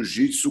entendo o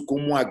jiu-jitsu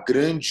como uma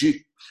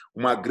grande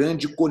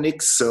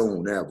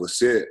conexão, né?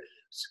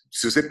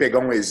 Se você pegar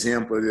um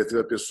exemplo da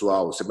defesa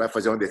pessoal, você vai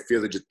fazer uma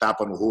defesa de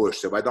tapa no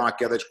rosto, você vai dar uma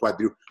queda de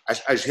quadril,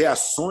 as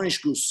reações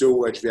que o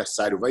seu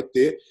adversário vai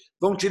ter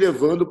vão te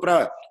levando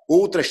para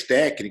outras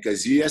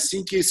técnicas, e é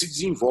assim que se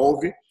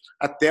desenvolve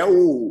até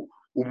o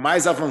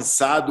mais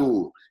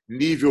avançado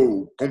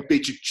nível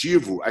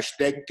competitivo. As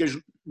técnicas,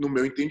 no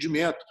meu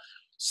entendimento,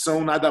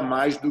 são nada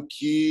mais do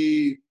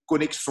que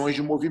conexões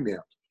de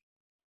movimento.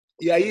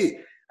 E aí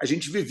a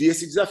gente vivia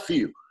esse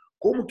desafio.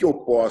 Como que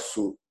eu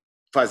posso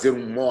fazer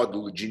um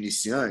módulo de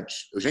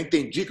iniciantes? Eu já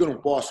entendi que eu não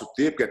posso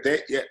ter, porque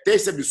até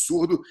esse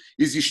absurdo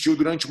existiu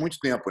durante muito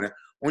tempo, né?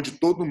 Onde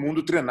todo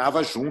mundo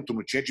treinava junto,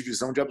 não tinha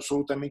divisão de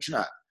absolutamente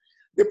nada.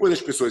 Depois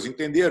as pessoas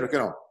entenderam que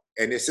não,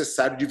 é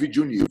necessário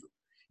dividir o nível.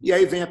 E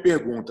aí vem a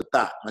pergunta,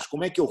 tá, mas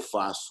como é que eu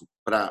faço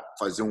para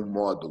fazer um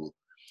módulo?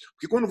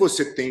 Porque quando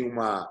você tem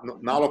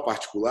na aula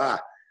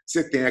particular,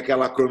 você tem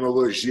aquela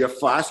cronologia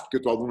fácil, porque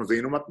o teu aluno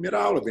vem numa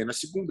primeira aula, vem na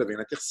segunda, vem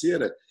na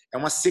terceira. É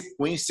uma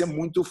sequência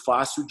muito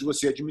fácil de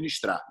você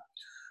administrar.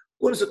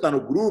 Quando você está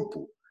no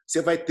grupo,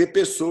 você vai ter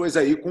pessoas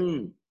aí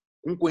com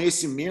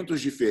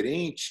conhecimentos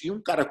diferentes, e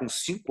um cara com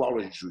 5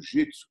 aulas de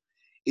jiu-jitsu,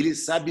 ele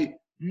sabe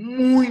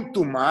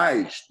muito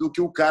mais do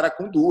que o cara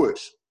com 2.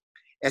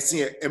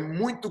 Assim, é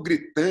muito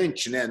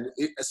gritante, né?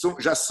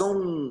 Já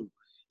são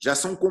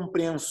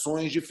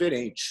compreensões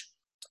diferentes.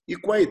 E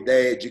com a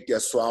ideia de que a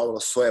sua aula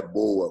só é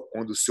boa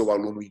quando o seu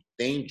aluno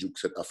entende o que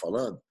você está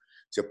falando,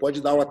 você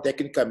pode dar aula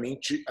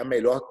tecnicamente a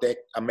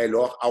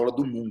melhor aula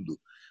do mundo.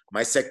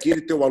 Mas se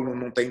aquele teu aluno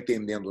não está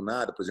entendendo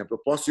nada, por exemplo,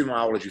 eu posso ir numa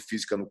aula de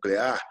física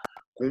nuclear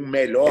com o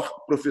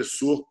melhor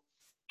professor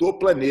do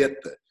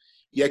planeta.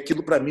 E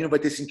aquilo, para mim, não vai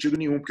ter sentido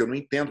nenhum, porque eu não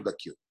entendo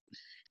daquilo.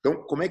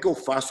 Então, como é que eu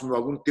faço o meu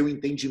aluno ter um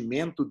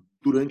entendimento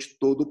durante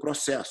todo o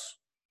processo?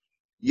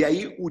 E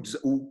aí,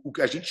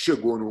 a gente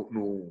chegou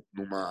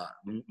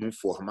num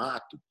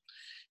formato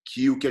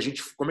que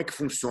como é que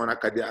funciona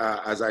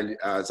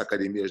as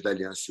academias da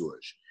Aliança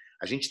hoje?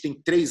 A gente tem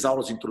 3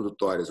 aulas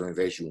introdutórias ao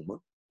invés de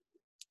uma.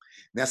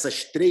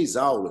 Nessas 3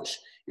 aulas,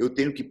 eu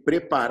tenho que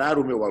preparar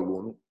o meu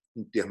aluno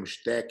em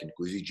termos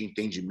técnicos e de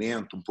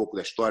entendimento, um pouco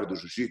da história do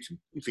jiu-jitsu,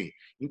 enfim,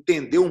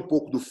 entender um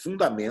pouco do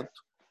fundamento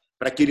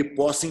para que ele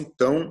possa,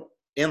 então,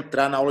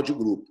 entrar na aula de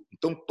grupo.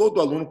 Então, todo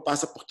aluno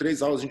passa por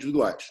 3 aulas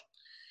individuais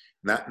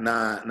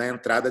na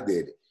entrada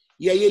dele.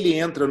 E aí ele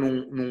entra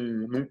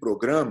num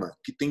programa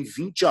que tem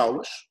 20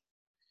 aulas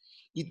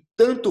e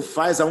tanto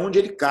faz aonde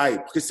ele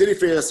cai. Porque se ele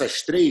fez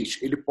essas 3,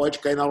 ele pode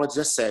cair na aula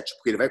 17,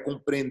 porque ele vai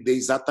compreender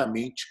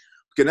exatamente.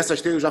 Porque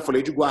nessas 3 eu já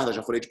falei de guarda,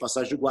 já falei de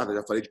passagem de guarda,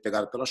 já falei de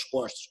pegada pelas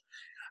costas.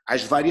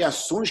 As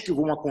variações que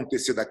vão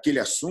acontecer daquele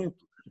assunto,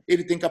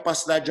 ele tem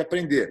capacidade de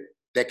aprender.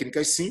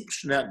 Técnicas simples,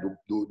 né,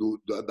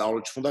 da aula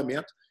de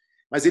fundamento,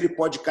 mas ele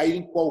pode cair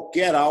em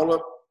qualquer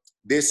aula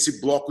desse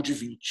bloco de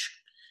 20,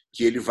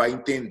 que ele vai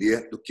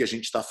entender do que a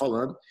gente está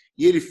falando,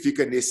 e ele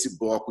fica nesse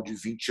bloco de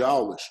 20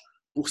 aulas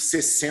por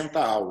 60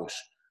 aulas,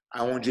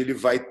 onde ele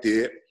vai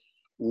ter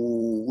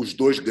os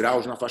 2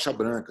 graus na faixa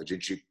branca. A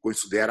gente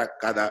considera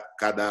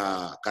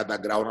cada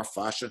grau na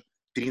faixa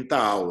 30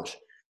 aulas.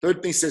 Então, ele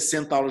tem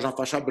 60 aulas na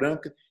faixa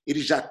branca,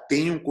 ele já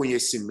tem um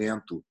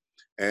conhecimento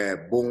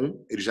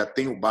bom, ele já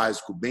tem o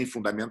básico bem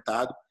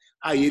fundamentado,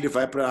 aí ele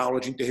vai para a aula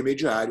de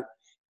intermediário,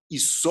 e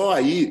só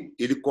aí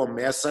ele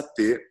começa a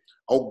ter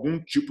algum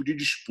tipo de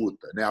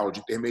disputa. A aula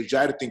de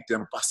intermediário tem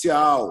treino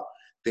parcial,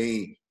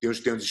 tem os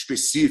treinos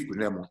específicos,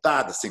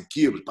 montada, 100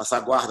 quilos, passar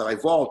a guarda, vai e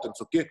volta, não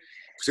sei o quê.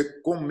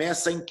 Você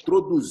começa a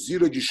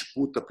introduzir a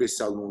disputa para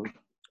esse aluno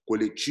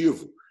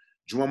coletivo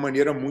de uma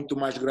maneira muito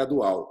mais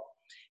gradual.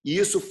 E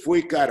isso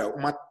foi, cara,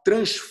 uma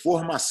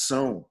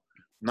transformação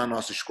na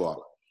nossa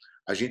escola.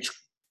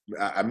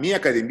 A minha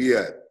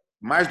academia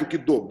mais do que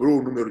dobrou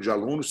o número de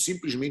alunos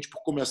simplesmente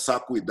por começar a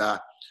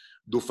cuidar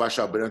do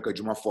faixa branca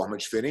de uma forma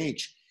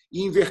diferente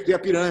e inverter a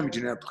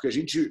pirâmide, porque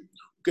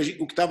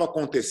o que estava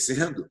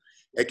acontecendo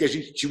é que a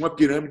gente tinha uma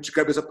pirâmide de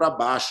cabeça para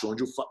baixo,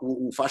 onde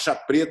o faixa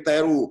preta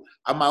era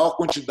a maior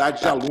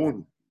quantidade de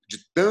aluno, de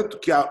tanto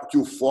que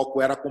o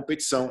foco era a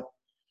competição.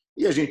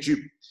 E a gente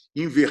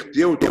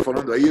inverteu, estou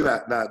falando aí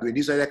do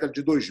início da década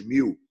de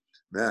 2000,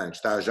 a gente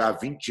está já há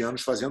 20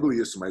 anos fazendo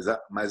isso,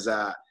 mas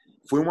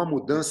foi uma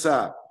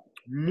mudança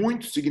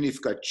muito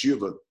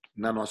significativa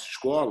na nossa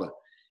escola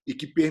e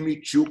que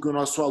permitiu que o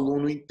nosso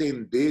aluno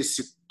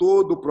entendesse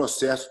todo o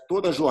processo,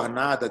 toda a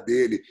jornada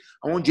dele,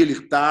 onde ele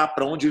está,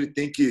 para onde ele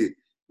tem que,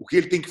 o que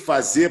ele tem que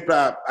fazer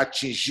para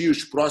atingir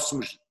os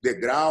próximos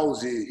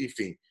degraus,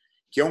 enfim,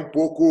 que é um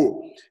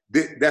pouco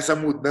dessa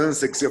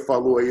mudança que você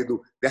falou aí,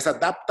 dessa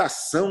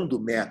adaptação do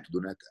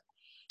método, cara?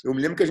 Eu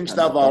me lembro que a gente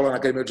dava aula na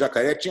Academia do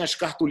Jacaré, tinha as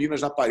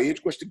cartolinas na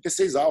parede com as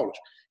 36 aulas.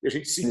 E a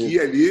gente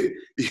seguia ali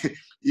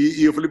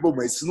e eu falei, bom,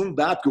 mas isso não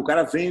dá, porque o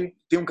cara vem,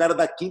 tem um cara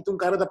da quinta e um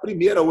cara da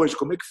primeira hoje.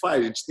 Como é que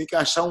faz? A gente tem que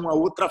achar uma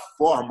outra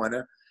forma,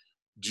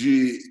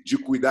 de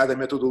cuidar da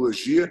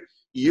metodologia.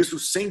 E isso,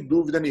 sem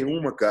dúvida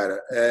nenhuma, cara,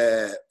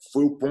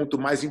 foi o ponto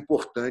mais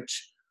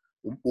importante,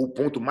 o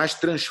ponto mais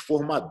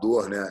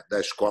transformador, da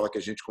escola que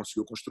a gente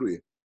conseguiu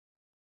construir.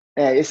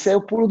 Esse é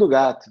o pulo do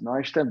gato.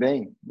 Nós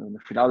também, no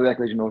final da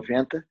década de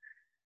 90,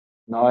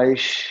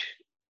 nós,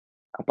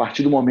 a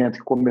partir do momento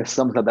que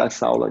começamos a dar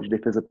essa aula de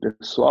defesa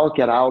pessoal,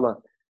 que era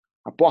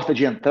a porta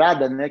de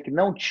entrada, que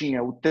não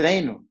tinha o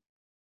treino,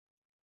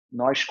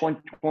 nós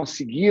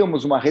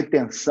conseguíamos uma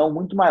retenção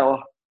muito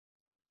maior.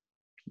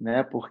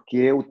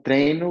 Porque o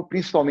treino,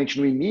 principalmente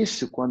no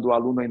início, quando o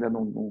aluno ainda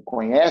não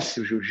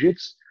conhece o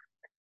jiu-jitsu,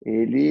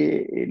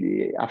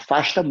 ele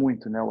afasta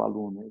muito, o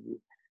aluno. Ele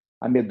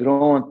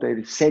amedronta,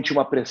 ele sente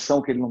uma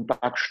pressão que ele não está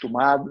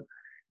acostumado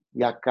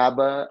e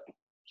acaba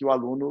que o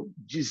aluno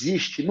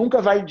desiste. Nunca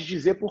vai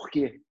dizer por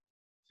quê.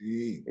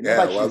 Sim, ele não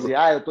vai dizer,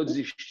 eu estou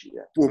desistindo.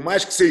 Por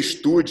mais que você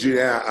estude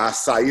a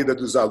saída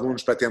dos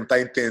alunos para tentar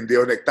entender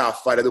onde está a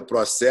falha do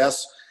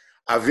processo,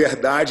 a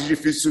verdade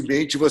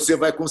dificilmente você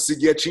vai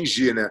conseguir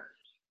atingir,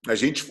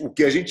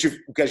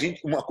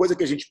 Uma coisa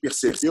que a gente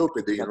percebeu,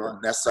 Pedrinho,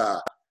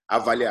 nessa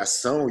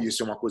avaliação, e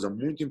isso é uma coisa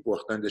muito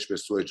importante das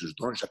pessoas, dos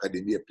donos de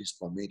academia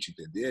principalmente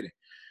entenderem,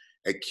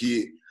 é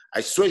que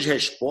as suas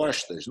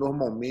respostas,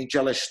 normalmente,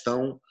 elas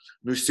estão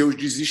nos seus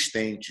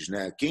desistentes.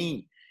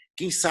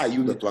 Quem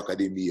saiu da tua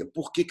academia?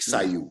 Por que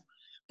saiu?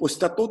 Se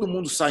está todo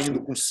mundo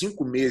saindo com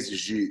 5 meses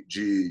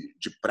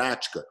de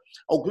prática,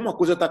 alguma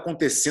coisa está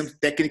acontecendo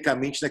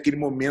tecnicamente naquele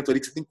momento ali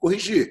que você tem que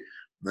corrigir.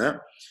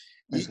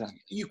 Exato.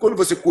 E quando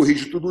você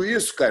corrige tudo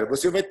isso, cara,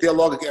 você vai ter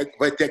logo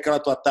aquela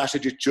tua taxa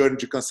de churn,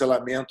 de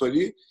cancelamento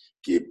ali,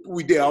 que o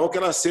ideal é que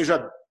ela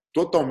seja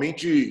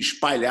totalmente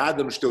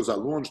espalhada nos teus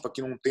alunos, para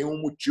que não tenha um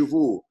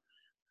motivo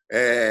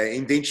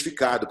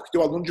identificado. Porque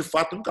teu aluno, de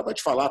fato, nunca vai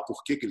te falar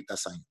por que ele está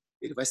saindo.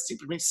 Ele vai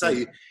simplesmente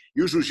sair.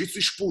 E o jiu-jitsu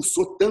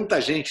expulsou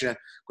tanta gente, né?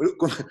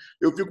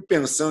 Eu fico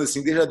pensando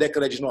assim, desde a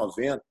década de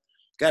 90,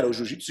 cara, o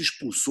jiu-jitsu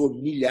expulsou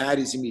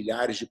milhares e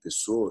milhares de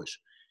pessoas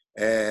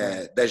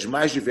das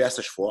mais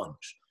diversas formas.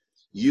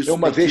 E isso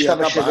uma tem vez que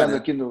estava acabar, chegando né?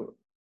 aqui no...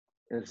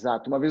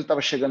 Exato. Uma vez eu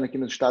estava chegando aqui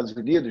nos Estados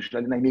Unidos,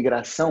 ali na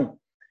imigração,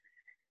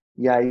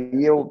 e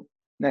aí eu,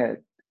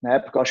 né, na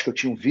época eu acho que eu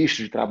tinha um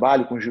visto de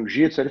trabalho com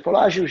jiu-jitsu, ele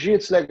falou,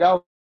 jiu-jitsu,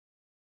 legal.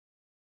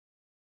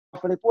 Eu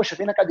falei, poxa,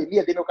 vem na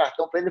academia, dei meu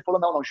cartão para ele. Ele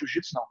falou, não,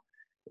 jiu-jitsu não.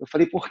 Eu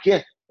falei, por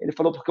quê? Ele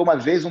falou, porque uma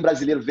vez um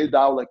brasileiro veio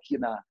dar aula aqui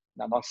na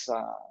nossa,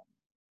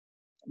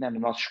 né, no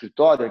nosso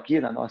escritório,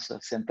 aqui na nossa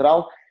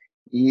central,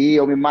 e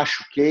eu me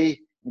machuquei,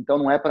 então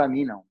não é para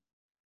mim, não.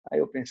 Aí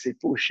eu pensei,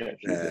 puxa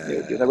vida,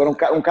 meu Deus, agora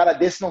um cara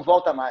desse não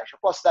volta mais. Eu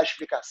posso dar a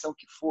explicação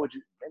que for,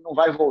 ele não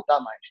vai voltar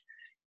mais.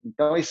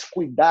 Então, esse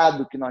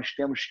cuidado que nós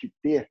temos que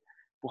ter,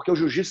 porque o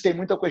jiu-jitsu tem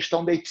muita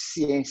questão da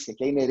eficiência,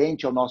 que é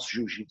inerente ao nosso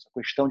jiu-jitsu, a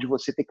questão de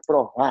você ter que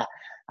provar,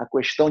 a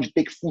questão de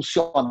ter que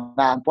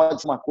funcionar, não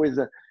pode ser uma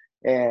coisa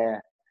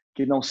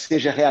que não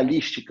seja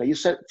realística.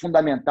 Isso é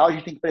fundamental, a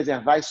gente tem que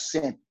preservar isso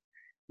sempre.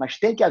 Mas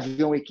tem que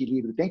haver um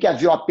equilíbrio, tem que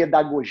haver uma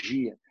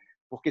pedagogia,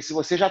 porque se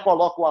você já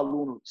coloca o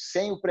aluno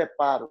sem o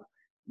preparo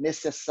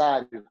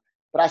necessário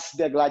para se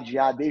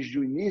degladiar desde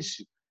o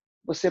início,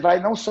 você vai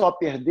não só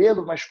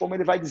perdê-lo, mas como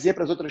ele vai dizer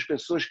para as outras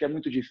pessoas que é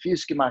muito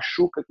difícil, que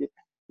machuca, que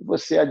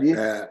você ali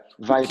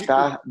vai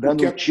estar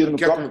dando um tiro no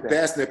próprio pé. O que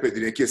acontece, né,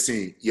 Pedrinho, é que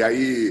assim, e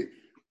aí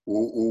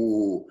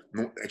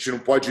a gente não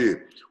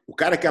pode... O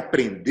cara que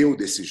aprendeu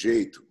desse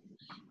jeito,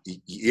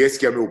 e esse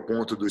que é o meu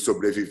ponto dos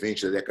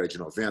sobreviventes da década de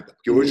 90,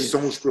 porque hoje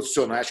são os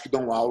profissionais que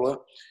dão aula,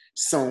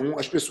 são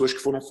as pessoas que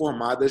foram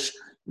formadas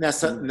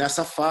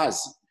nessa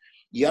fase.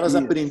 E elas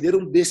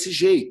aprenderam desse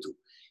jeito.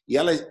 E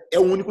é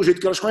o único jeito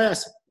que elas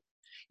conhecem.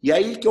 E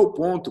aí que é o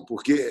ponto,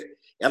 porque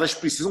elas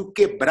precisam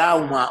quebrar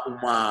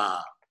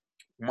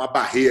uma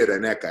barreira,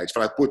 né, cara? De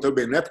falar, pô,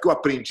 também não é porque eu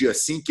aprendi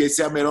assim que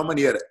essa é a melhor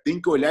maneira.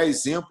 Tem que olhar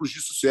exemplos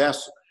de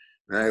sucesso.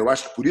 Né? Eu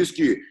acho que por isso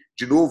que,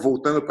 de novo,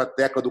 voltando para a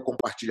tecla do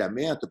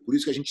compartilhamento, por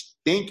isso que a gente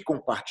tem que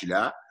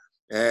compartilhar.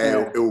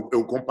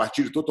 Eu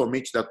compartilho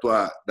totalmente da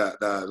tua...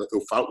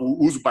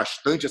 uso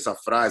bastante essa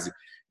frase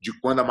de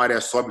quando a maré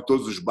sobe,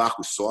 todos os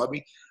barcos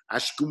sobem.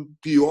 Acho que o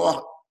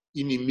pior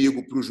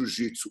inimigo para o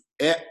jiu-jitsu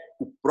é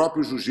o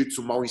próprio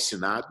jiu-jitsu mal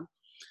ensinado.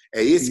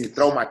 É esse que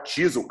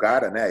traumatiza o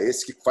cara, né?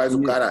 Esse que faz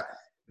o cara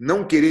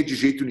não querer de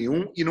jeito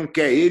nenhum, e não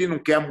quer ele, não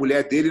quer a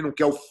mulher dele, não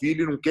quer o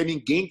filho, não quer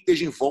ninguém que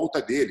esteja em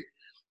volta dele.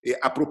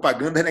 A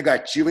propaganda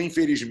negativa,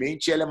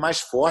 infelizmente, ela é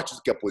mais forte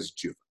do que a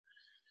positiva.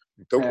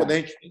 Então,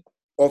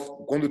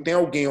 quando tem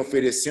alguém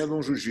oferecendo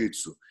um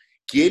jiu-jitsu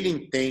que ele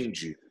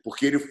entende,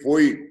 porque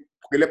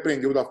ele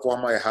aprendeu da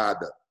forma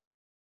errada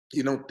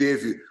e não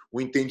teve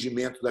o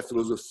entendimento da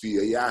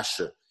filosofia e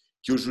acha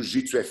que o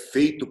jiu-jitsu é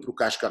feito para o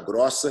casca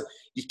grossa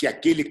e que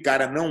aquele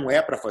cara não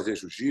é para fazer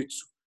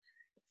jiu-jitsu,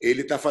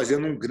 ele está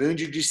fazendo um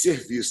grande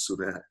desserviço,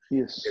 né?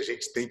 Isso. E a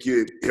gente tem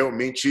que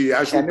realmente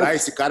ajudar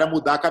esse cara a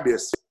mudar a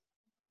cabeça.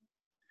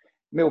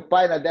 Meu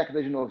pai, na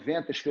década de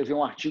 90, escreveu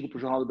um artigo para o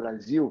Jornal do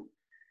Brasil,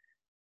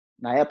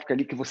 na época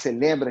ali que você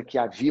lembra que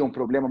havia um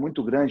problema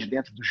muito grande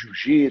dentro do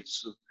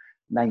jiu-jitsu,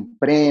 na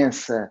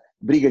imprensa,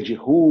 briga de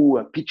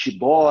rua, pit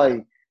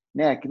boy,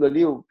 né? Aquilo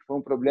ali foi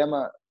um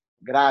problema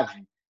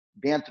grave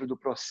dentro do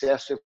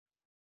processo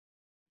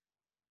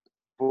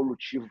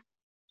evolutivo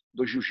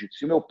do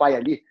jiu-jitsu. E o meu pai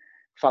ali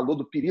falou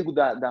do perigo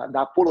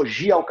da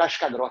apologia ao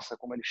casca-grossa,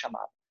 como ele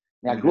chamava,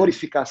 né? A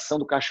glorificação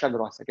do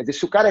casca-grossa. Quer dizer,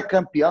 se o cara é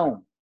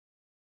campeão,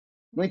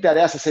 não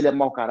interessa se ele é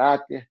mau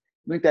caráter,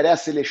 não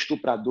interessa se ele é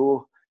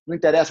estuprador, não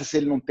interessa se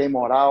ele não tem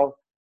moral,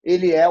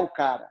 ele é o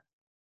cara.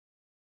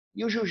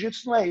 E o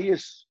jiu-jitsu não é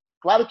isso.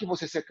 Claro que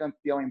você ser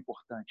campeão é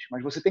importante,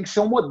 mas você tem que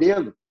ser um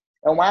modelo.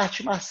 É uma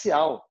arte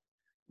marcial.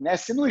 Né?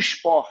 Se no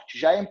esporte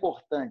já é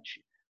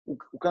importante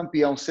o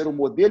campeão ser um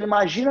modelo,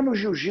 imagina no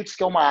jiu-jitsu,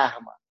 que é uma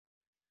arma.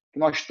 Que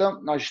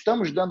nós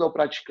estamos dando ao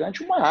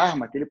praticante uma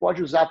arma que ele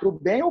pode usar para o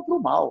bem ou para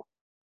o mal.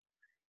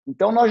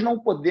 Então, nós não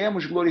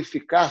podemos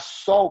glorificar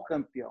só o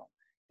campeão.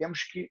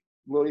 Temos que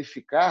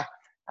glorificar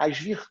as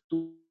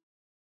virtudes.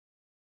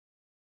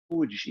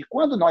 E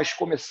quando nós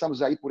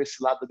começamos a ir por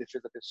esse lado da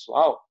defesa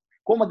pessoal,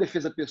 como a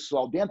defesa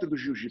pessoal dentro do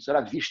jiu-jitsu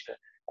era vista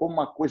como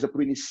uma coisa para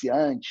o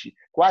iniciante,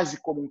 quase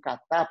como um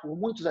kata, por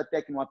muitos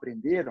até que não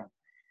aprenderam,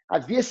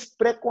 havia esse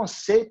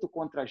preconceito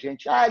contra a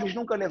gente. Eles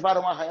nunca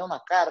levaram um arranhão na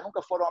cara,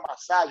 nunca foram a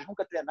massagem,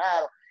 nunca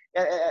treinaram,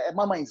 é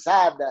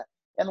mamãezada,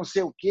 é não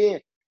sei o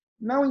quê.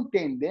 Não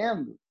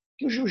entendendo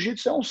que o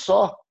jiu-jitsu é um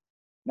só,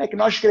 né? Que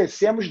nós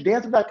crescemos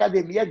dentro da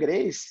Academia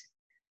Gracie.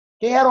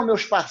 Quem eram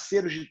meus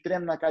parceiros de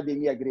treino na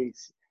Academia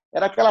Gracie?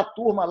 Era aquela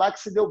turma lá que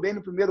se deu bem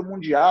no primeiro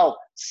Mundial,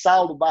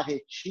 Saulo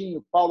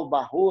Barretinho, Paulo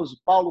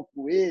Barroso, Paulo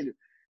Coelho,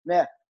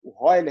 né? o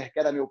Royler, que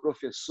era meu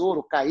professor,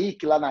 o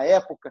Kaique lá na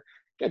época.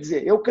 Quer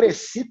dizer, eu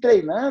cresci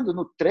treinando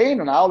no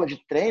treino, na aula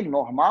de treino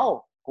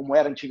normal, como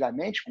era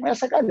antigamente, com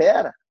essa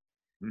galera.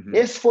 Uhum.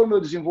 Esse foi o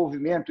meu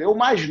desenvolvimento. Eu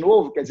mais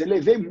novo, quer dizer,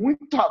 levei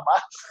muito a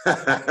massa.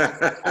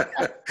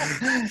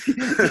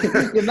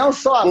 E não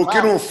só a massa. O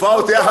que não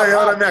falta é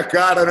arranhar na minha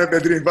cara, né,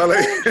 Pedrinho? Fala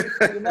aí.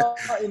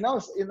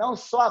 E não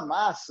só a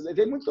massa.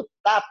 Levei muito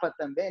tapa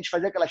também. A gente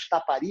fazia aquelas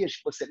taparias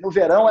que você... No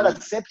verão era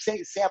sempre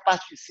sem a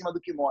parte de cima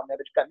do kimono,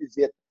 era de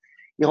camiseta.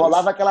 E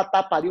rolava aquela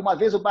taparia. Uma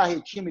vez o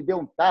Barretinho me deu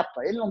um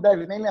tapa. Ele não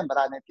deve nem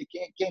lembrar, né?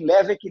 Porque quem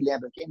leva é que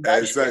lembra. Quem dá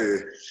isso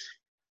aí.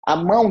 A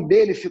mão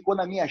dele ficou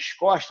nas minhas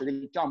costas,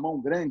 ele tem uma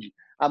mão grande,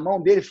 a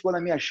mão dele ficou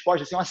nas minhas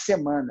costas assim, uma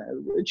semana.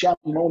 Eu tinha a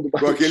mão do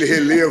Barretinho. Com aquele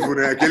relevo,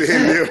 né? Aquele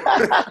relevo.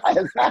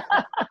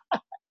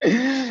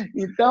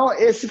 Então,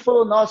 esse foi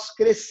o nosso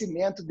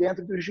crescimento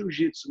dentro do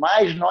jiu-jitsu.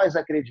 Mas nós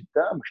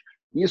acreditamos,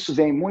 isso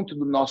vem muito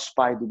do nosso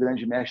pai, do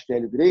grande mestre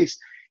Hélio Gracie,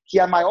 que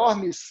a maior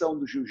missão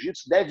do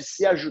jiu-jitsu deve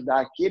ser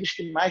ajudar aqueles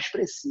que mais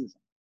precisam.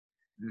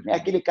 É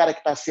aquele cara que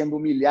está sendo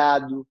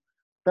humilhado,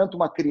 tanto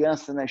uma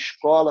criança na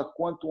escola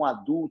quanto um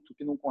adulto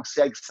que não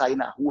consegue sair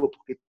na rua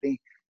porque tem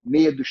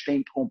medos,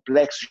 tem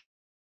complexos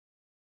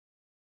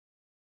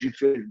de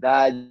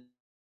inferioridade.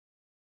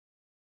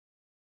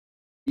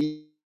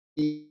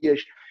 Então,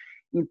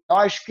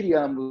 nós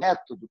criamos um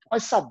método,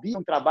 nós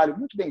sabíamos um trabalho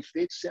muito bem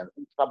feito, sendo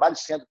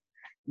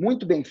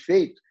muito bem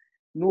feito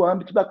no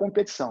âmbito da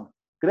competição.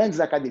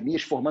 Grandes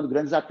academias formando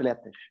grandes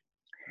atletas.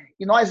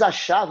 E nós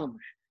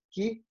achávamos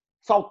que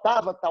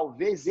faltava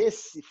talvez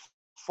esse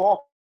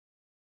foco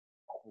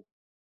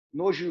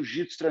no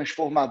jiu-jitsu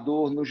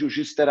transformador, no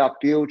jiu-jitsu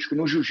terapêutico,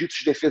 no jiu-jitsu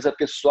de defesa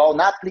pessoal,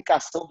 na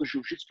aplicação do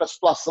jiu-jitsu para a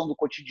situação do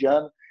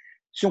cotidiano.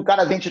 Se um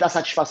cara vem tirar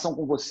satisfação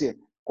com você,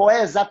 qual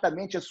é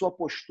exatamente a sua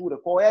postura?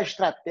 Qual é a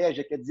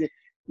estratégia? Quer dizer,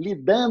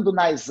 lidando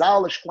nas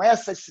aulas com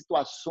essas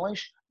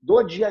situações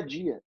do dia a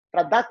dia,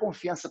 para dar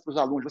confiança para os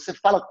alunos. Você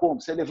fala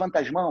como? Você levanta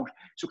as mãos?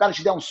 Se o cara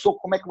te der um soco,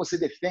 como é que você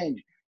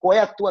defende? Qual é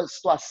a tua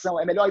situação?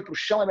 É melhor ir para o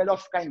chão? É melhor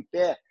ficar em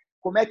pé?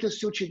 Como é que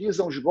se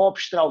utilizam os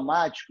golpes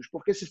traumáticos?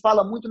 Porque se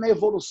fala muito na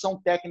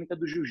evolução técnica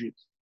do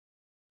jiu-jitsu.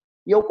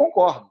 E eu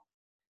concordo.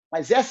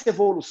 Mas essa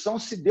evolução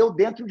se deu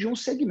dentro de um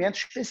segmento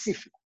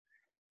específico.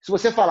 Se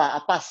você falar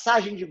a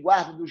passagem de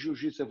guarda do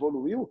jiu-jitsu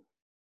evoluiu,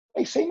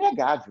 isso é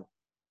inegável.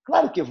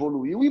 Claro que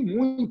evoluiu e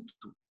muito.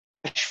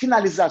 As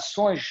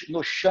finalizações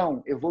no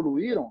chão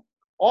evoluíram?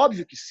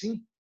 Óbvio que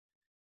sim.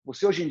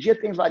 Você hoje em dia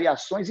tem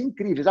variações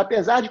incríveis,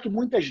 apesar de que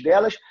muitas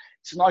delas,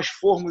 se nós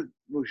formos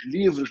nos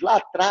livros lá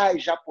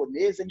atrás,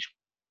 japoneses, a gente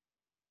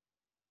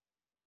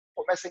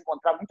começa a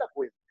encontrar muita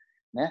coisa,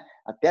 né?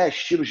 Até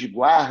estilos de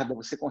guarda,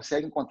 você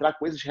consegue encontrar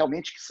coisas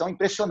realmente que são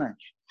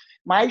impressionantes.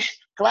 Mas,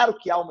 claro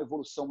que há uma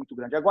evolução muito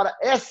grande. Agora,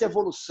 essa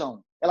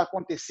evolução, ela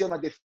aconteceu na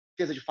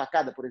defesa de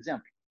facada, por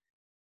exemplo?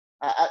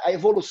 A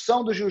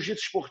evolução do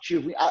jiu-jitsu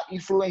esportivo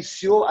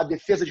influenciou a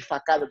defesa de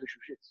facada do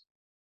jiu-jitsu?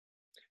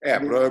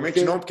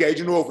 Provavelmente não, porque aí,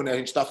 de novo, né, a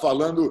gente está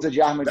falando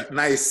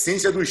na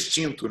essência do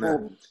instinto,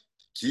 né?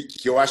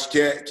 Que eu acho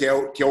que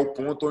é o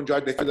ponto onde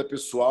a defesa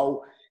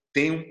pessoal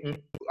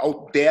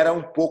altera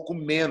um pouco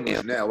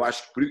menos, né? Eu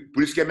acho que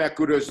por isso que é a minha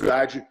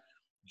curiosidade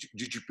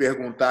de te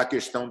perguntar a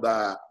questão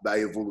da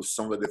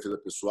evolução da defesa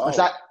pessoal.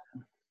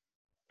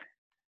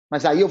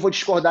 Mas aí eu vou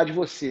discordar de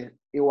você.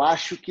 Eu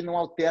acho que não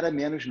altera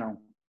menos, não.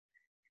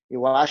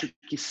 Eu acho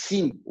que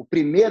sim, o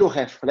primeiro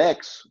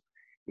reflexo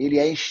ele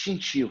é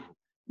instintivo,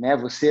 né?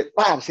 Você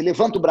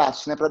levanta o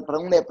braço, né,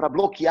 para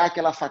bloquear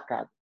aquela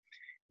facada.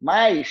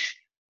 Mas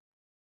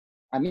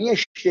a minha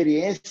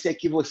experiência é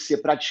que você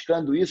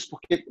praticando isso,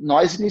 porque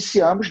nós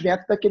iniciamos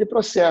dentro daquele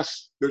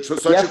processo. Deixa eu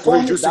só te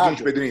corrigir o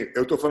seguinte, Pedrinho.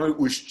 Eu estou falando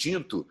o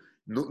instinto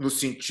no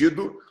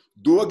sentido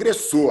do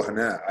agressor,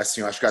 né?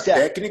 Assim, eu acho que a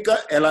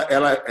técnica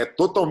ela é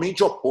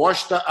totalmente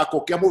oposta a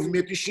qualquer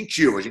movimento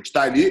instintivo. A gente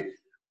está ali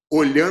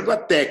olhando a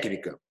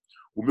técnica.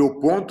 O meu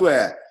ponto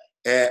é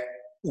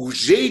o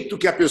jeito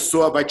que a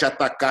pessoa vai te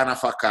atacar na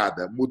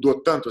facada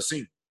mudou tanto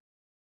assim?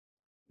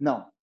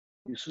 Não,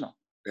 isso não.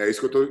 É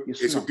isso que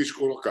eu quis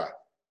colocar.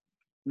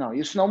 Não,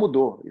 isso não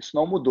mudou. Isso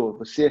não mudou.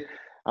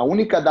 A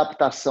única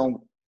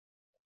adaptação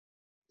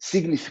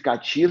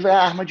significativa é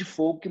a arma de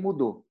fogo que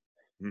mudou.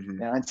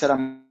 Uhum. Antes era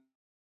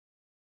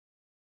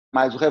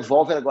mais o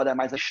revólver, agora é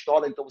mais a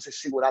pistola. Então, você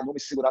segurar numa e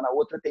segurar na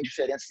outra tem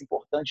diferenças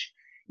importantes.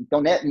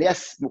 Então,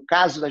 no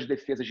caso das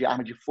defesas de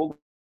arma de fogo,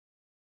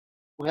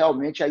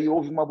 realmente aí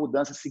houve uma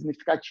mudança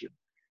significativa.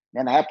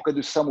 Na época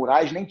dos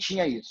samurais nem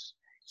tinha isso.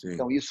 Sim.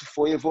 Então, isso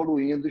foi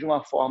evoluindo de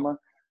uma forma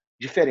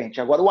diferente.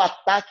 Agora, o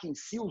ataque em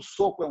si, o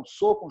soco é um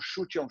soco, um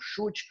chute é um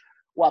chute,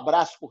 o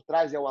abraço por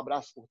trás é o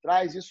abraço por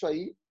trás, isso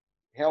aí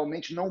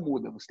realmente não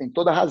muda, você tem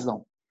toda a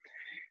razão.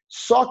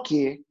 Só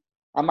que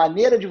a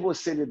maneira de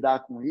você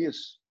lidar com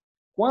isso,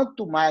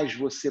 quanto mais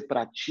você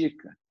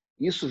pratica,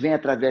 isso vem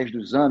através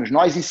dos anos,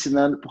 nós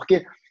ensinando,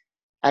 porque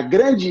a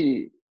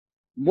grande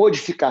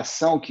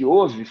modificação que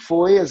houve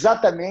foi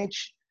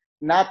exatamente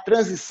na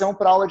transição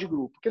para a aula de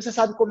grupo. Porque você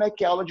sabe como é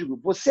que é a aula de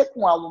grupo. Você,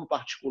 com aluno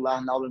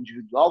particular na aula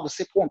individual,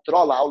 você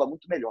controla a aula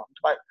muito melhor.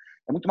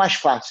 É muito mais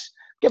fácil.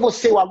 Porque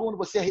você, o aluno,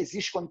 você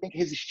resiste quando tem que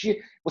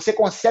resistir, você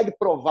consegue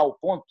provar o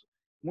ponto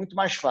muito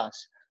mais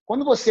fácil.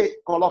 Quando você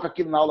coloca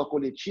aquilo na aula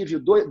coletiva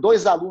e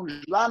dois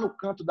alunos lá no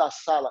canto da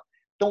sala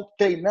estão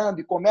treinando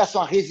e começam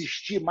a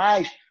resistir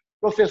mais,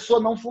 professor,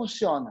 não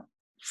funciona.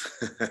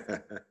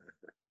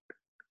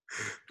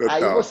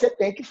 Aí você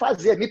tem que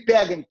fazer, me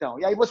pega então.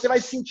 E aí você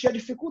vai sentir a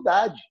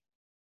dificuldade.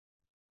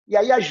 E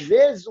aí, às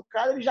vezes, o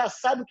cara ele já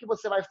sabe o que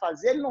você vai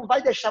fazer, ele não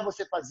vai deixar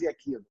você fazer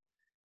aquilo.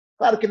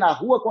 Claro que na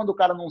rua, quando o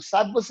cara não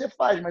sabe, você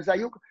faz, mas aí,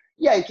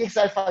 e aí, o que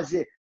você vai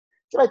fazer?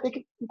 Você vai ter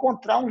que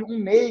encontrar um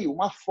meio,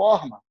 uma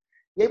forma.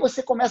 E aí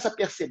você começa a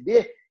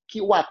perceber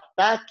que o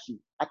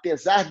ataque,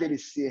 apesar dele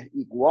ser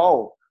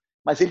igual,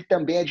 mas ele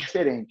também é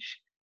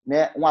diferente.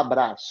 Né? Um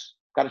abraço,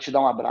 o cara te dá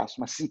um abraço,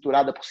 uma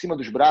cinturada por cima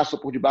dos braços ou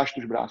por debaixo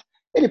dos braços.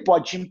 Ele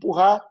pode te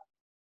empurrar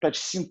para te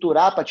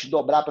cinturar, para te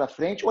dobrar para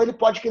frente, ou ele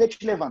pode querer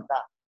te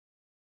levantar.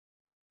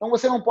 Então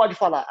você não pode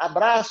falar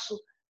abraço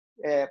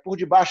por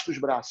debaixo dos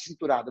braços,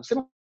 cinturada. Você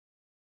não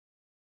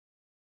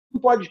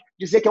pode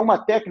dizer que é uma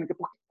técnica,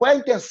 porque qual é a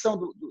intenção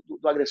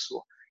do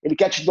agressor? Ele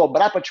quer te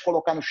dobrar para te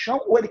colocar no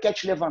chão ou ele quer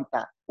te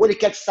levantar? Ou ele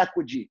quer te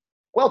sacudir?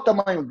 Qual é o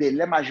tamanho dele?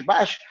 Ele é mais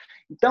baixo?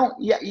 Então,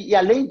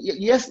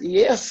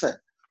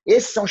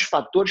 esses são os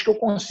fatores que eu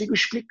consigo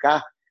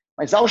explicar.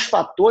 Mas há os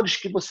fatores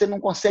que você não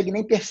consegue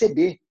nem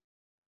perceber.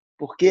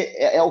 Porque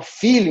é o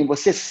feeling,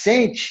 você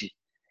sente.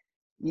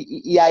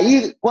 E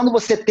aí, quando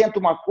você tenta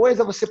uma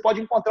coisa, você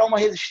pode encontrar uma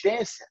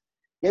resistência.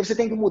 E aí você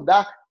tem que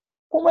mudar.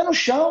 Como é no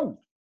chão.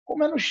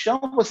 Como é no chão.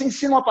 Você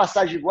ensina uma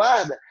passagem de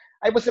guarda,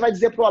 aí você vai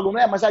dizer para o aluno,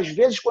 mas às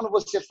vezes quando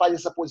você faz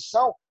essa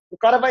posição, o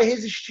cara vai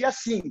resistir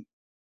assim.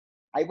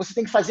 Aí você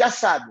tem que fazer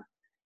assado.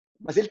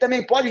 Mas ele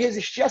também pode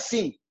resistir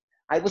assim.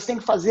 Aí você tem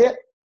que fazer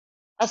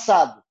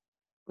assado.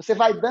 Você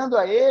vai dando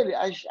a ele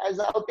as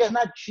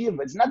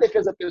alternativas. Na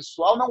defesa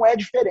pessoal não é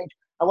diferente.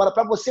 Agora,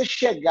 para você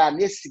chegar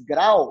nesse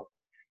grau,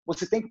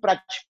 você tem que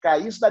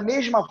praticar isso da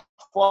mesma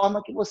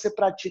forma que você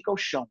pratica o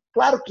chão.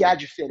 Claro que há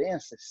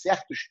diferenças,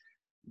 certos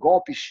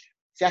golpes,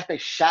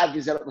 certas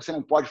chaves você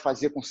não pode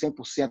fazer com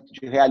 100%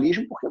 de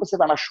realismo, porque você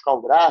vai machucar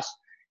o braço,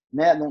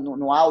 né?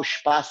 Não há o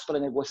espaço para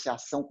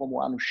negociação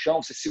como há no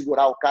chão, você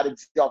segurar o cara e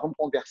dizer, vamos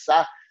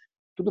conversar,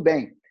 tudo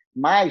bem.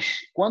 Mas,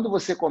 quando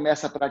você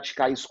começa a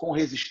praticar isso com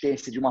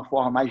resistência de uma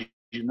forma mais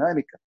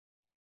dinâmica,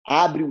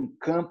 abre um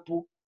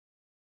campo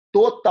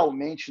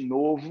totalmente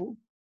novo,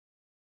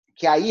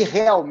 que aí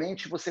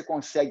realmente você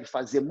consegue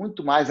fazer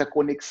muito mais a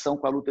conexão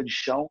com a luta de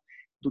chão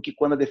do que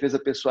quando a defesa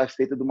pessoal é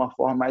feita de uma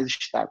forma mais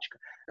estática.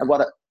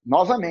 Agora,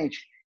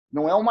 novamente,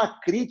 não é uma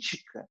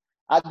crítica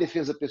à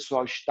defesa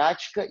pessoal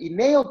estática e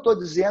nem eu estou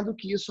dizendo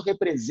que isso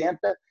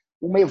representa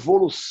uma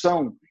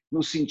evolução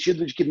no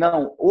sentido de que,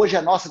 não, hoje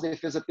a nossa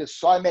defesa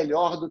pessoal é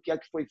melhor do que a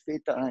que foi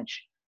feita antes.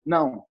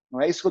 Não, não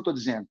é isso que eu estou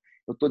dizendo.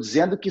 Eu estou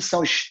dizendo que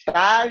são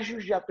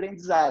estágios de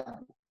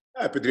aprendizado.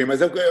 Pedrinho,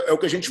 mas é o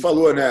que a gente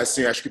falou, né?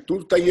 Assim, acho que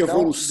tudo está em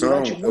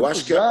evolução. Então, durante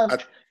muitos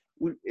anos,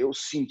 eu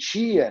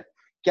sentia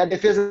que a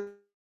defesa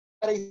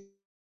era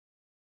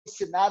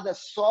ensinada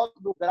só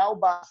do grau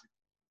básico.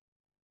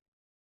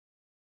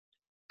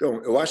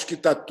 Então, eu acho que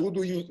está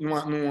tudo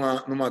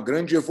numa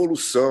grande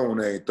evolução,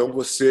 né? Então,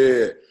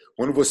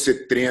 quando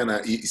você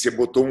treina, e você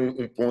botou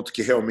um ponto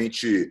que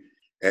realmente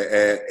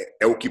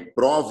é o que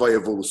prova a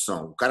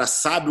evolução. O cara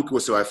sabe o que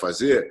você vai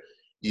fazer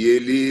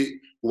e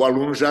o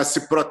aluno já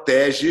se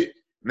protege,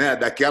 né?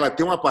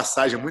 Tem uma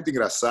passagem muito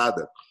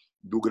engraçada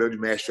do grande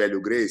mestre Hélio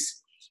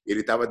Gracie.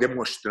 Ele estava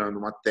demonstrando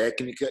uma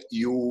técnica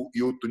e o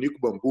Tunico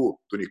Bambu,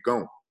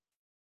 Tunicão,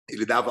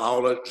 ele dava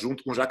aula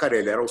junto com o Jacaré.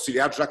 Ele era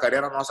auxiliar do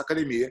Jacaré na nossa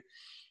academia.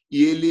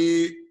 E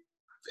ele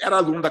era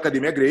aluno da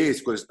Academia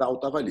Gracie, coisa e tal,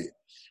 estava ali.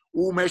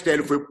 O mestre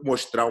Hélio foi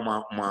mostrar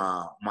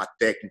uma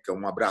técnica,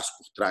 um abraço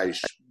por trás,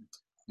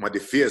 uma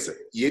defesa,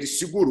 e ele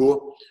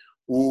segurou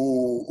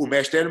o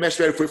mestre Hélio. O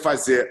mestre Hélio foi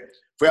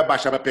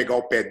abaixar para pegar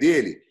o pé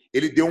dele,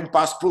 ele deu um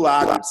passo para o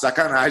lado, de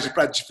sacanagem,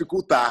 para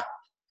dificultar.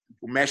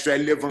 O mestre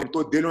Hélio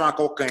levantou dele uma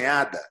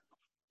calcanhada,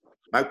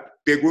 mas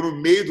pegou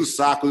no meio do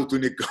saco do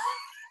Tunicão.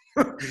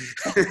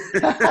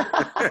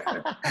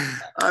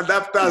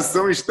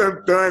 Adaptação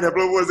instantânea.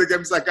 Falou, você quer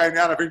me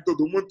sacanear na frente de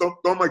todo mundo? Então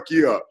toma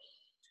aqui, ó.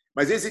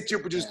 Mas esse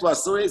tipo de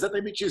situação é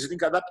exatamente isso. Você tem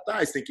que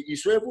adaptar.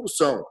 Isso é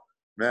evolução,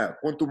 né?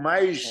 Quanto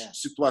mais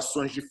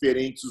situações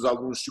diferentes os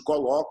alunos te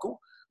colocam,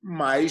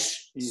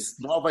 mais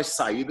novas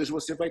saídas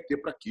você vai ter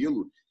para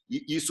aquilo.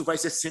 E isso vai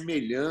se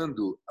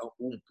assemelhando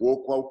um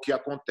pouco ao que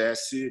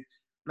acontece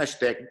nas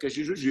técnicas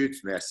de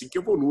jiu-jitsu, né? Assim que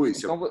evolui.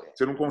 Então,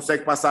 você não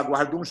consegue passar a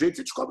guarda de um jeito,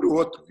 você descobre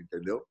outro,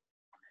 entendeu?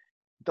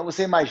 Então,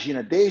 você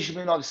imagina, desde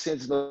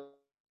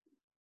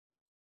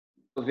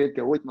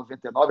 1998,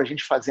 99, a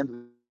gente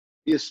fazendo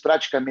isso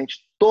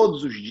praticamente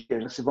todos os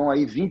dias, já se vão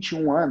aí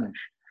 21 anos,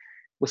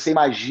 você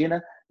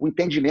imagina o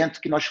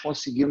entendimento que nós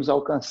conseguimos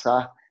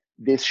alcançar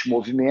desses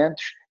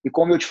movimentos. E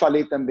como eu te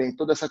falei também,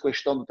 toda essa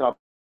questão do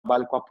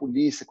trabalho com a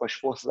polícia, com as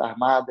Forças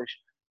Armadas,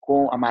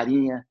 com a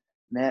Marinha,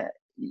 né,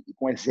 e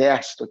com o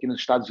Exército aqui nos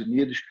Estados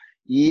Unidos,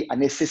 e a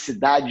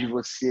necessidade de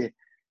você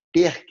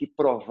ter que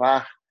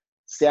provar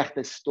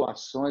certas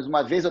situações.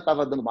 Uma vez eu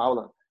estava dando uma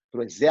aula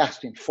o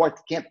exército em Fort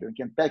Campbell, em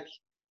Kentucky.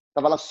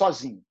 Estava lá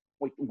sozinho,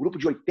 um grupo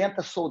de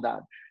 80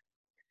 soldados.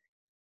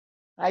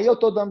 Aí eu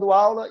estou dando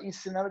aula,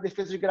 ensinando a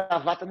defesa de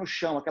gravata no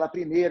chão, aquela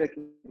primeira que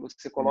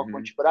você coloca o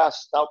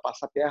antebraço, tal,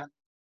 passa a perna.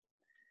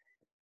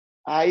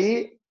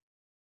 Aí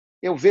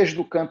eu vejo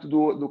do canto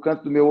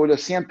do meu olho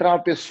assim entrar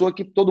uma pessoa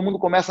que todo mundo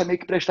começa a meio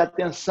que prestar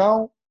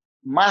atenção,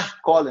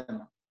 Mark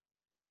Coleman.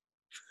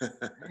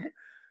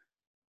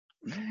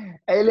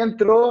 Aí ele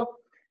entrou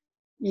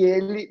e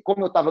ele,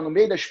 como eu estava no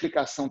meio da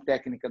explicação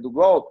técnica do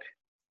golpe,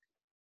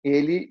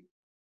 ele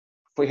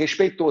foi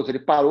respeitoso. Ele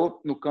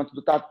parou no canto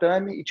do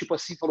tatame e, tipo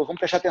assim, falou, vamos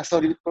prestar atenção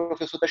ali que o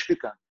professor está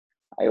explicando.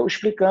 Aí eu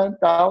explicando e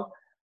tal.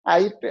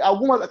 Aí,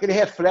 aquele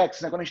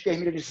reflexo, né, quando a gente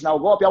termina de ensinar o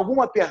golpe,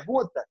 alguma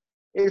pergunta,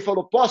 ele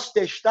falou, posso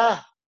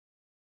testar?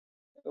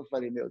 Eu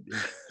falei, meu Deus.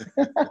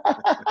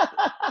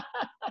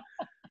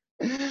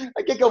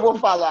 O que eu vou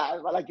falar?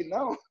 Eu falar que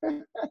não?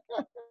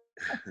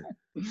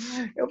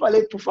 Eu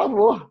falei, por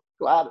favor,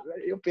 claro.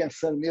 Eu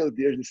pensando, meu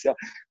Deus do céu.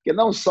 Porque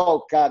não só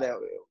o cara é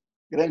o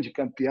grande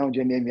campeão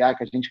de MMA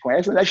que a gente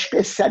conhece, mas a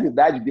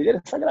especialidade dele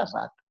era essa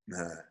gravata.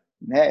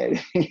 Né?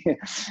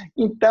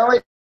 Então,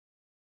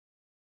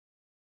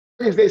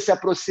 ele veio se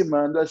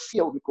aproximando assim,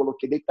 eu me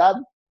coloquei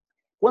deitado.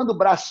 Quando o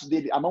braço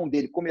dele, a mão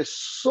dele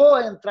começou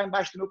a entrar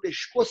embaixo do meu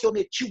pescoço, eu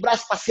meti o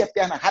braço, passei a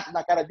perna rápido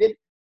na cara dele,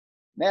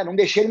 né? Não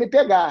deixei ele me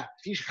pegar,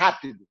 fiz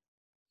rápido.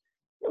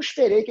 Eu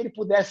esperei que ele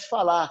pudesse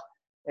falar,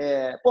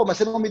 pô, mas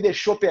você não me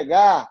deixou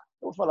pegar.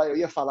 Eu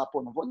ia falar,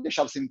 pô, não vou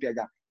deixar você me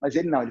pegar. Mas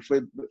ele não, ele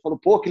falou,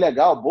 pô, que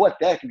legal, boa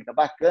técnica,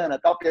 bacana,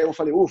 tal. Eu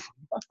falei, ufa.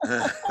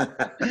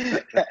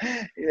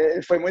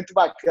 Foi muito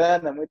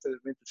bacana, muito,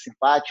 muito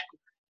simpático.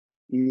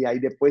 E aí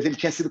depois ele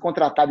tinha sido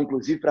contratado,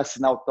 inclusive, para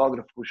assinar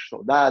autógrafo para os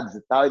soldados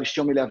e tal. Eles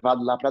tinham me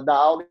levado lá para dar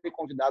aula e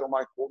convidaram o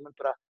Mark Coleman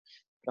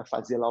para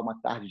fazer lá uma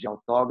tarde de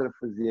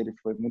autógrafos e ele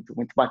foi muito,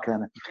 muito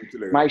bacana. Muito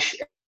legal. Mas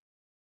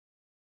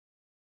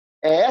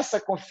é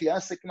essa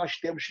confiança que nós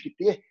temos que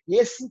ter e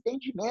esse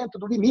entendimento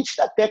do limite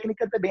da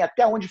técnica também,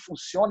 até onde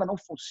funciona, não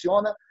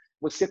funciona,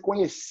 você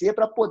conhecer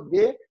para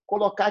poder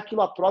colocar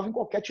aquilo à prova em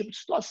qualquer tipo de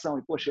situação.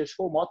 E, poxa, esse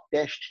foi o maior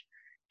teste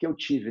que eu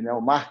tive, né?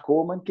 O Mark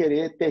Coleman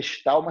querer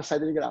testar uma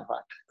saída de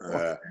gravata.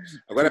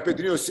 Agora,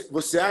 Pedrinho,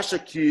 você acha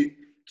que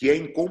é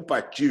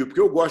incompatível, porque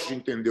eu gosto de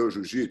entender o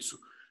jiu-jitsu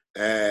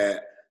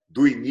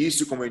do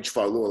início, como a gente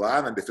falou lá,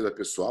 na defesa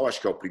pessoal,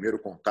 acho que é o primeiro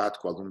contato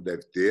que o aluno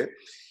deve ter,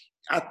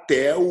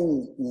 até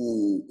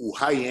o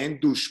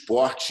high-end do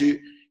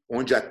esporte,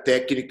 onde a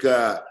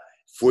técnica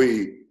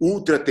foi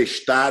ultra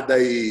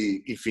testada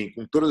e, enfim,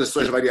 com todas as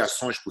suas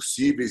variações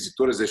possíveis e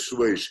todas as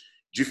suas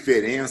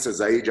diferenças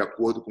aí de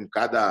acordo com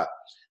cada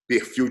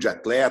perfil de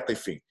atleta,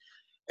 enfim.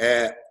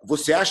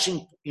 Você acha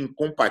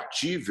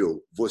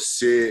incompatível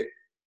você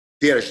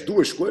ter as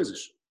duas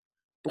coisas?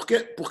 Por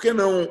que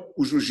não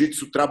o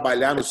jiu-jitsu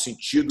trabalhar no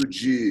sentido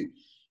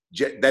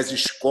das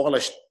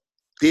escolas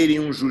terem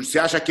um jiu-jitsu? Você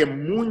acha que é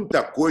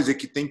muita coisa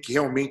que tem que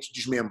realmente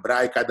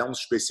desmembrar e cada um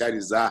se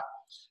especializar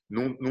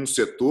num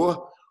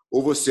setor?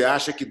 Ou você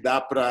acha que dá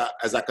para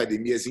as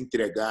academias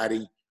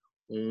entregarem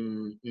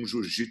um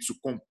jiu-jitsu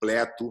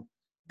completo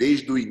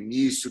desde o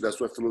início da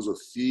sua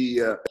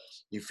filosofia,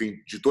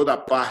 enfim, de toda a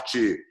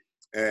parte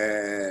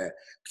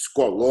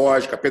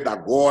psicológica,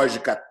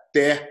 pedagógica,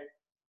 até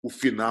o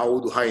final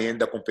do high-end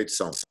da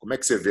competição? Como é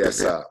que você vê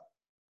essa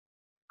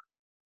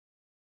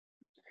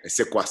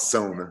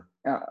equação, né?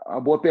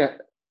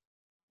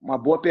 Uma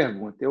boa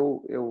pergunta.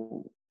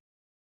 Eu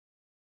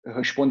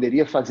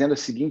responderia fazendo o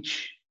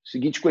seguinte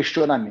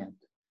questionamento.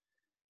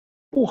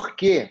 Por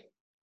que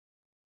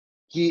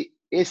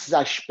esses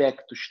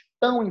aspectos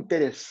tão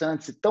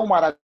interessantes e tão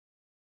maravilhosos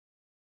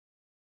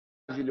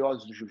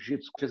do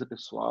jiu-jitsu, defesa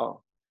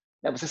pessoal,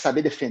 né? Você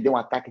saber defender um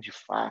ataque de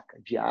faca,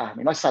 de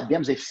arma, e nós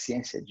sabemos a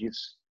eficiência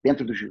disso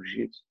dentro do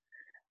jiu-jitsu.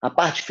 A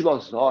parte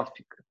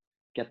filosófica,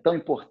 que é tão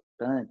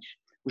importante,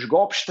 os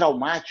golpes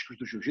traumáticos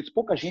do jiu-jitsu,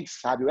 pouca gente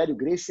sabe. O Hélio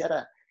Gracie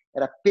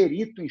era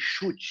perito em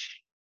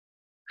chute,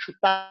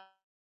 chutava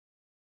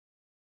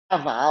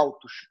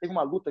alto, teve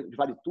uma luta de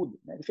vale tudo,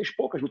 né? Ele fez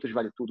poucas lutas de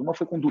vale tudo. Uma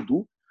foi com o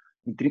Dudu,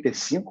 em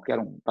 35, que era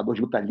um lutador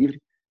de luta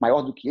livre,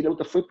 maior do que ele. A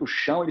luta foi para o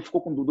chão, ele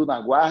ficou com o Dudu na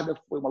guarda,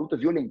 foi uma luta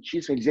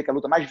violentíssima, ele dizia que é a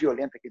luta mais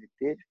violenta que ele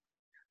teve.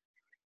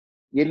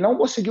 E ele não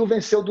conseguiu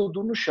vencer o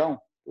Dudu no chão.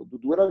 O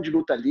Dudu era de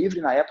luta livre,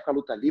 na época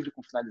luta livre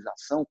com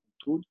finalização, com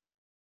tudo.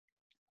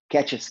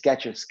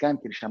 Catcher's camp,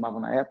 que eles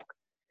chamavam na época.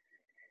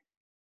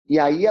 E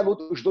aí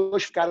os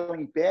dois ficaram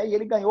em pé e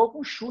ele ganhou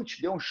com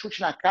chute. Deu um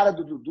chute na cara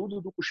do Dudu, o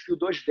Dudu cuspiu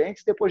 2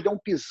 dentes, depois deu um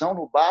pisão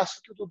no baço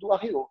que o Dudu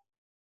arriou.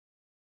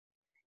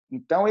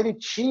 Então ele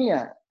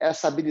tinha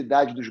essa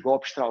habilidade dos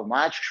golpes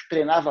traumáticos,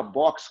 treinava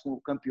boxe com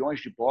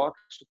campeões de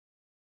boxe.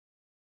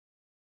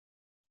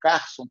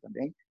 Carson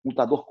também,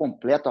 lutador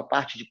completo, a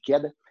parte de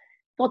queda.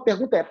 Então a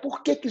pergunta é,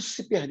 por que isso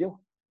se perdeu?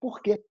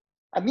 Por quê?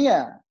 A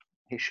minha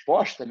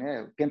resposta,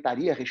 né, eu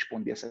tentaria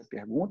responder essa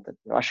pergunta,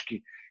 eu acho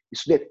que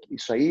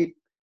isso aí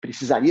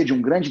precisaria de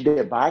um grande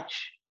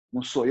debate,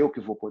 não sou eu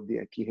que vou poder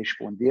aqui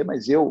responder,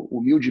 mas eu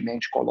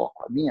humildemente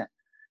coloco a minha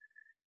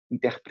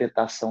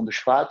interpretação dos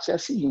fatos, é a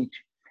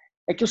seguinte,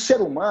 é que o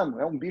ser humano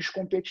é um bicho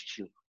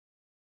competitivo.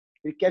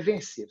 Ele quer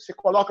vencer. Você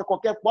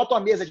bota uma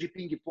mesa de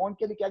ping-pong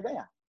que ele quer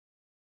ganhar.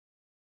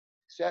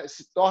 Isso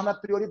se torna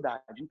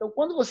prioridade. Então,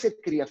 quando você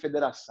cria a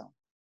federação,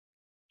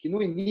 que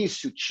no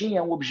início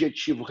tinha um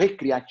objetivo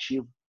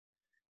recreativo,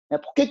 né?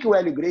 Por que o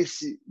Hélio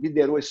Gracie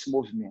liderou esse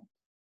movimento?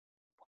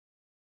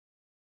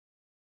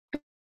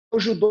 O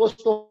judô se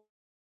tornou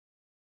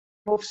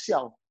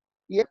oficial.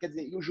 Quer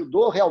dizer, e o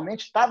judô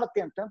realmente estava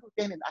tentando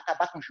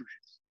acabar com o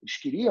jiu-jitsu. Eles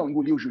queriam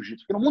engolir o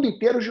jiu-jitsu, porque no mundo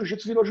inteiro o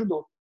jiu-jitsu virou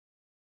judô.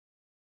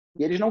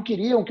 E eles não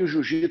queriam que o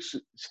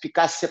jiu-jitsu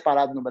ficasse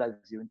separado no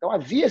Brasil. Então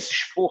havia esse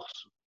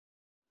esforço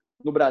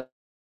no Brasil.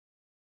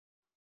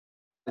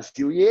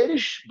 E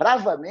eles,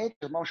 bravamente,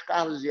 irmãos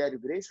Carlos e Hélio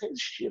Gracie,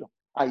 resistiram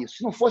a isso.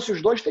 Se não fosse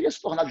os dois, teria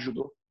se tornado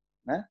judô,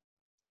 né?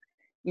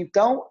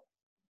 Então,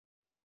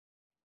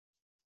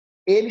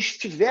 eles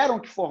tiveram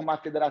que formar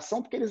a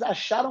federação porque eles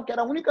acharam que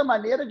era a única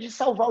maneira de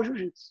salvar o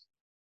jiu-jitsu.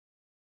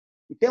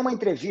 E tem uma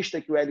entrevista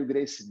que o Hélio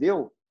Gracie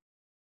deu,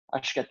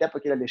 acho que até para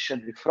aquele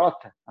Alexandre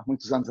Frota, há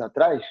muitos anos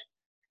atrás,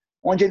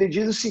 onde ele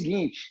diz o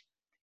seguinte,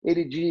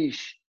 ele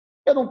diz,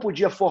 eu não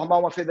podia formar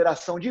uma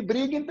federação de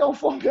briga, então eu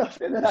formei uma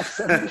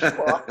federação de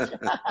esporte.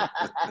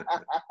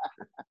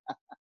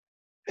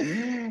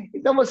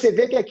 Então você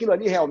vê que aquilo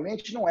ali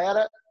realmente não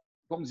era,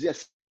 vamos dizer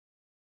assim,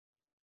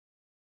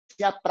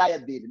 a praia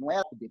dele, não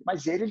era dele,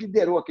 mas ele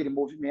liderou aquele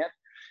movimento.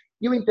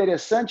 E o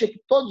interessante é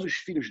que todos os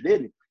filhos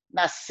dele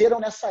nasceram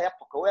nessa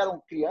época, ou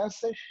eram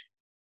crianças,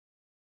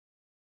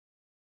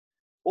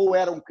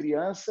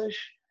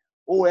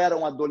 ou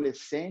eram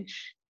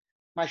adolescentes,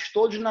 mas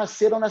todos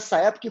nasceram nessa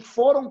época e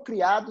foram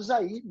criados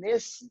aí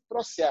nesse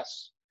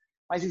processo.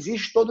 Mas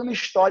existe toda uma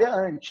história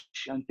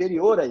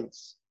anterior a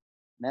isso,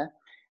 né?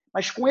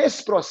 Mas com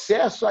esse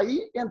processo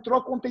aí entrou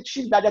a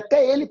competitividade,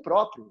 até ele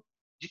próprio,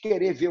 de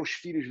querer ver os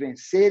filhos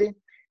vencerem,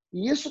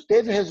 e isso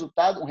teve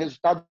um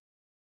resultado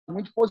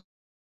muito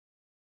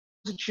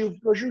positivo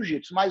para o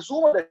jiu-jitsu. Mas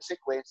uma das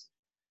sequências,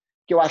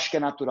 que eu acho que é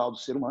natural do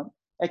ser humano,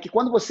 é que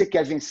quando você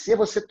quer vencer,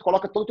 você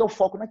coloca todo o teu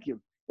foco naquilo.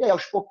 E aí,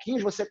 aos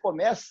pouquinhos, você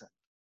começa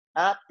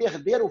a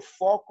perder o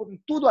foco em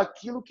tudo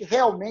aquilo que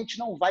realmente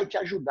não vai te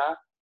ajudar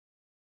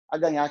a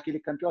ganhar aquele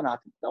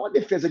campeonato. Então, a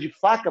defesa de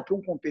faca para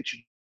um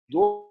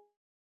competidor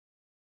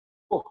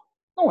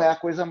não é a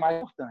coisa mais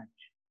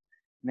importante,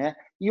 né?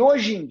 E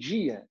hoje em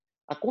dia,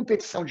 a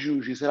competição de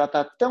jiu-jitsu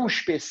está tão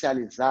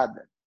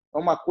especializada, é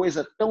uma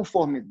coisa tão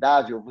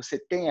formidável, você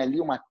tem ali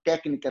uma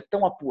técnica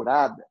tão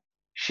apurada,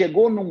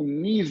 chegou num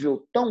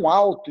nível tão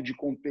alto de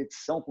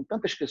competição, com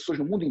tantas pessoas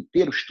no mundo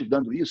inteiro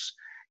estudando isso,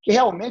 que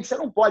realmente você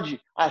não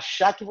pode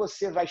achar que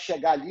você vai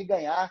chegar ali e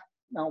ganhar.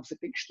 Não, você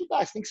tem que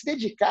estudar, você tem que se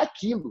dedicar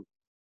àquilo.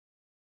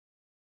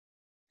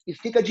 E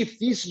fica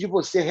difícil de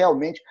você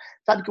realmente...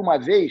 Sabe que uma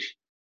vez,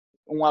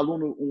 um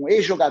aluno, um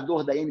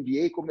ex-jogador da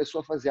NBA,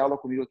 começou a fazer aula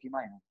comigo aqui em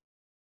Miami.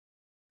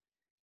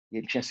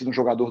 Ele tinha sido um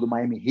jogador do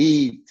Miami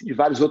Heat, de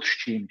vários outros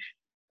times.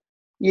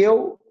 E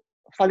eu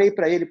falei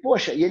para ele,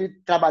 poxa, e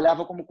ele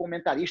trabalhava como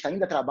comentarista,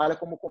 ainda trabalha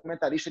como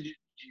comentarista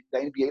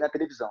da NBA na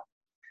televisão.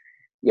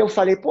 E eu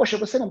falei, poxa,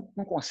 você não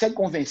consegue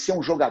convencer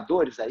uns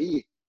jogadores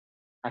aí,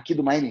 aqui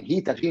do Miami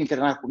Heat, a vir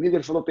treinar comigo?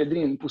 Ele falou,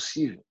 Pedrinho,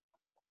 impossível.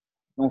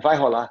 Não vai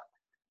rolar.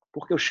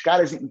 Porque os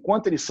caras,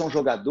 enquanto eles são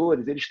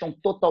jogadores, eles estão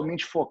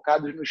totalmente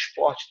focados no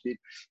esporte dele.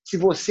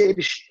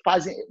 Eles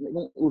fazem...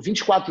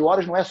 24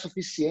 horas não é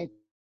suficiente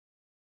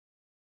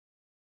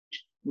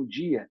no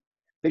dia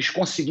para eles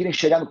conseguirem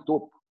chegar no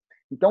topo.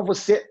 Então,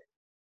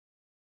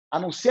 a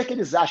não ser que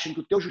eles achem que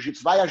o teu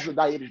jiu-jitsu vai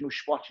ajudar eles no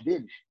esporte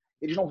deles,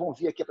 eles não vão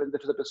vir aqui aprender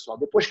defesa pessoal.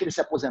 Depois que eles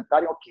se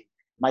aposentarem, ok.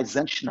 Mas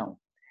antes, não.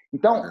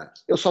 Então,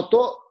 eu só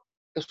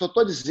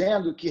estou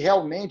dizendo que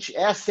realmente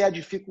essa é a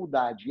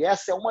dificuldade. E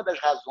essa é uma das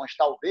razões,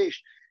 talvez,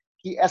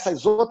 que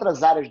essas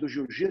outras áreas do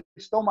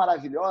jiu-jitsu tão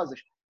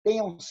maravilhosas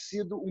tenham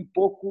sido um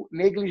pouco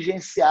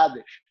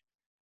negligenciadas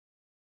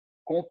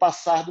com o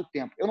passar do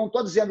tempo. Eu não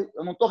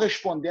estou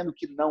respondendo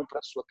que não para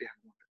a sua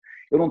pergunta.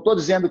 Eu não estou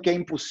dizendo que é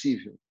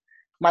impossível.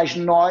 Mas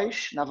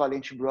nós, na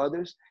Valente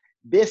Brothers,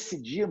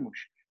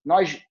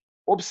 nós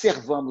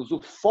observamos o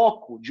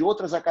foco de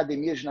outras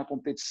academias na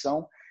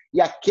competição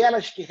e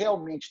aquelas que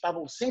realmente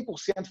estavam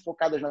 100%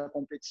 focadas na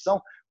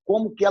competição,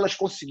 como que elas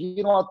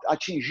conseguiram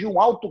atingir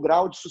um alto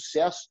grau de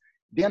sucesso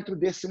dentro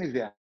desse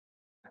universo.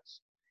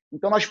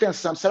 Então, nós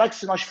pensamos, será que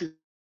se nós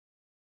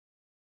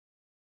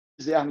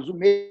fizermos o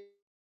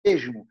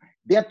mesmo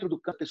dentro do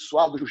campo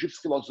pessoal, do jiu-jitsu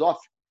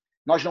filosófico,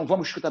 nós não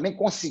vamos também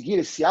conseguir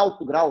esse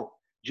alto grau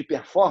de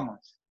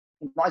performance?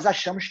 Nós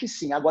achamos que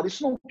sim. Agora,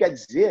 isso não quer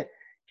dizer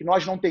que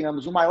nós não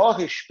tenhamos o maior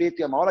respeito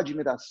e a maior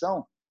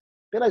admiração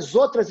pelas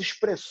outras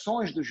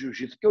expressões do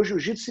jiu-jitsu, porque o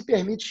jiu-jitsu se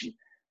permite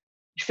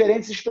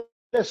diferentes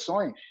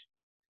expressões.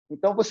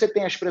 Então, você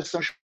tem a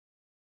expressão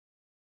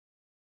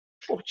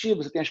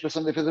esportiva, você tem a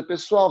expressão de defesa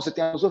pessoal, você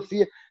tem a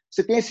filosofia,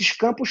 você tem esses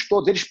campos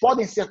todos. Eles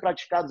podem ser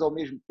praticados ao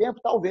mesmo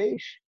tempo?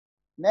 Talvez.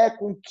 Né?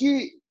 Com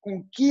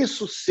que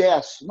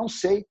sucesso? Não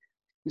sei.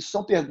 Isso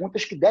são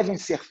perguntas que devem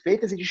ser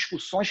feitas e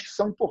discussões que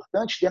são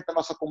importantes dentro da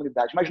nossa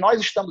comunidade. Mas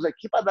nós estamos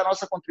aqui para dar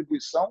nossa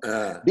contribuição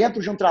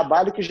dentro de um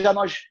trabalho que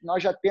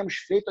nós já temos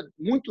feito há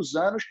muitos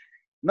anos,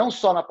 não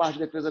só na parte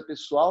de defesa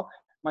pessoal,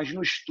 mas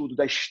no estudo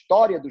da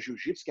história do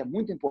jiu-jitsu, que é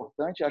muito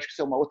importante. Acho que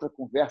isso é uma outra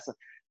conversa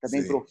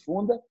também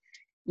profunda.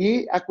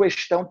 E a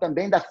questão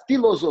também da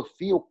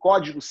filosofia, o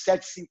Código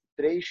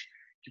 753,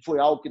 que foi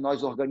algo que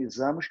nós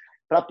organizamos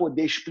para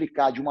poder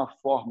explicar de uma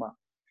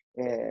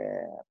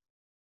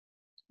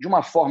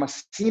forma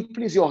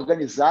simples e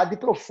organizada e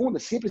profunda,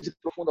 simples e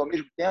profunda ao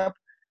mesmo tempo,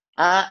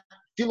 a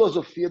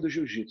filosofia do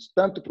jiu-jitsu,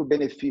 tanto para o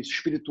benefício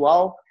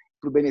espiritual,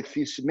 para o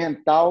benefício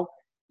mental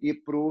e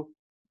para o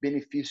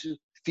benefício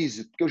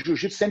físico, porque o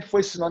jiu-jitsu sempre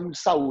foi sinônimo de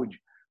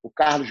saúde. O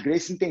Carlos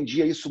Gracie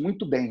entendia isso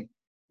muito bem,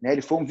 né?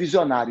 Ele foi um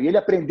visionário e ele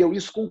aprendeu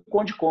isso com o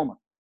Conde Coma.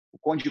 O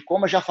Conde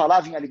Coma já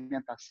falava em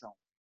alimentação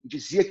e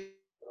dizia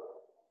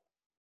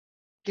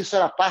que isso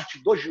era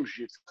parte do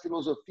jiu-jitsu, a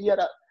filosofia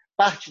era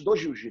parte do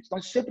jiu-jitsu. Então,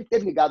 isso sempre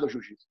esteve ligado ao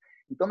jiu-jitsu.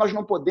 Então, nós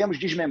não podemos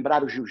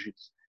desmembrar o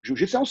jiu-jitsu. O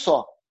jiu-jitsu é um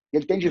só.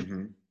 Ele tem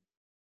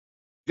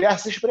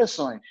diversas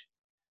expressões.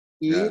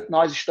 E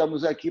nós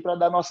estamos aqui para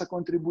dar nossa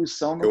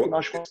contribuição no que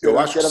nós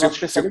consideramos ser a nossa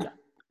especialidade.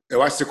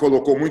 Eu acho que você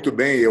colocou muito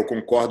bem, e eu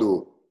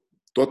concordo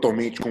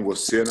totalmente com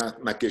você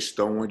na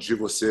questão onde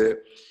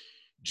você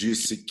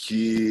disse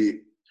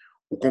que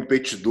o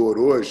competidor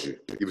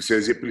hoje, e você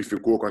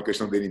exemplificou com a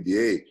questão da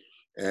NBA,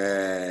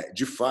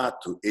 de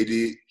fato,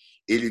 ele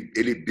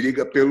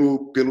briga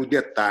pelo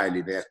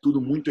detalhe, né?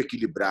 Tudo muito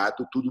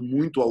equilibrado, tudo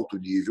muito alto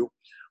nível.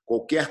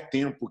 Qualquer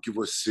tempo que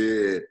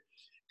você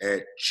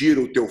tira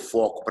o teu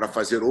foco para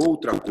fazer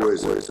outra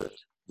coisa,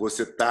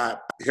 você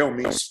está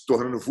realmente se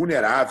tornando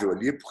vulnerável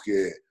ali,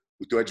 porque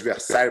o teu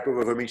adversário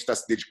provavelmente está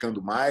se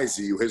dedicando mais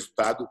e o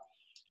resultado,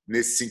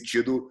 nesse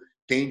sentido,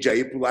 tende a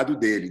ir para o lado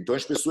dele. Então,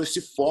 as pessoas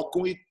se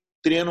focam e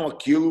treinam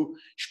aquilo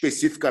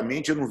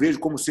especificamente. Eu não vejo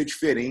como ser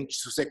diferente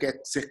se você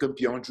quer ser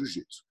campeão de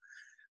jiu-jitsu.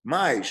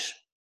 Mas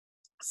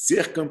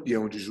ser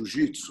campeão de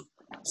jiu-jitsu,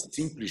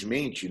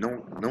 simplesmente,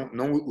 não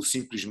o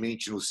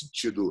simplesmente no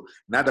sentido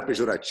nada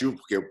pejorativo,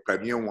 porque para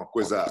mim é uma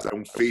coisa, é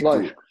um feito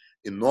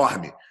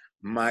enorme,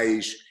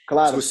 mas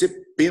se você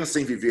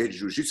pensa em viver de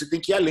jiu-jitsu, você tem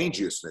que ir além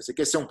disso, né? Você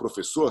quer ser um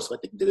professor, você vai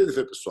ter que entender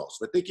defesa pessoal, você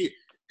vai ter que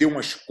ter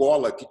uma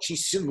escola que te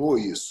ensinou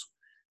isso.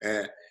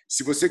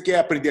 Se você quer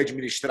aprender a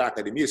administrar a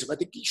academia, você vai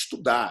ter que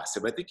estudar, você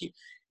vai ter que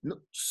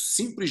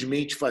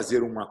simplesmente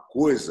fazer uma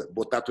coisa,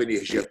 botar a tua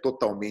energia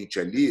totalmente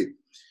ali,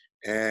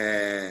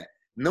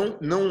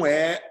 não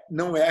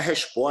é a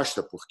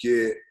resposta,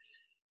 porque...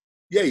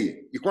 E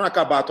aí? E quando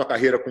acabar a tua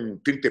carreira com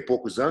 30 e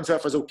poucos anos, você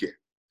vai fazer o quê?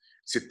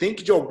 Você tem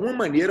que, de alguma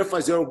maneira,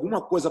 fazer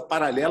alguma coisa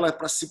paralela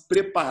para se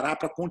preparar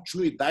para a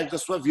continuidade da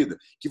sua vida,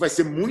 que vai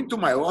ser muito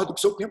maior do que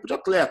o seu tempo de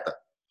atleta,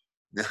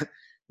 né?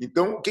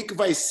 Então, o que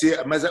vai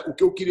ser... Mas o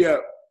que eu queria...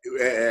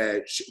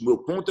 O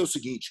meu ponto é o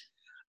seguinte: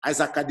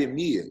 as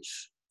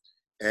academias,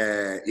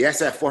 e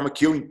essa é a forma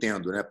que eu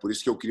entendo, né? Por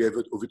isso que eu queria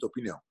ouvir tua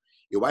opinião.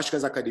 Eu acho que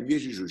as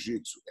academias de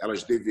jiu-jitsu,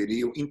 elas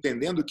deveriam,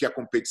 entendendo que a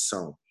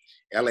competição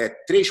ela é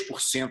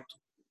 3%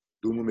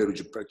 do número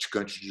de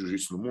praticantes de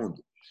jiu-jitsu no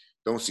mundo,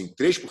 então, assim,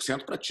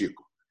 3%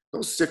 praticam.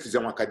 Então, se você fizer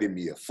uma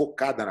academia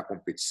focada na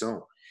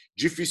competição,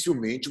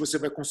 dificilmente você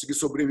vai conseguir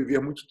sobreviver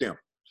muito tempo,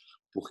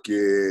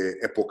 porque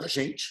é pouca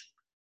gente,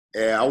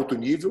 é alto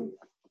nível,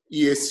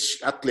 e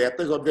esses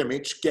atletas,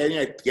 obviamente,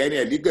 querem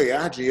ali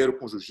ganhar dinheiro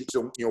com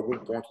jiu-jitsu em algum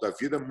ponto da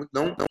vida,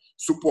 não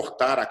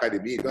suportar a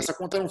academia. Então, essa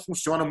conta não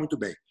funciona muito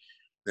bem,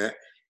 né?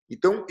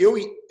 Então, eu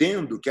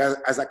entendo que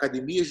as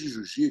academias de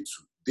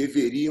jiu-jitsu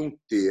deveriam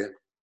ter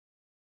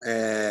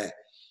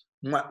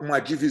uma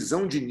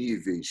divisão de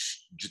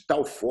níveis de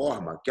tal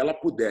forma que ela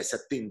pudesse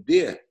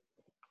atender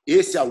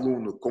esse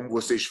aluno, como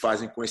vocês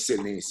fazem com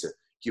excelência,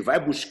 que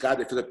vai buscar a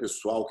defesa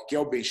pessoal, que quer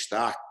o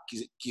bem-estar,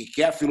 que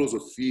quer a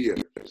filosofia,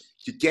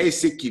 que quer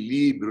esse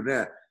equilíbrio,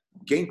 né?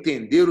 Quer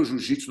entender o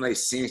jiu-jitsu na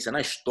essência,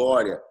 na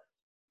história,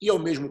 e, ao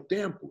mesmo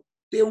tempo,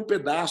 ter um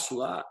pedaço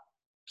lá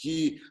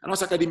que... A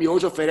nossa academia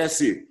hoje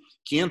oferece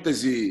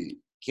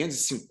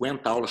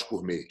 550 aulas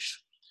por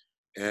mês.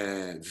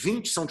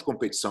 20 são de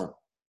competição.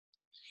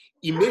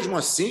 E, mesmo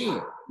assim,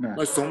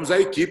 nós somos a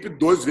equipe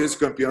 12 vezes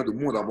campeã do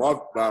mundo,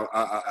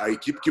 a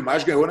equipe que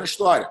mais ganhou na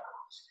história.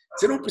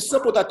 Você não precisa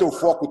botar teu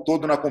foco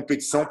todo na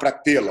competição para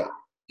tê-la,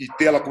 e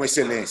tê-la com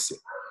excelência.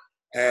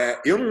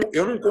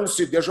 Eu não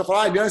considero... Eu já falo,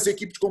 Aliança é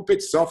equipe de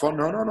competição. Eu falo,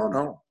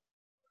 não.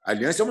 A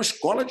Aliança é uma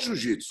escola de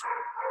jiu-jitsu.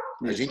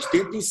 A gente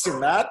tenta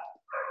ensinar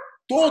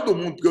todo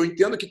mundo, porque eu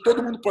entendo que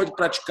todo mundo pode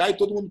praticar e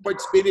todo mundo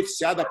pode se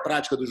beneficiar da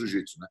prática do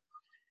jiu-jitsu, né?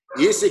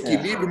 E esse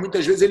equilíbrio,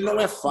 muitas vezes, ele não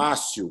é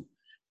fácil.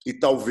 E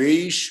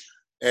talvez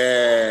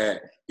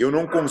eu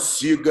não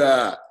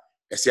consiga...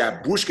 A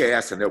busca é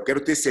essa, né? Eu quero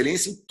ter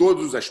excelência em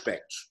todos os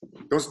aspectos.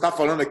 Então, você está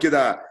falando aqui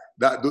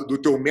do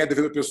teu método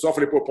de vida pessoal. Eu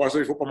falei, posso,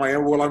 eu vou para amanhã,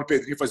 eu vou lá no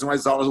Pedrinho fazer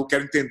umas aulas, eu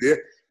quero entender,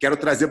 quero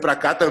trazer para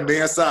cá também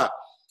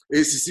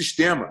esse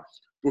sistema.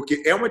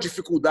 Porque é uma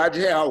dificuldade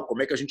real.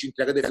 Como é que a gente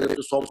entrega a defesa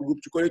pessoal para o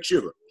grupo de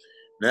coletiva?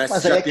 Né?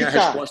 Se já tem a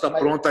resposta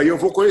pronta aí, eu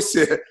vou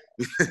conhecer.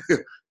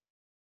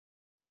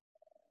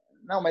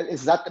 Não, mas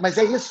exato, mas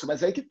é isso,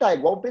 mas aí que está,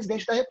 igual o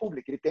presidente da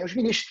República, ele tem os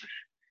ministros,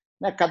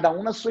 né? Cada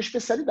um na sua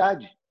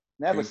especialidade.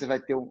 Né? Você vai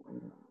ter o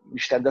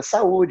Ministério da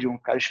Saúde, um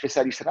cara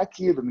especialista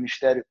naquilo, o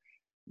Ministério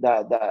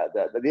da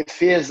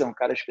Defesa, um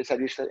cara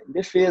especialista em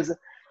defesa,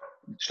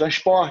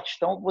 transporte.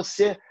 Então,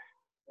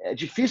 é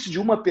difícil de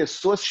uma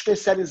pessoa se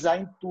especializar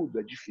em tudo,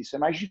 é difícil, é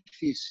mais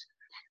difícil.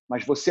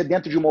 Mas você,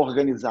 dentro de uma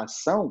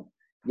organização,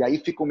 e aí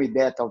fica uma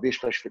ideia, talvez,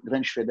 para as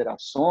grandes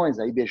federações,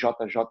 a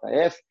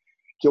IBJJF,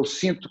 que eu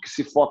sinto que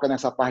se foca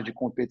nessa parte de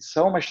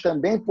competição, mas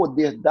também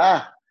poder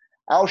dar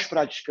aos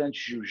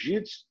praticantes de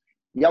jiu-jitsu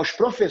e aos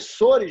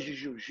professores de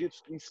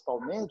jiu-jitsu,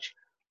 principalmente,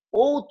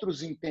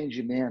 outros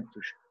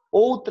entendimentos,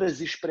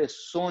 outras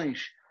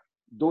expressões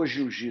do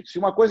jiu-jitsu. E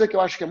uma coisa que eu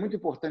acho que é muito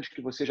importante,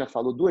 que você já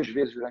falou 2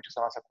 vezes durante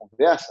essa nossa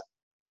conversa,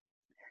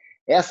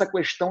 é essa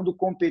questão do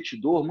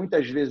competidor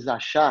muitas vezes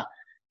achar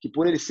que,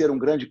 por ele ser um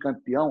grande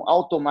campeão,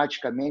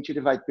 automaticamente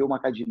ele vai ter uma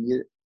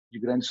academia de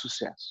grande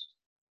sucesso.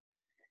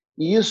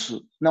 E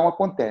isso não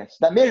acontece.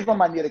 Da mesma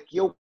maneira que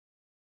eu,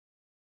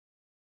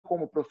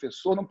 como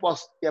professor, não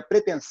posso ter a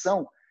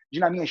pretensão de,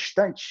 na minha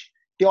estante,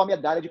 ter uma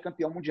medalha de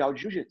campeão mundial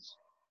de jiu-jitsu.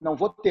 Não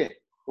vou ter.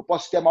 Eu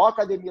posso ter a maior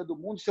academia do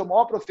mundo, ser o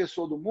maior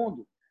professor do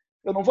mundo,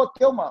 eu não vou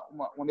ter uma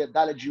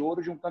medalha de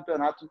ouro de um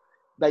campeonato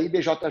da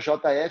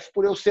IBJJF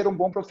por eu ser um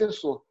bom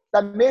professor.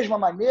 Da mesma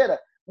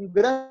maneira, um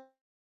grande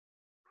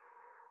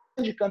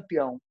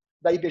campeão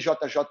da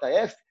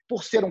IBJJF,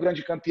 por ser um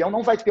grande campeão,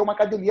 não vai ter uma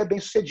academia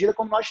bem-sucedida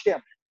como nós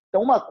temos.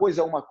 Então, uma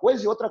coisa é uma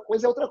coisa e outra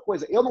coisa é outra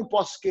coisa. Eu não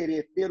posso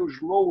querer ter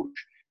os louros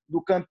do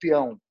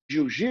campeão de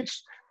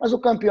jiu-jitsu, mas o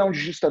campeão de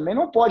jiu-jitsu também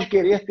não pode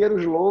querer ter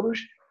os louros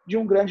de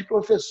um grande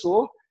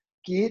professor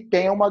que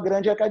tenha uma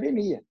grande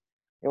academia.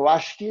 Eu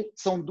acho que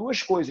são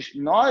 2 coisas.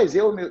 Nós,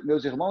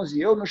 meus irmãos e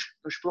eu, nos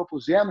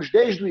propusemos,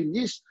 desde o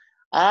início,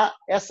 a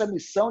essa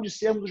missão de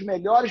sermos os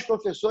melhores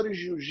professores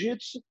de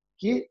jiu-jitsu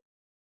que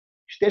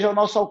esteja ao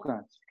nosso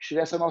alcance, que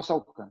estivesse ao nosso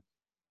alcance.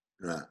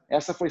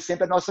 Essa foi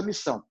sempre a nossa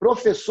missão.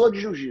 Professor de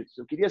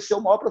jiu-jitsu. Eu queria ser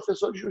o maior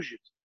professor de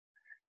jiu-jitsu.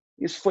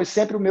 Isso foi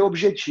sempre o meu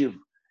objetivo.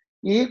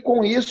 E,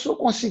 com isso, eu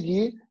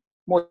consegui,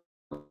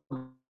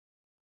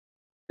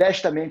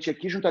 modestamente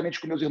aqui, juntamente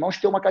com meus irmãos,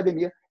 ter uma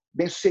academia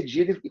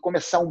bem-sucedida e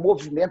começar um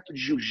movimento de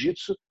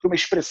jiu-jitsu para uma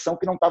expressão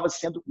que não estava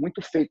sendo muito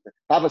feita.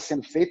 Estava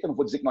sendo feita, não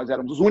vou dizer que nós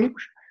éramos os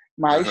únicos,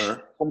 mas,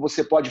 como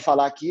você pode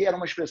falar aqui, era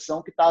uma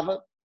expressão que estava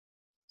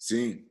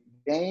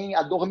bem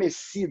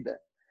adormecida.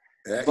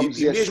 Vamos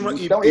dizer mesmo,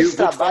 assim. Então, esse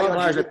trabalho,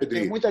 eu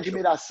tenho muita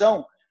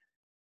admiração.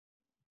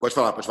 Pode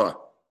falar.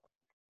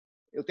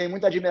 Eu tenho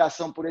muita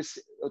admiração por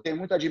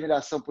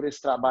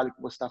esse trabalho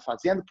que você está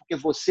fazendo, porque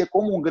você,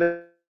 como um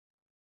grande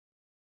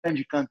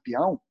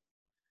campeão,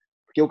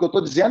 porque o que eu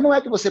estou dizendo não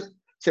é que você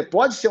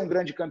pode ser um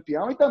grande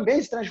campeão e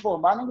também se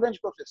transformar num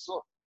grande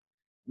professor.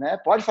 Né?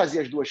 Pode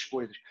fazer as 2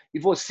 coisas. E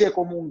você,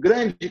 como um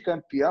grande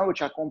campeão, eu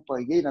te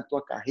acompanhei na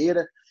tua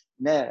carreira,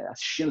 né?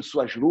 Assistindo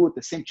suas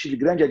lutas, sempre tive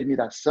grande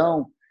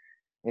admiração.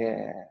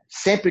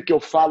 Sempre que eu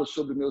falo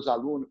sobre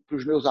para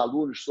os meus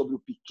alunos sobre o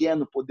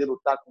pequeno poder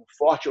lutar com o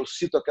forte, eu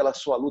cito aquela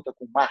sua luta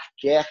com o Mark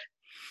Kerr,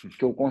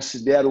 que eu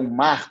considero um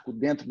marco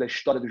dentro da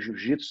história do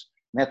jiu-jitsu,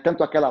 né?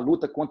 Tanto aquela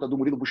luta quanto a do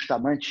Murilo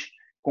Bustamante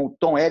com o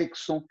Tom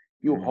Erickson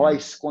e o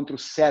Royce contra o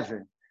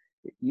Severn,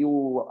 e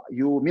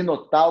o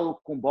Minotauro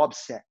com o Bob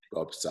Sapp.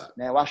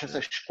 Né? Eu acho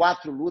essas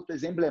 4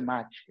 lutas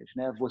emblemáticas.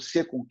 Né?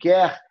 Você com o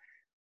Kerr,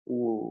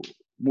 o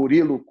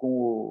Murilo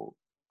com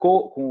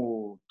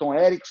o Tom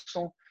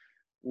Erickson,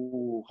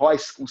 o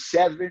Royce com o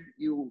Severn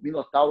e o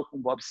Minotauro com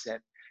o Bob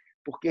Sapp.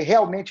 Porque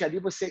realmente ali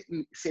você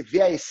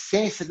vê a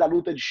essência da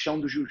luta de chão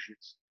do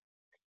jiu-jitsu.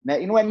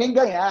 Né? E não é nem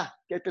ganhar,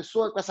 porque a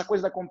pessoa com essa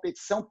coisa da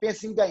competição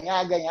pensa em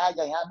ganhar.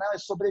 Não, é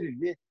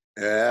sobreviver.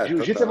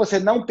 Jiu-jitsu é você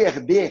não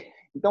perder.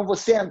 Então,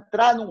 você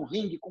entrar num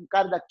ringue com um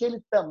cara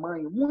daquele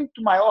tamanho,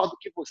 muito maior do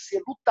que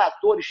você,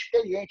 lutador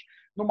experiente,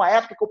 numa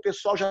época que o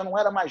pessoal já não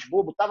era mais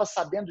bobo, estava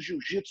sabendo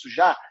jiu-jitsu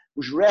já,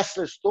 os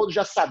wrestlers todos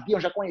já sabiam,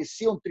 já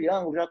conheciam o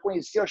triângulo, já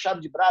conheciam a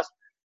chave de braço,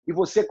 e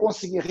você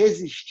conseguir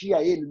resistir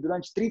a ele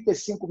durante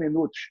 35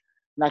 minutos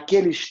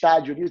naquele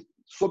estádio ali,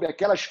 sob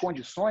aquelas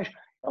condições,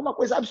 é uma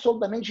coisa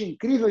absolutamente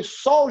incrível e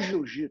só o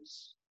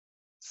jiu-jitsu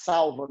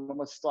salva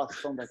numa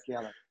situação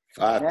daquela.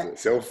 Fato, né?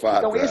 Isso é um fato.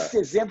 Então, esses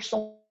exemplos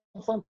são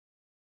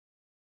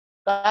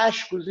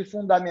fantásticos e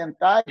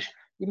fundamentais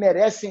e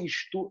merecem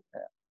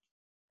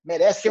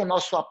o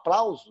nosso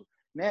aplauso,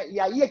 né?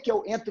 E aí é que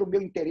entra o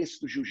meu interesse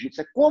do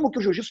jiu-jitsu. É como que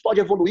o jiu-jitsu pode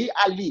evoluir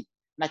ali,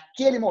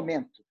 naquele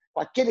momento,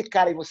 com aquele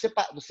cara, e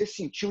você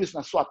sentiu isso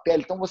na sua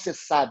pele, então você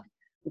sabe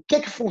o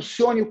que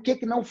funciona e o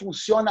que não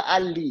funciona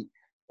ali.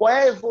 Qual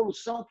é a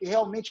evolução que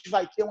realmente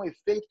vai ter um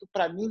efeito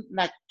para mim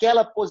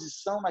naquela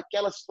posição,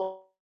 naquela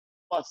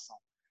situação.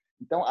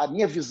 Então, a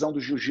minha visão do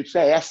jiu-jitsu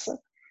é essa,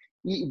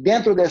 e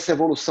dentro dessa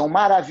evolução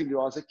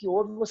maravilhosa que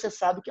houve, você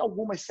sabe que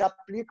algumas se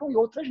aplicam e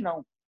outras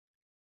não.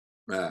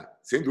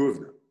 Sem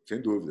dúvida.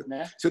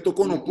 Né? Você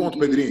tocou num ponto,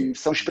 Pedrinho.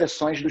 São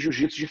expressões do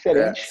jiu-jitsu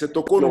diferentes. Você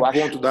tocou num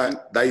ponto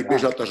da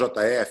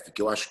IBJJF,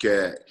 que eu acho que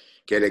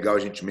é legal a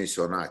gente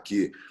mencionar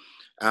aqui.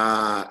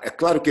 É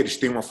claro que eles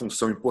têm uma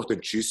função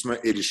importantíssima,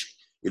 eles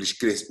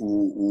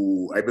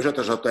A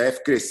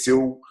IBJJF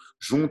cresceu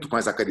junto com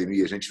as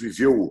academias. A gente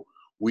viveu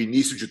o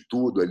início de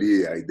tudo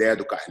ali, a ideia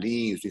do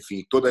Carlinhos,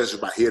 enfim, todas as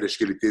barreiras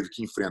que ele teve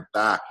que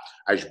enfrentar,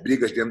 as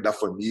brigas dentro da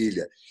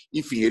família.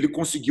 Enfim, ele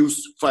conseguiu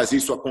fazer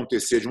isso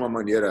acontecer de uma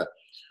maneira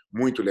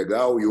muito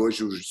legal e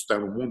hoje está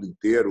no mundo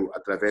inteiro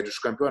através dos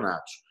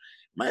campeonatos.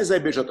 Mas a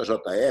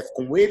IBJJF,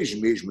 como eles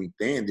mesmos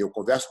entendem, eu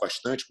converso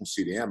bastante com o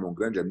Cirema, um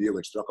grande amigo,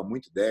 a gente troca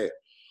muita ideia,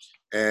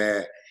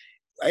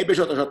 a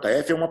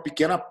IBJJF é uma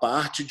pequena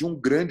parte de um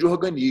grande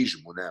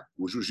organismo, né?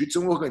 O jiu-jitsu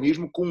é um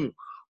organismo com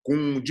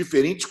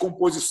diferentes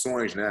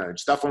composições, né? A gente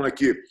está falando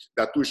aqui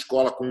da tua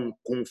escola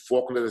com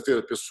foco na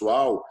defesa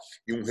pessoal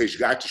e um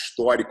resgate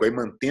histórico, aí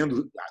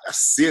mantendo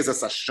acesa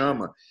essa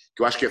chama,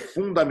 que eu acho que é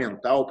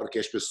fundamental para que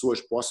as pessoas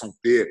possam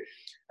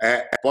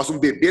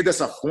beber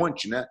dessa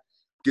fonte, né?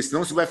 Porque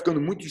senão você vai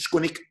ficando muito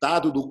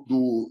desconectado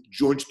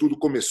de onde tudo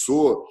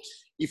começou.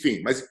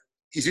 Enfim, mas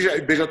existe a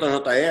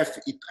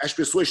IBJJF e as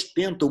pessoas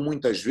tentam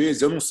muitas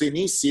vezes, eu não sei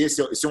nem se esse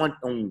é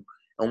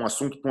um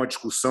assunto para uma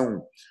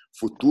discussão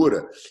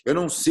futura, eu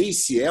não sei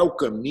se é o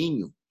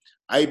caminho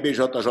a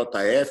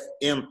IBJJF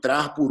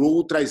entrar por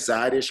outras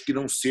áreas que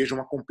não sejam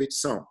a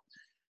competição.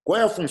 Qual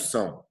é a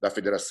função da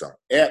federação?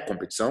 É a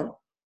competição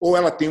ou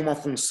ela tem uma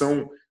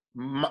função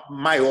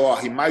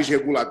maior e mais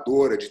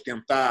reguladora de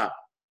tentar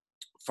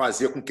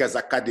fazer com que as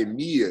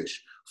academias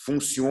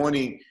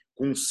funcionem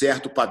com um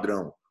certo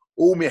padrão?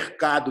 Ou o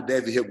mercado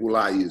deve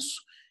regular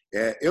isso?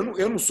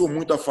 Eu não sou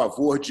muito a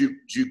favor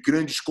de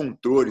grandes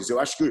controles. Eu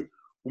acho que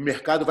o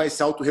mercado vai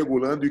se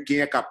autorregulando e quem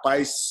é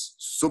capaz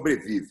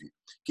sobrevive.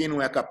 Quem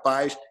não é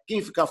capaz,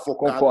 quem ficar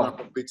focado na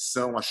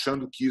competição,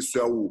 achando que isso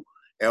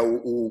é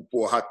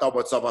a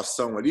tábua de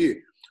salvação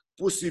ali,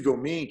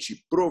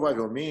 possivelmente,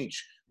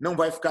 provavelmente, não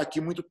vai ficar aqui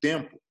muito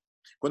tempo.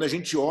 Quando a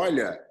gente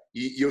olha,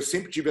 e eu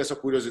sempre tive essa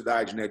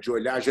curiosidade, né, de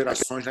olhar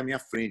gerações na minha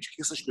frente, o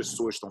que essas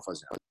pessoas estão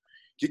fazendo?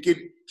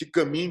 Que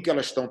caminho que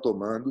elas estão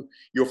tomando?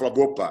 E eu falava,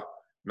 opa,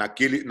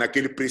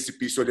 naquele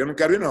precipício ali eu não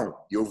quero ir, não.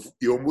 E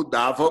eu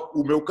mudava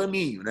o meu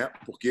caminho, né?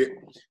 Porque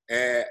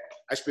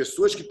as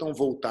pessoas que estão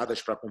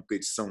voltadas para a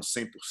competição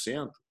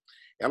 100%,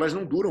 elas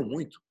não duram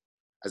muito.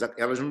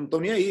 Elas não estão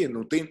nem aí,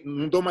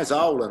 não dão mais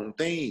aula,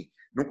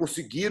 não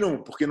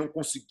conseguiram, porque não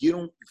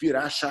conseguiram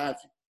virar a chave.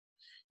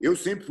 Eu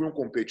sempre fui um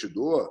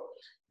competidor,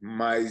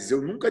 mas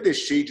eu nunca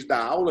deixei de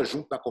dar aula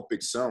junto na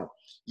competição.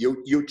 E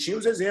eu tinha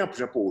os exemplos,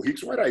 né? Pô, o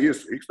Rickson era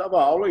isso. O Rickson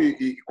dava aula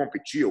e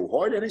competia. O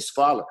Royler nem se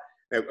fala.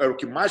 Era o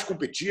que mais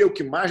competia, o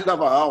que mais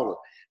dava aula.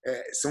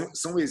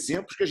 São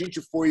exemplos que a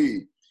gente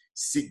foi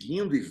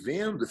seguindo e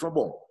vendo. E falou,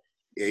 bom,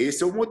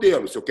 esse é o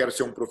modelo. Se eu quero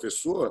ser um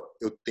professor,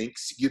 eu tenho que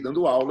seguir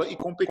dando aula e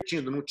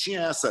competindo. Não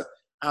tinha essa,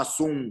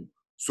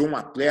 sou um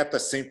atleta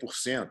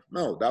 100%.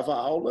 Não, eu dava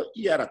aula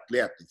e era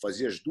atleta. E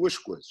fazia as duas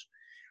coisas.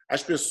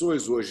 As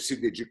pessoas hoje se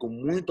dedicam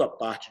muito à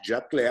parte de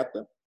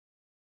atleta,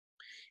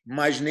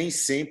 mas nem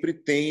sempre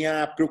têm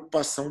a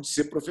preocupação de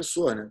ser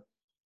professor, né?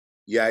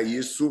 E aí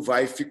isso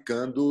vai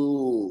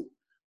ficando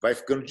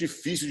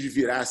difícil de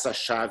virar essa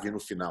chave no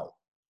final.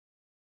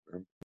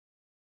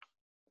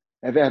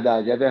 É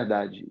verdade, é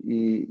verdade.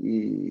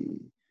 E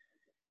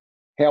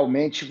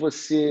realmente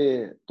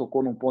você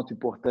tocou num ponto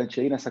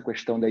importante aí nessa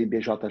questão da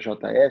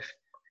IBJJF,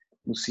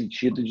 no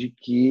sentido de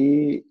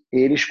que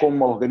eles, como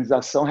uma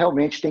organização,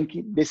 realmente têm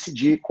que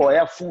decidir qual é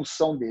a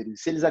função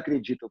deles. Se eles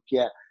acreditam que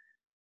é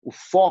o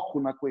foco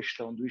na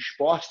questão do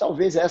esporte,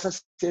 talvez essa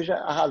seja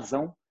a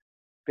razão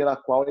pela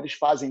qual eles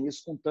fazem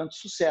isso com tanto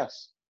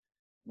sucesso.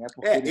 Né?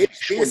 Porque eles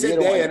têm essa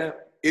ideia, né?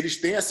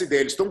 Eles têm essa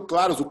ideia, eles estão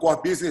claros, o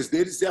core business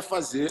deles é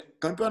fazer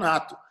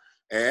campeonato,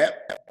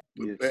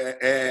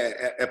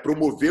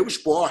 promover o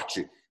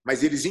esporte,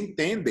 mas eles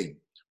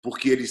entendem,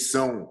 porque eles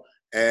são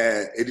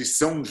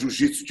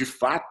jiu-jitsu de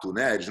fato,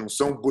 né? Eles não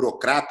são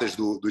burocratas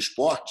do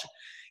esporte,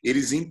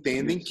 eles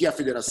entendem que a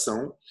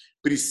federação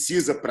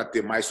precisa, para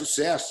ter mais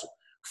sucesso,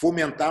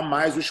 fomentar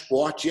mais o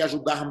esporte e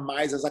ajudar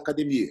mais as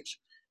academias.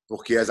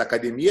 Porque as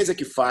academias é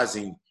que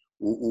fazem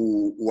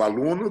o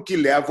aluno que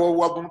leva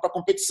o aluno para a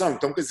competição.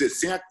 Então, quer dizer,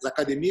 sem as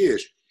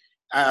academias,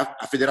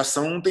 a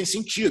federação não tem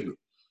sentido.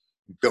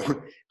 Então,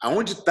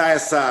 aonde está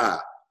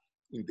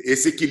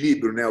esse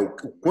equilíbrio, né? O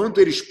quanto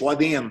eles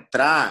podem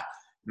entrar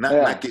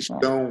na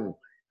questão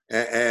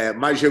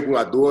mais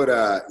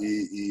reguladora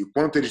e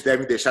quanto eles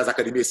devem deixar as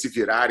academias se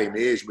virarem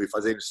mesmo e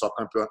fazerem só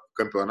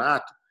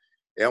campeonato,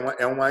 é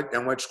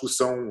uma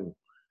discussão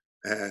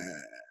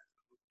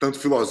tanto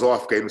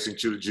filosófica aí no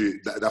sentido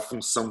da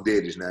função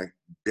deles, né,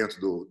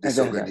 dentro desse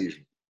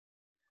organismo.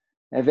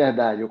 É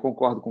verdade, eu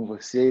concordo com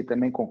você e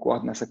também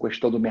concordo nessa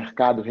questão do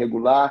mercado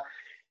regular.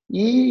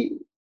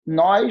 E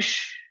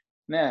nós,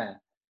 né,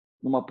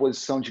 numa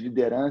posição de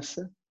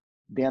liderança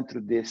dentro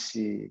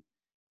desse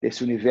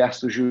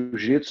universo do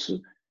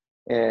jiu-jitsu,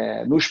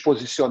 nos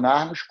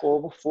posicionarmos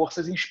como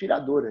forças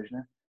inspiradoras,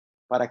 né,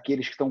 para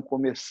aqueles que estão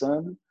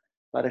começando,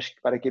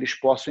 para que eles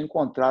possam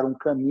encontrar um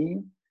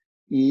caminho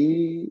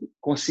e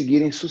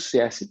conseguirem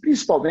sucesso. E,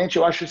 principalmente,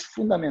 eu acho isso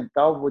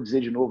fundamental, vou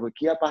dizer de novo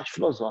aqui, a parte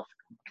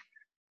filosófica.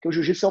 Porque o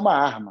jiu-jitsu é uma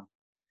arma.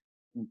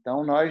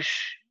 Então,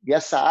 e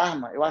essa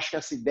arma, eu acho que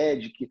essa ideia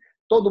de que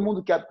todo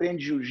mundo que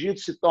aprende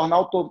jiu-jitsu se torna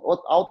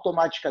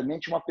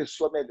automaticamente uma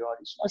pessoa melhor.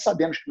 Isso nós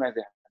sabemos que não é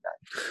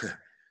verdade.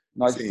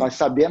 Nós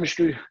sabemos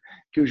que o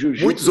Muitos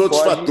jiu-jitsu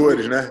outros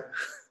fatores, né?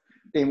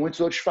 Tem muitos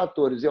outros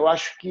fatores. Eu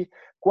acho que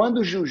quando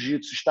o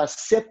jiu-jitsu está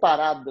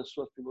separado da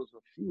sua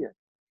filosofia,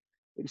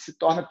 ele se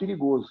torna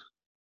perigoso.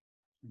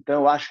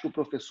 Então, eu acho que o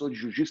professor de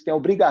jiu-jitsu tem a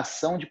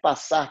obrigação de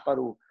passar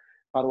para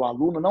o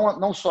aluno,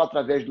 não só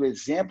através do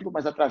exemplo,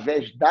 mas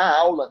através da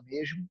aula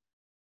mesmo,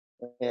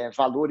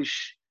 valores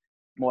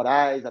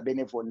morais, a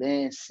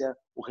benevolência,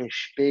 o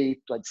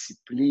respeito, a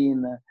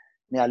disciplina,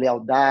 né, a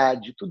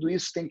lealdade, tudo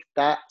isso tem que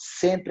estar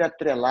sempre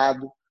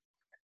atrelado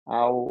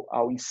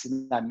ao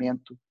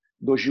ensinamento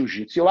do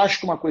jiu-jitsu. Eu acho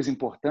que uma coisa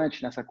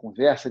importante nessa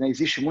conversa, né,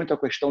 existe muito a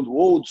questão do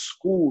old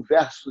school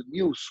versus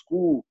new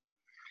school,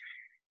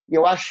 e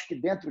eu acho que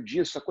dentro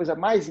disso a coisa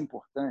mais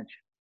importante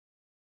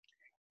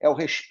é o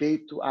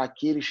respeito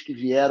àqueles que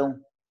vieram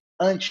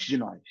antes de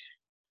nós.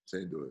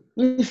 Sem dúvida.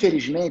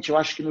 Infelizmente, eu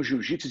acho que no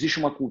jiu-jitsu existe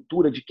uma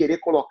cultura de querer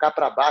colocar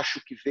para baixo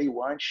o que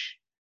veio antes,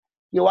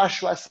 e eu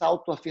acho essa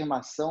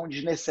autoafirmação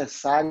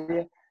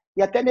desnecessária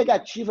e até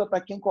negativa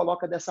para quem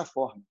coloca dessa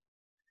forma,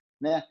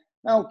 né?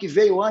 Não, o que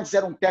veio antes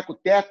era um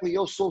teco-teco e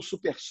eu sou o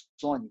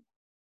supersônico.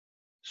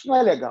 Isso não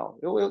é legal.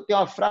 Eu tenho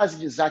uma frase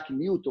de Isaac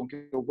Newton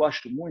que eu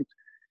gosto muito,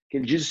 que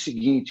ele diz o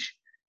seguinte: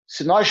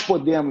 se nós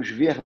podemos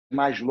ver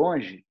mais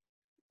longe,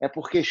 é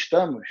porque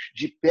estamos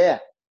de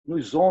pé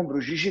nos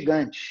ombros de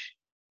gigantes.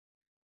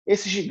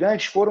 Esses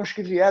gigantes foram os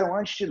que vieram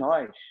antes de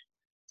nós.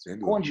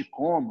 Conde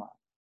Coma,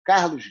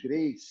 Carlos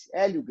Gracie,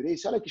 Hélio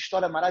Gracie, olha que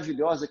história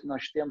maravilhosa que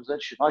nós temos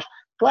antes de nós.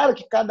 Claro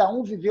que cada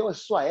um viveu a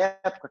sua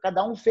época,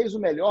 cada um fez o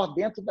melhor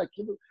dentro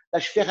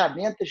das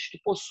ferramentas que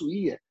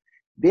possuía,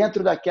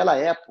 dentro daquela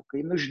época,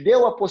 e nos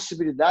deu a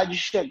possibilidade de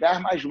chegar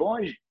mais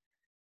longe,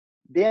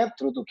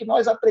 dentro do que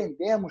nós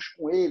aprendemos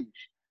com eles.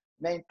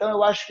 Então,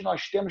 eu acho que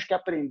nós temos que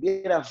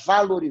aprender a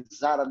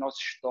valorizar a nossa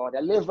história,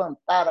 a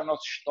levantar a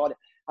nossa história,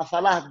 a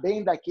falar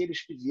bem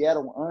daqueles que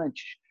vieram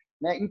antes,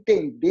 né?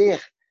 Entender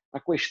a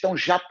questão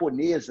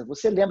japonesa.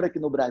 Você lembra que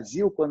no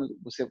Brasil, quando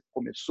você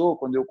começou,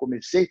 quando eu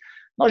comecei,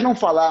 nós não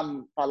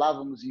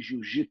falávamos em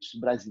jiu-jitsu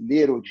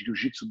brasileiro ou de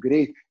jiu-jitsu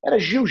grego, era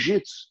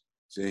jiu-jitsu.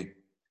 Sim.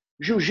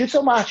 Jiu-jitsu é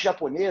uma arte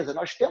japonesa,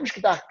 nós temos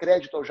que dar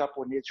crédito aos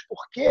japoneses.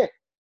 Por que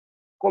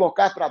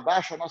colocar para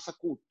baixo a nossa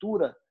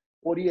cultura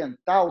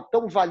oriental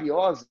tão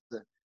valiosa,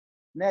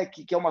 né,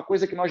 que é uma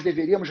coisa que nós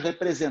deveríamos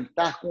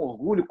representar com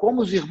orgulho,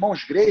 como os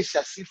irmãos Gracie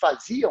assim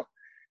faziam,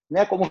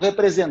 né, como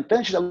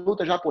representantes da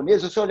luta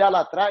japonesa? Se você olhar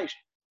lá atrás,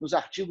 nos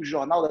artigos de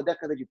jornal da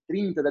década de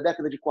 30, da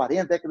década de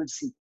 40, da década de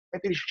 50,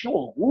 eles tinham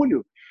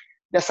orgulho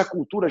dessa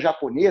cultura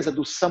japonesa,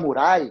 do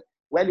samurai.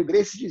 O Hélio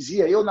Gracie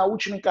dizia: eu, na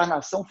última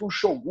encarnação, fui um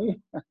shogun.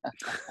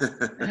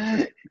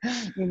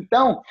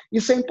 Então,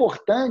 isso é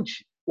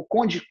importante. O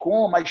Conde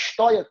Coma, a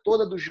história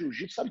toda do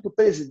jiu-jitsu. Sabe que o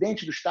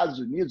presidente dos Estados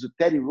Unidos, o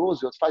Teddy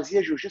Roosevelt,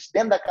 fazia jiu-jitsu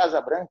dentro da Casa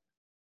Branca.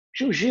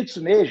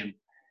 Jiu-jitsu mesmo.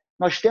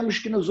 Nós temos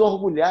que nos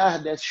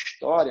orgulhar dessa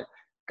história.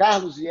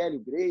 Carlos e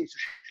Hélio Gracie,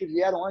 os que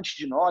vieram antes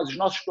de nós, os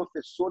nossos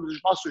professores,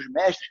 os nossos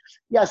mestres,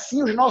 e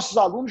assim os nossos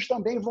alunos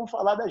também vão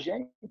falar da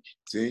gente.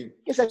 Sim.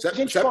 Porque se a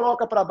gente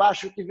coloca para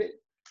baixo o que veio...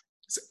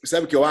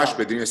 Sabe o que eu acho,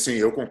 Pedrinho? Assim,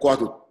 eu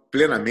concordo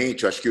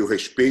plenamente. Eu acho que o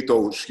respeito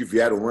aos que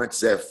vieram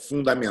antes é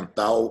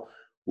fundamental.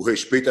 O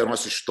respeito à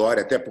nossa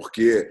história, até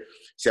porque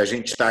se a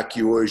gente está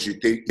aqui hoje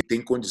e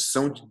tem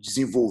condição de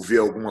desenvolver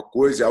alguma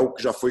coisa, é algo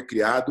que já foi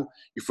criado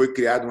e foi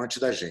criado antes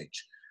da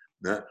gente,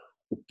 né?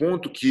 O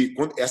ponto que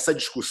essa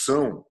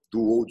discussão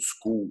do old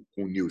school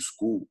com o new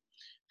school,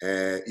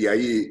 e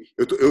aí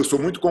eu sou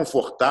muito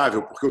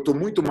confortável, porque eu estou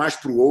muito mais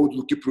para o old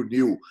do que para o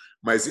new,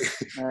 mas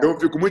eu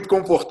fico muito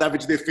confortável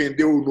de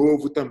defender o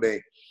novo também.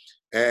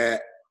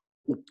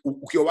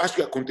 O que eu acho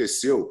que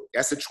aconteceu,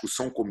 essa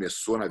discussão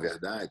começou, na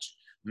verdade,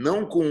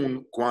 não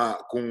com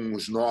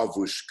os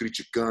novos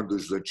criticando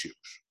os antigos.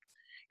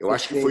 Eu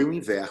acho que foi o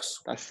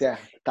inverso. Tá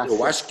certo.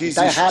 Eu acho que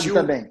existiu... Tá errado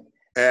também.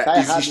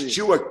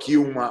 Existiu aqui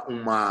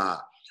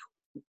uma...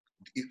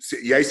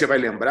 E aí você vai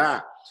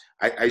lembrar,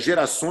 as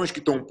gerações que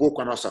estão um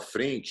pouco à nossa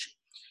frente,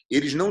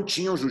 eles não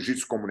tinham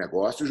jiu-jitsu como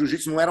negócio, o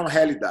jiu-jitsu não era uma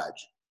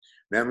realidade,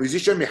 né? Não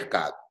existia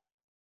mercado.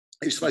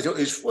 Eles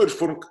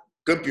foram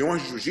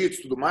campeões de jiu-jitsu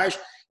e tudo mais,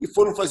 e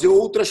foram fazer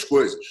outras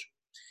coisas.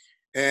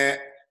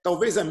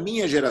 Talvez a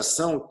minha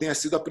geração tenha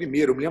sido a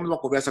primeira. Eu me lembro de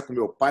uma conversa com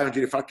meu pai, onde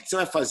ele falou: o que você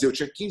vai fazer? Eu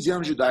tinha 15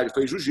 anos de idade. Eu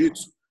falei: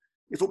 jiu-jitsu.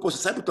 Ele falou: pô, você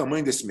sabe o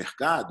tamanho desse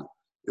mercado?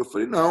 Eu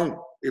falei: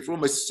 não. Ele falou: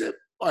 mas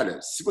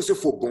olha, se você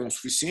for bom o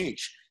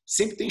suficiente,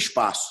 sempre tem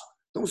espaço.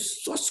 Então,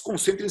 só se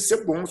concentre em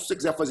ser bom. Se você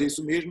quiser fazer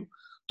isso mesmo,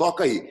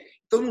 toca aí.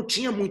 Então, não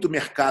tinha muito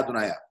mercado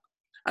na época.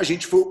 A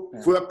gente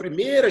foi a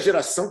primeira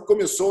geração que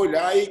começou a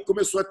olhar e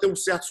começou a ter um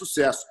certo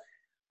sucesso.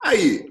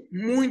 Aí,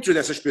 muitas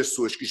dessas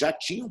pessoas que já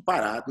tinham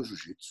parado o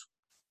jiu-jitsu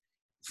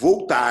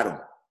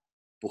voltaram,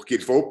 porque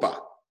ele falou: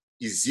 opa,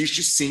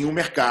 existe sim um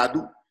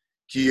mercado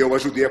que eu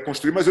ajudei a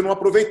construir, mas eu não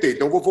aproveitei,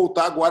 então eu vou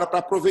voltar agora para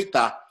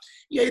aproveitar.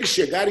 E aí eles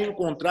chegaram e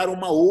encontraram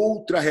uma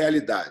outra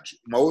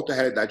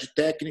realidade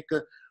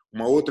técnica,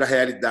 uma outra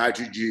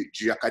realidade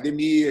de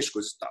academias,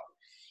 coisas e tal.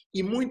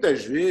 E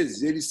muitas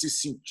vezes eles se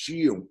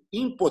sentiam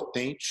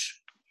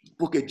impotentes,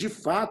 porque, de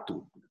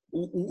fato,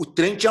 o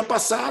trem tinha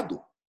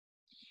passado.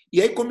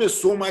 E aí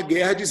começou uma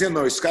guerra dizendo,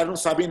 não, esses caras não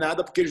sabem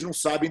nada porque eles não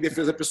sabem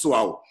defesa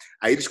pessoal.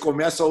 Aí eles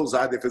começam a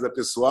usar a defesa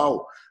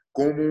pessoal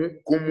como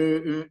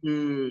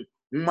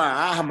uma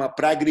arma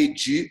para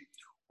agredir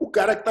o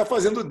cara que está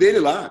fazendo dele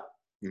lá,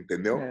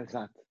 entendeu?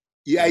 Exato.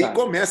 E aí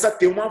começa a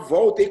ter uma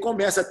volta e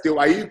começa a ter...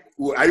 Aí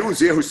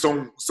os erros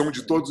são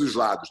de todos os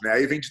lados, né?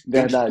 Aí vem de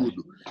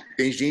tudo.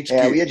 Tem gente que...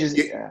 Eu ia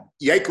dizer...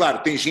 E aí,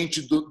 claro, tem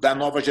gente da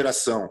nova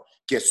geração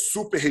que é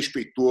super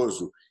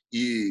respeitoso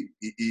e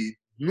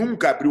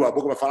nunca abriu a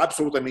boca para falar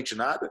absolutamente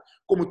nada,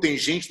 como tem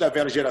gente da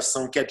velha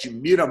geração que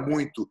admira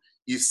muito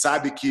e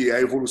sabe que a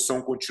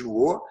evolução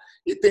continuou,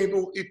 e tem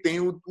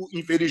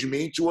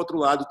infelizmente, o outro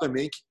lado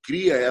também que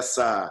cria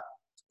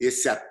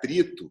esse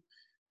atrito,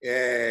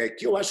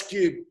 que eu acho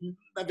que,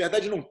 na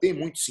verdade, não tem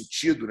muito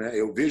sentido, né?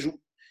 Eu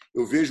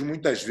vejo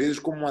muitas vezes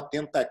como uma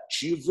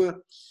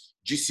tentativa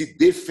de se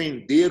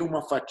defender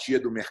uma fatia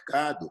do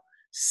mercado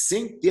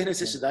sem ter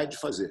necessidade de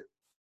fazer.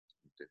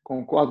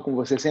 Concordo com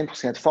você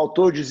 100%.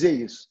 Faltou dizer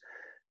isso,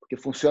 porque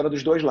funciona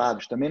dos dois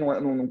lados. Também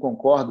não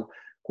concordo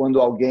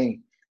quando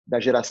alguém da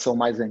geração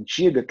mais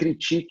antiga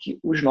critique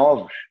os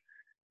novos,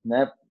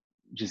 né?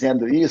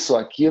 Dizendo isso ou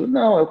aquilo.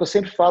 Não, é o que eu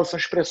sempre falo, são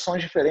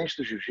expressões diferentes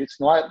do jiu-jitsu.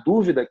 Não há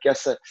dúvida que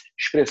essa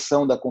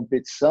expressão da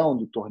competição,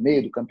 do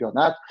torneio, do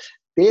campeonato,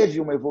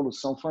 teve uma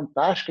evolução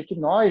fantástica que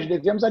nós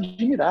devemos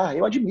admirar.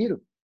 Eu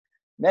admiro.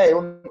 Né?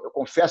 Eu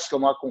confesso que eu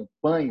não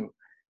acompanho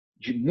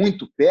de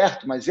muito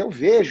perto, mas eu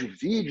vejo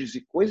vídeos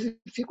e coisas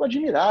e fico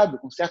admirado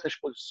com certas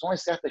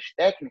posições, certas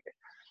técnicas.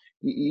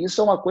 E isso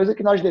é uma coisa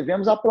que nós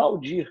devemos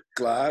aplaudir.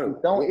 Claro.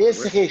 Então,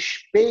 esse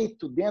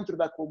respeito dentro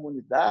da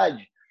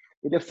comunidade,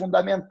 ele é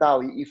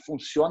fundamental e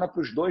funciona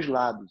para os dois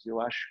lados.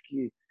 Eu acho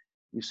que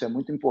isso é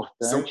muito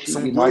importante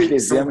nós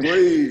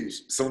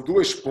devemos... São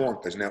duas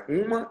pontas, né?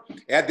 Uma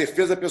é a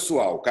defesa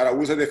pessoal. O cara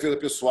usa a defesa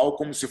pessoal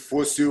como se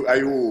fosse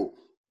aí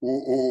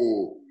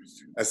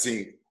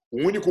assim,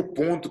 o único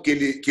ponto que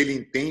ele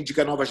entende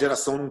que a nova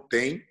geração não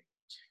tem.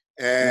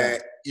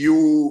 E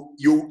o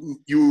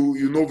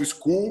novo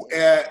school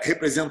é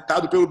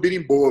representado pelo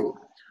berimbolo.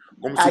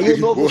 Aí o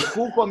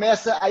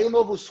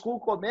novo school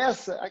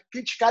começa a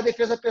criticar a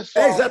defesa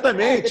pessoal.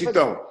 Exatamente,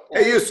 então.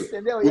 É isso.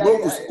 Entendeu?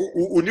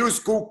 O new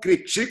school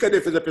critica a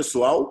defesa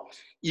pessoal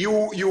e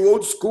o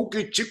old school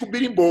critica o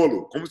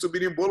berimbolo, como se o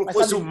berimbolo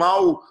fosse o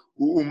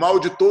mal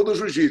de todo o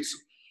jiu-jitsu.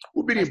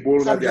 O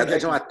berimbolo, na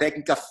verdade, é uma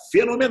técnica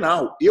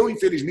fenomenal. Eu,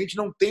 infelizmente,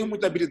 não tenho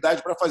muita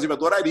habilidade para fazer, eu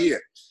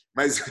adoraria.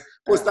 Mas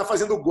você está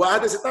fazendo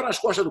guarda, você está nas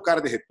costas do cara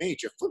de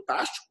repente, é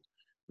fantástico.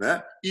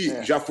 Né?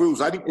 E já foi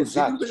usado,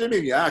 inclusive, no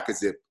MMA, quer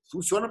dizer,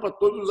 funciona para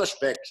todos os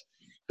aspectos.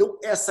 Então,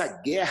 essa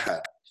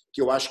guerra,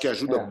 que eu acho que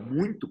ajuda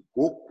muito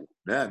pouco,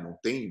 né?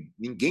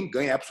 Ninguém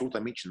ganha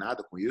absolutamente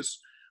nada com isso,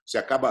 você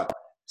acaba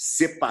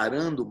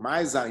separando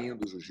mais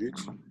ainda o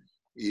jiu-jitsu.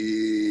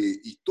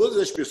 E todas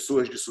as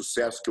pessoas de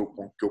sucesso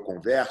que eu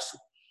converso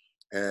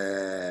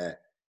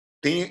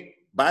têm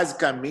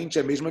basicamente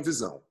a mesma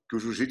visão, que o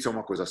jiu-jitsu é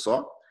uma coisa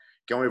só,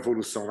 que é uma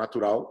evolução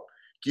natural,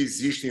 que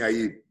existem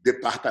aí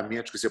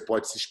departamentos que você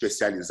pode se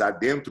especializar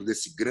dentro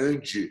desse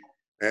grande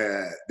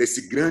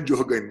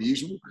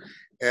organismo,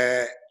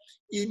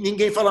 e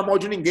ninguém fala mal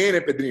de ninguém, né,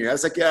 Pedrinho?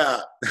 Essa que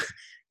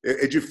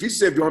é difícil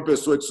você ver uma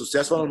pessoa de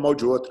sucesso falando mal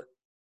de outra.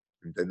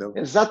 Entendeu?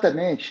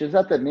 Exatamente.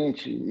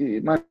 E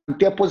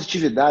manter a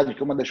positividade,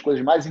 que é uma das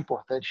coisas mais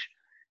importantes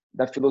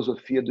da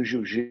filosofia do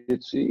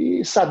jiu-jitsu.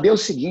 E saber o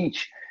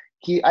seguinte,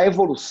 que a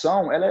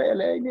evolução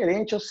ela é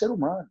inerente ao ser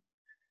humano.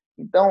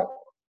 Então,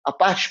 a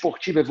parte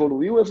esportiva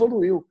evoluiu.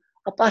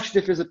 A parte de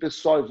defesa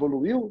pessoal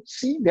evoluiu?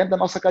 Sim, dentro da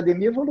nossa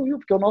academia evoluiu,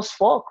 porque é o nosso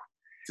foco.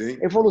 Sim.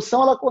 A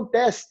evolução ela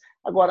acontece.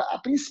 Agora, a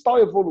principal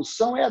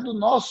evolução é a do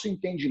nosso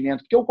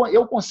entendimento, porque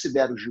eu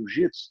considero o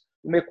jiu-jitsu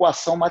uma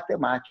equação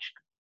matemática.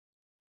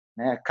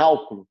 Né?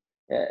 Cálculo,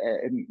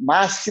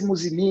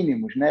 máximos e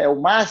mínimos, né? É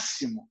o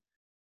máximo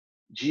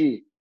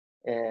de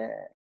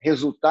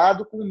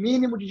resultado com o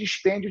mínimo de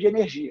dispêndio de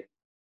energia.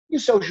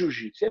 Isso é o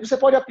jiu-jitsu. Você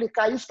pode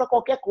aplicar isso para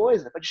qualquer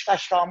coisa, para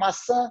descascar uma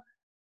maçã,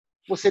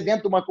 você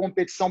dentro de uma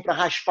competição para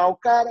raspar o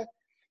cara.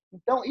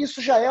 Então,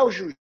 isso já é o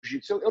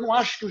jiu-jitsu. Eu não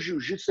acho que o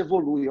jiu-jitsu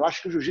evolui, eu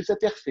acho que o jiu-jitsu é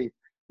perfeito.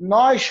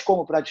 Nós,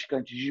 como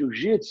praticantes de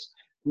jiu-jitsu,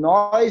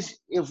 nós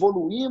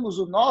evoluímos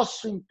o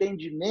nosso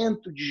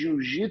entendimento de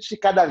jiu-jitsu e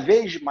cada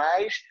vez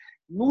mais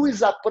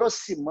nos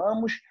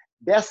aproximamos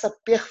dessa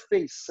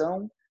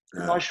perfeição que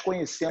nós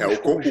conhecemos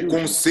como jiu-jitsu. O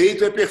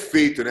conceito é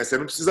perfeito, né? Você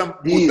não precisa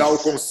mudar o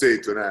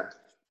conceito, né?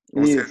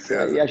 Com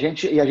certeza.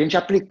 E a gente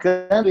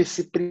aplicando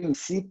esse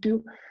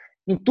princípio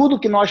em tudo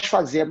que nós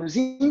fazemos,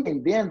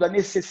 entendendo a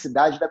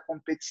necessidade da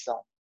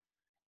competição.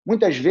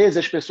 Muitas vezes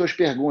as pessoas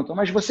perguntam,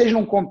 mas vocês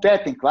não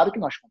competem? Claro que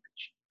nós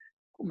competimos.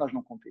 Como nós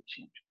não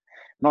competimos?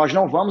 Nós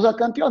não vamos a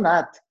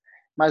campeonato,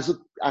 mas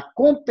a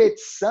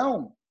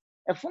competição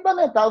é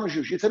fundamental no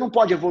jiu-jitsu. Você não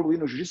pode evoluir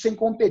no jiu-jitsu sem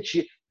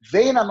competir.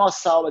 Vem na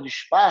nossa aula de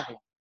sparring,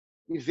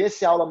 e ver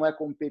se a aula não é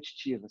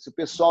competitiva, se o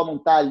pessoal não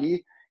está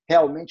ali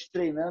realmente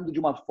treinando de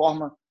uma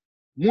forma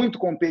muito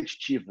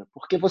competitiva,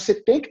 porque você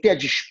tem que ter a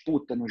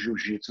disputa no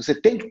jiu-jitsu, você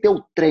tem que ter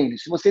o treino.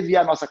 Se você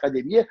vier à nossa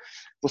academia,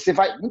 você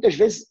vai, muitas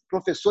vezes,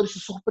 professores se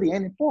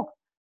surpreendem. Pô,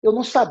 eu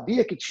não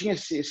sabia que tinha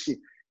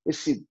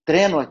esse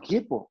treino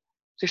aqui, pô.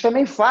 Vocês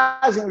também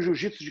fazem o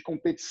jiu-jitsu de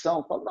competição?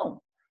 Eu falo, não, a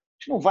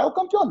gente não vai ao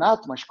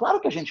campeonato, mas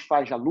claro que a gente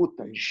faz a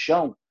luta de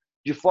chão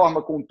de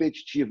forma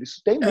competitiva.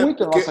 Isso tem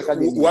muito na nossa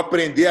academia. O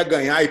aprender a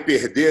ganhar e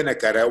perder, né,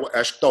 cara? Eu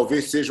acho que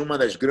talvez seja uma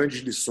das grandes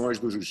lições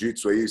do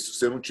jiu-jitsu aí. Se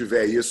você não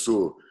tiver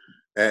isso,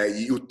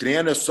 e o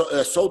treino é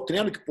só o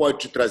treino que pode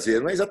te trazer.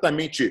 Não é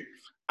exatamente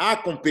a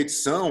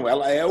competição,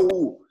 ela é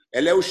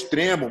o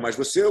extremo, mas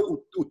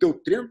o teu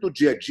treino do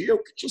dia a dia é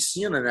o que te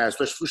ensina, né? As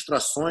suas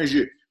frustrações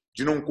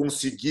de não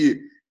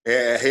conseguir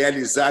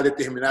realizar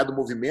determinado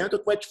movimento é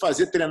que vai te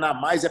fazer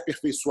treinar mais e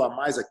aperfeiçoar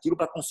mais aquilo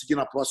para conseguir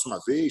na próxima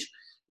vez.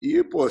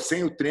 E, pô,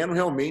 sem o treino,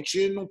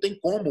 realmente não tem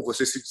como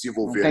você se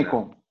desenvolver. Não tem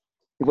como.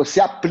 E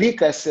você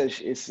aplica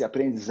esse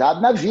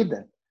aprendizado na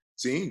vida.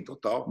 Sim,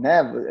 total.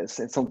 Né?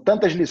 São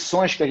tantas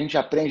lições que a gente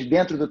aprende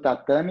dentro do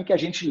tatame que a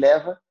gente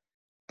leva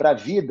para a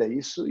vida.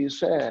 Isso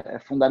é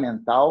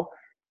fundamental.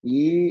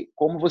 E,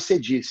 como você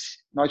disse,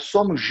 nós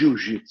somos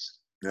jiu-jitsu.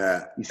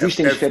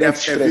 Existem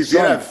diferentes expressões.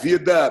 Viver a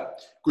vida...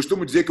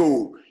 Costumo dizer que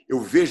eu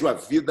vejo a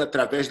vida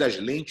através das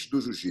lentes do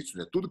jiu-jitsu.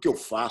 Né? Tudo que eu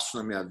faço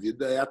na minha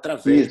vida é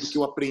através do que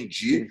eu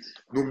aprendi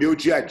no meu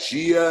dia a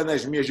dia,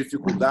 nas minhas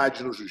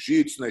dificuldades no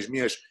jiu-jitsu,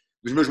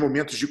 nos meus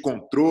momentos de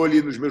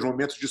controle, nos meus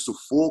momentos de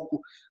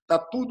sufoco. Tá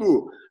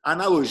tudo... A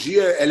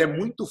analogia ela é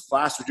muito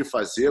fácil de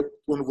fazer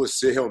quando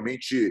você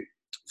realmente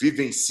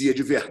vivencia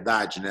de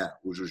verdade, né,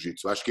 o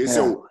jiu-jitsu. Acho que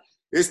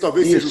esse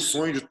talvez seja o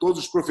sonho de todos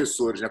os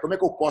professores. Né? Como é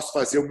que eu posso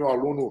fazer o meu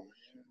aluno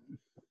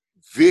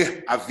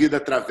ver a vida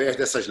através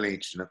dessas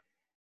lentes? Né?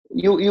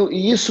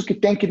 E isso que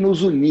tem que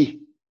nos unir,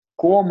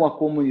 como a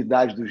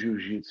comunidade do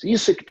jiu-jitsu.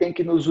 Isso é que tem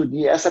que nos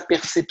unir, essa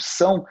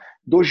percepção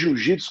do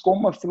jiu-jitsu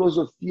como uma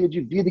filosofia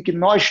de vida e que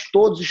nós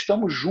todos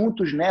estamos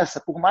juntos nessa,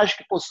 por mais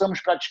que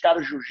possamos praticar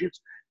o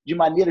jiu-jitsu de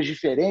maneiras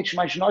diferentes,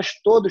 mas nós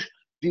todos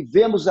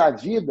vivemos a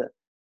vida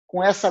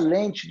com essa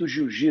lente do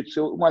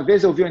jiu-jitsu. Uma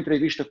vez eu vi uma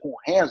entrevista com o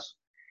Renzo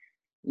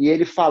e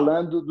ele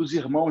falando dos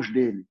irmãos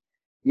dele.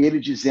 E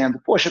ele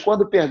dizendo, poxa,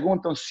 quando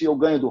perguntam se eu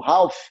ganho do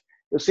Ralph,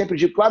 eu sempre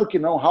digo, claro que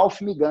não,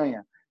 Ralph me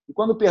ganha. E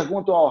quando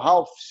perguntam ao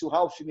Ralph se o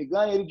Ralph me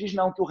ganha, ele diz,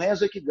 não, que o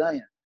Renzo é que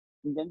ganha.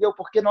 Entendeu?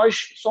 Porque nós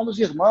somos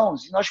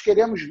irmãos e nós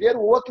queremos ver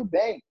o outro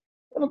bem.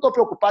 Eu não estou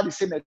preocupado em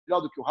ser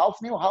melhor do que o Ralph,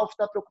 nem o Ralph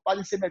está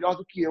preocupado em ser melhor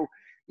do que eu.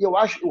 E eu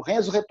acho que o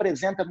Renzo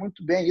representa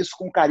muito bem isso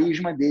com o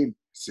carisma dele,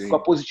 Sim, com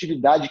a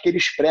positividade que ele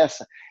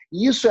expressa.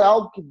 E isso é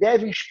algo que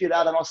deve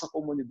inspirar a nossa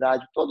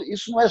comunidade.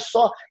 Isso não é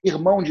só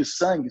irmão de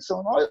sangue,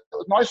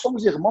 nós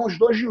somos irmãos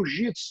do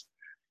jiu-jitsu.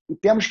 E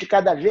temos que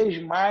cada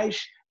vez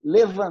mais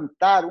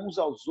levantar uns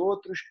aos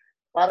outros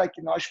para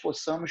que nós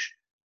possamos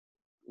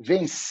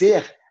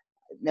vencer,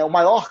 né, o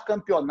maior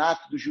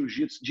campeonato de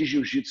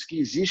jiu-jitsu que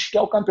existe, que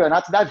é o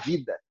campeonato da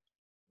vida.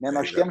 Né?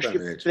 Nós temos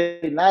que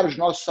treinar os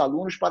nossos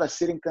alunos para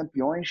serem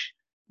campeões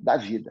da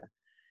vida.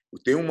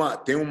 Tem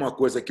uma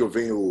coisa que eu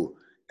venho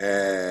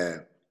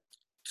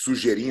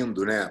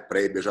sugerindo, né, para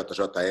a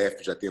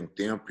IBJJF já tem um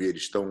tempo, e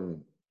eles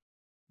estão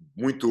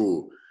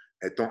muito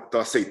estão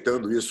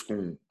aceitando isso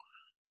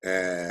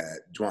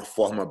de uma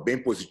forma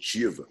bem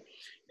positiva.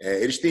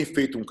 Eles têm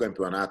feito um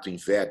campeonato em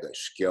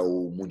Vegas, que é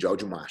o Mundial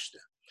de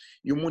Master.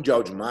 E o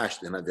Mundial de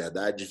Master, na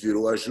verdade,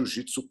 virou a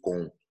Jiu-Jitsu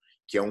Con,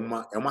 que é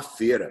uma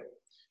feira.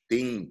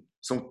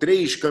 São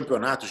 3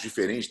 campeonatos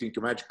diferentes. Tem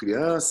campeonato de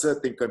criança,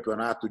 tem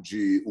campeonato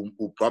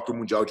o próprio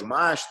Mundial de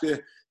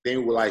Master, tem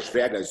o Las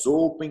Vegas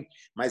Open,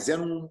 mas é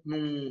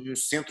num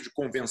centro de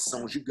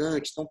convenção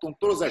gigante. Então,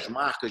 todas as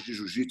marcas de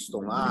jiu-jitsu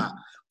estão lá,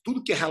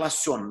 tudo que é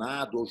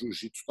relacionado ao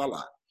jiu-jitsu está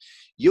lá.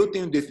 E eu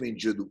tenho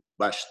defendido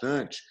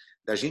bastante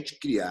da gente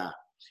criar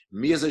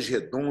mesas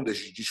redondas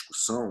de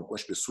discussão com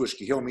as pessoas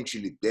que realmente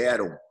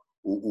lideram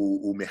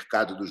o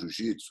mercado do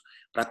jiu-jitsu,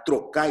 para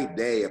trocar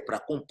ideia, para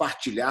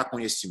compartilhar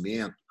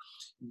conhecimento,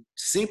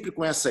 sempre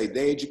com essa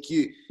ideia de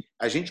que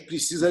a gente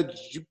precisa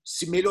de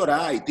se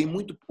melhorar e tem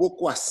muito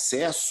pouco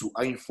acesso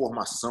à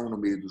informação no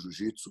meio do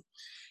jiu-jitsu.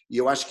 E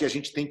eu acho que a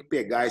gente tem que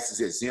pegar esses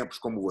exemplos,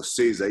 como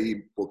vocês aí,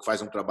 que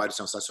fazem um trabalho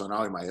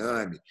sensacional em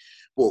Miami,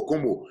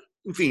 como,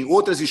 enfim,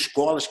 outras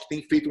escolas que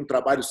têm feito um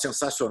trabalho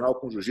sensacional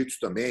com jiu-jitsu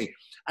também,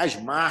 as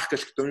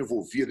marcas que estão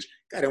envolvidas.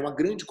 Cara, é uma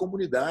grande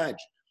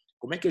comunidade.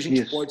 Como é que a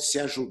gente pode se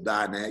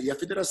ajudar, né? E a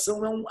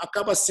federação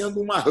acaba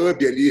sendo uma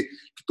hub ali,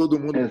 que todo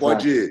mundo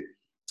pode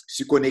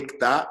se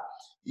conectar,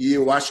 e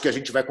eu acho que a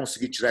gente vai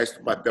conseguir tirar isso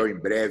do papel em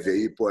breve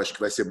aí. Acho que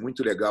vai ser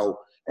muito legal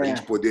a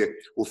gente poder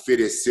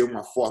oferecer de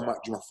uma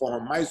forma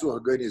mais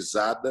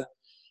organizada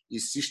e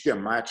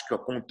sistemática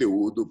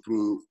conteúdo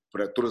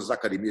para todas as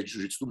academias de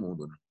jiu-jitsu do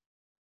mundo, né?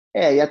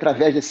 E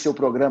através desse seu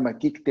programa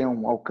aqui, que tem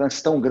um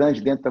alcance tão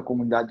grande dentro da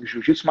comunidade do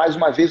jiu-jitsu, mais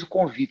uma vez o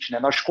convite, né?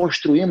 Nós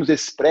construímos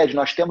esse prédio,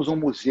 nós temos um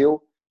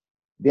museu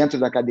dentro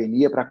da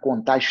academia para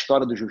contar a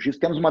história do jiu-jitsu,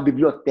 temos uma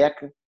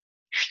biblioteca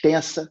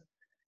extensa,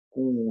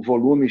 com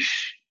volumes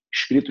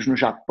escritos no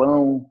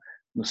Japão,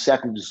 no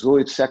século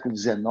XVIII, século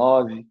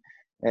XIX,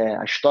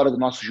 a história do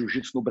nosso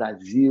jiu-jitsu no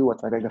Brasil,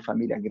 através da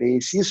família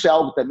Gracie. Isso é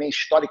algo também,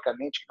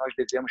 historicamente, que nós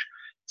devemos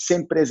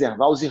sempre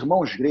preservar. Os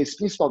irmãos Gracie,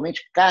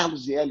 principalmente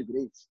Carlos e Hélio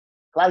Gracie.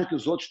 Claro que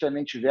os outros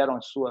também tiveram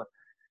a sua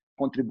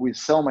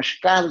contribuição, mas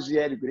Carlos e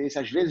Hélio Gracie,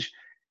 às vezes,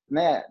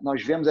 né,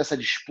 nós vemos essa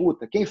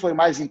disputa. Quem foi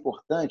mais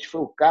importante?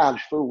 Foi o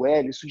Carlos, foi o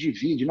Hélio. Isso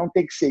divide, não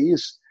tem que ser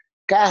isso.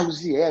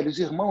 Carlos e Hélio, os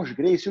irmãos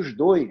Gracie, os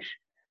dois,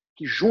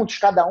 que juntos,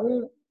 cada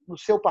um no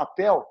seu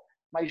papel,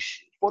 mas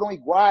foram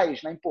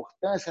iguais na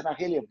importância, na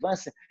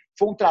relevância.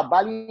 Foi um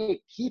trabalho em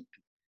equipe.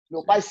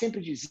 Meu pai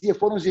sempre dizia,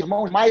 foram os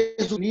irmãos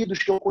mais unidos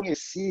que eu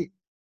conheci.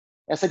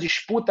 Essa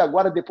disputa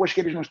agora, depois que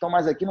eles não estão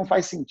mais aqui, não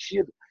faz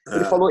sentido.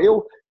 Ele falou,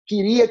 eu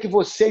queria que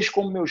vocês,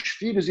 como meus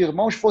filhos e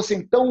irmãos,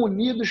 fossem tão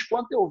unidos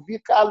quanto eu vi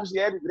Carlos e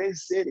Hélio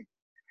Gracie serem.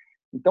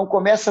 Então,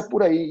 começa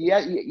por aí.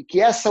 E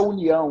que essa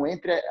união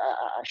entre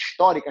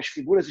as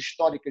figuras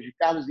históricas de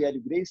Carlos e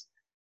Hélio Gracie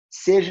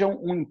sejam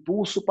um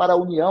impulso para a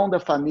união da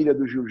família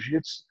do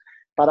jiu-jitsu,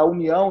 para a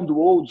união do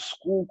old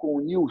school com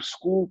o new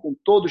school, com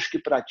todos que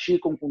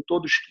praticam, com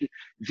todos que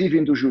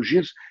vivem do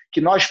jiu-jitsu, que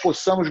nós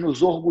possamos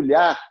nos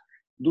orgulhar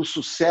do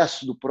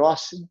sucesso do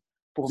próximo,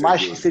 por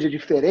mais que seja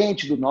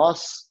diferente do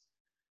nosso,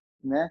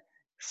 né?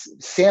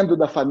 Sendo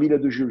da família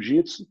do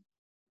jiu-jitsu,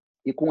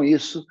 e com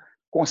isso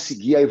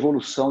conseguir a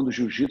evolução do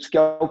jiu-jitsu, que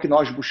é o que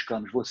nós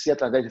buscamos. Você,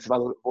 através desse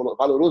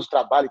valoroso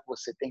trabalho que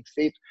você tem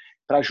feito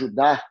para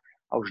ajudar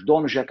aos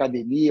donos de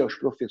academia, aos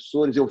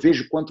professores, eu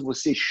vejo quanto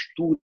você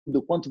estuda,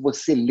 quanto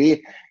você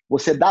lê,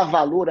 você dá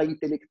valor à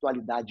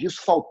intelectualidade.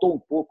 Isso faltou um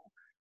pouco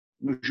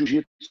no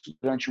jiu-jitsu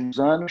durante uns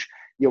anos,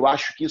 e eu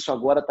acho que isso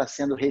agora está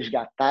sendo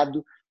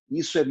resgatado.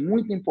 Isso é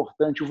muito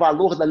importante, o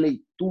valor da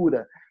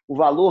leitura, o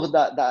valor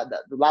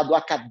do lado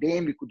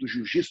acadêmico do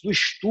jiu-jitsu, do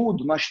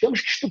estudo. Nós temos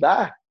que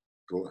estudar,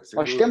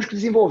 nós temos que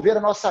desenvolver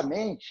a nossa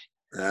mente.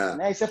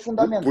 Né? Isso é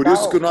fundamental. Por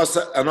isso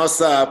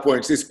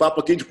que esse papo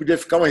aqui, a gente podia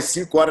ficar umas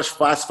 5 horas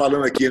fácil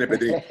falando aqui, né,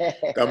 Pedrinho?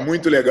 Está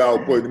muito legal,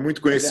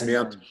 muito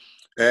conhecimento.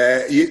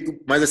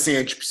 Mas assim, a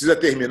gente precisa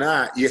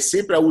terminar, e é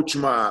sempre a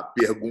última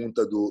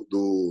pergunta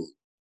do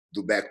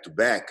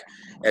back-to-back,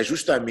 é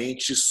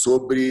justamente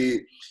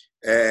sobre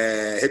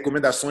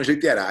recomendações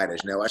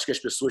literárias, né? Eu acho que as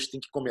pessoas têm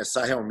que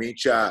começar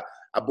realmente a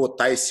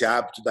botar esse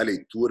hábito da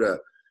leitura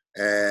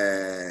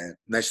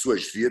nas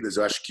suas vidas.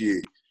 Eu acho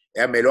que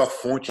é a melhor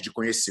fonte de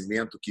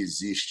conhecimento que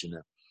existe, né?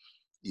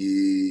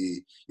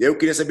 E eu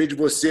queria saber de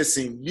você,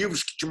 assim,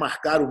 livros que te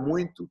marcaram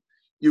muito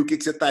e o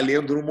que você está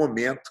lendo no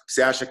momento que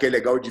você acha que é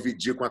legal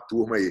dividir com a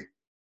turma aí.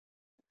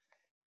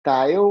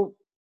 Tá, em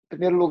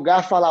primeiro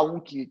lugar, falar um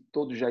que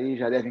todos aí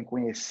já devem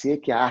conhecer,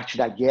 que é A Arte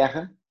da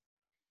Guerra.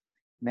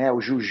 Né?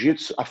 O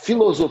jiu-jitsu, a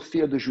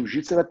filosofia do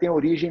jiu-jitsu, ela tem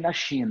origem na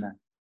China.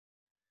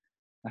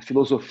 Na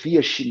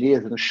filosofia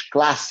chinesa, nos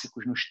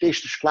clássicos, nos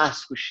textos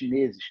clássicos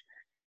chineses.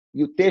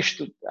 E o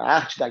texto, A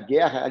Arte da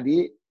Guerra,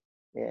 ali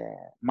é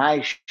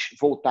mais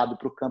voltado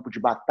para o campo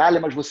de batalha,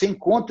 mas você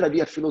encontra ali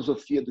a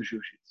filosofia do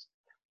jiu-jitsu.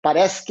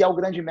 Parece que é o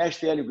grande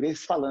mestre Hélio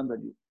Gracie falando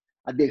ali.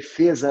 A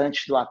defesa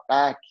antes do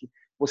ataque,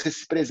 você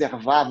se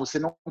preservar, você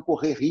não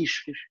correr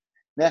riscos.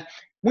 Né?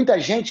 Muita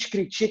gente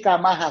critica a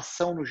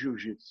amarração no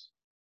jiu-jitsu.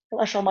 Eu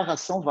acho a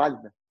amarração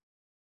válida.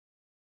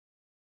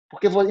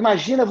 Porque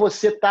imagina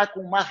você estar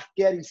com um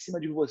marqueiro em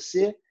cima de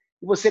você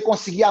e você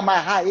conseguir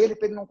amarrar ele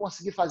para ele não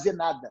conseguir fazer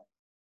nada.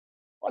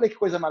 Olha que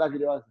coisa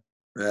maravilhosa.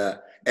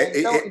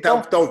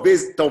 Então,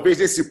 talvez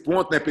nesse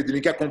ponto, né,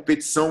 Pedrinho, que a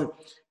competição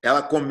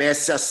ela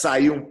comece a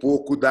sair um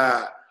pouco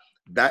da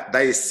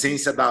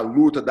essência da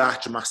luta, da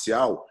arte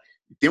marcial.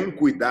 Tem um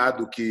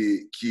cuidado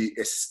que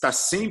está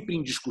sempre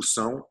em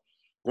discussão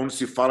quando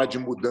se fala de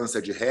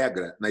mudança de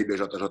regra na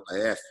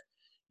IBJJF,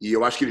 e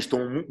eu acho que eles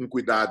tomam um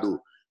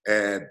cuidado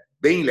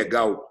bem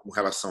legal com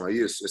relação a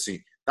isso. Assim,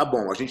 tá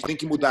bom, a gente tem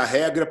que mudar a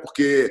regra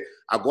porque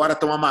agora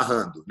estão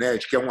amarrando, né? A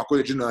gente quer uma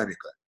coisa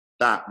dinâmica.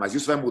 Tá, mas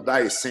isso vai mudar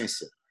a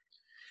essência?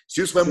 Se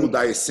isso vai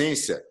mudar a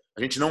essência,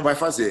 a gente não vai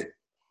fazer.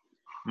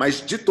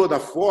 Mas, de toda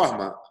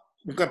forma,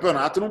 um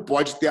campeonato não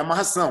pode ter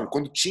amarração.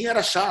 Quando tinha,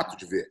 era chato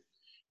de ver.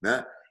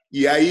 Né?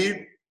 E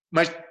aí,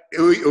 mas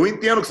eu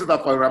entendo o que você está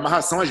falando. A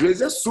amarração, às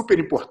vezes, é super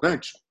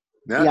importante.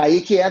 Né? E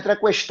aí que entra a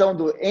questão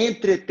do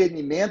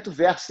entretenimento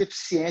versus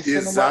eficiência.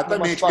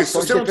 Exatamente, porque se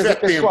você não tiver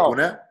tempo,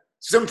 né?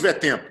 Se você não tiver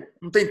tempo,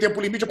 não tem tempo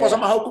limite, eu posso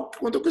amarrar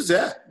quando eu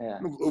quiser.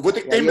 Eu vou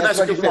ter que terminar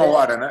isso aqui em 1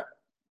 hora, né?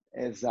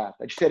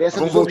 Exato. A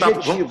diferença dos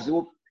objetivos.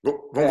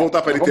 Vamos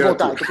voltar para a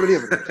literatura. Vamos voltar para o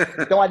livro.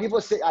 Então,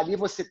 ali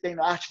você tem,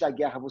 na Arte da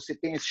Guerra, você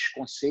tem esses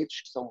conceitos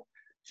que são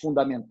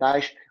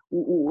fundamentais.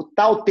 O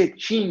Tao Te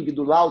Ching,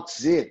 do Lao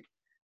Tse,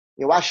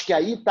 eu acho que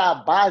aí está a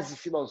base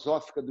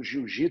filosófica do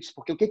jiu-jitsu,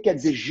 porque o que quer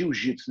dizer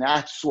jiu-jitsu? Né?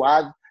 Arte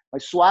suave,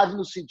 mas suave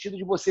no sentido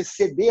de você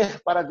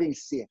ceder para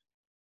vencer,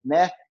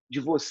 né? De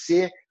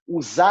você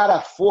usar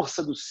a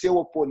força do seu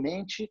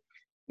oponente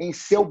em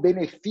seu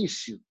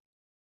benefício.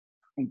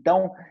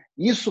 Então,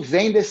 isso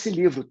vem desse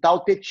livro,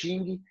 Tao Te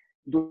Ching,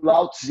 do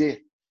Lao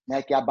Tse,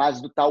 né, que é a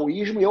base do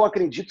taoísmo, e eu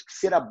acredito que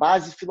ser a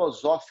base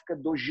filosófica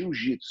do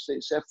jiu-jitsu.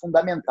 Isso é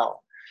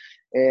fundamental.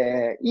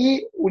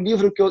 E o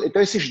livro que eu...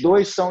 Então, esses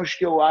dois são os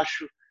que eu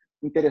acho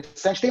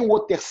interessantes. Tem um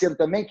outro terceiro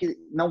também, que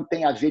não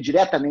tem a ver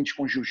diretamente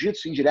com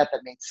jiu-jitsu,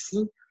 indiretamente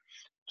sim,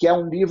 que é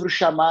um livro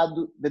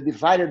chamado The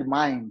Divided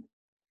Mind,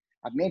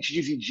 A Mente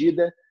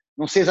Dividida.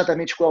 Não sei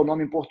exatamente qual é o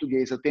nome em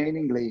português, eu tenho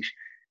em inglês,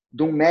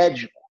 de um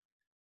médico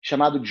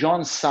chamado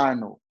John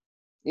Sarno.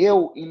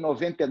 Eu, em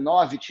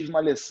 99, tive uma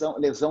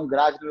lesão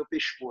grave no meu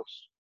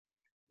pescoço,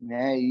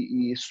 né?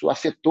 E isso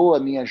afetou a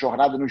minha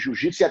jornada no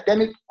jiu-jitsu e até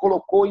me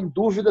colocou em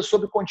dúvida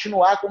sobre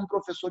continuar como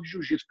professor de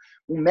jiu-jitsu.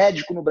 Um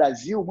médico no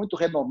Brasil, muito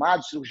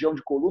renomado, cirurgião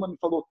de coluna, me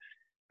falou: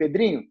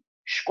 Pedrinho,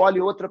 escolhe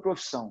outra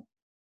profissão.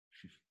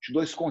 Te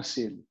dou esse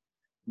conselho.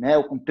 Né?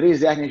 Eu com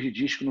 3 hérnias de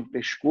disco no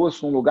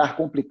pescoço, num lugar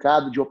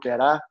complicado de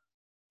operar.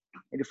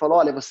 Ele falou: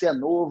 olha, você é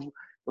novo,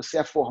 você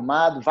é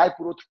formado, vai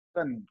por outro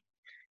caminho.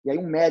 E aí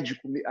um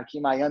médico aqui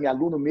em Miami,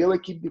 aluno meu, é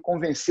que me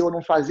convenceu a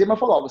não fazer, mas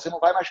falou: você não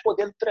vai mais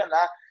poder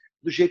treinar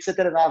do jeito que você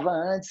treinava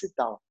antes e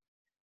tal.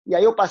 E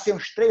aí eu passei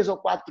uns 3 ou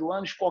 4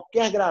 anos,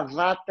 qualquer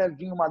gravata,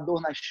 vinha uma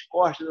dor nas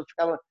costas, eu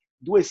ficava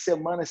 2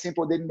 semanas sem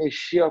poder me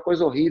mexer, uma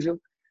coisa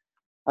horrível,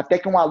 até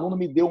que um aluno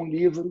me deu um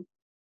livro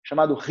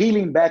chamado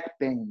Healing Back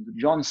Pain, do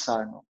John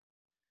Sarno,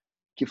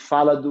 que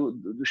fala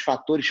dos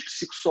fatores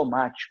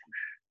psicossomáticos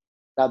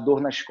da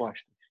dor nas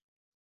costas.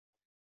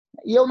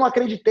 E eu não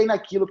acreditei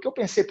naquilo, porque eu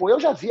pensei, eu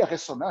já vi a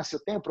ressonância,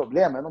 eu tenho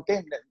problema, eu não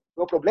tenho...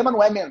 Meu problema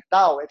não é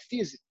mental, é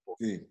físico.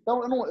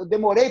 Então, eu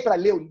demorei para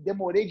ler,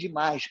 demorei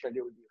demais para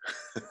ler o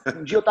livro.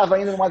 Um dia eu estava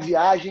indo numa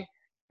viagem,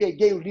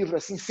 peguei o livro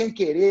assim, sem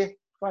querer,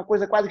 foi uma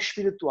coisa quase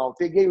espiritual.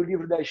 Peguei o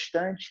livro da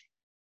estante,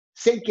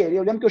 sem querer.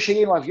 Eu lembro que eu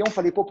cheguei no avião e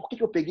falei: por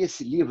que eu peguei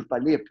esse livro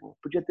para ler?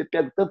 Podia ter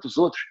pego tantos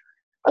outros.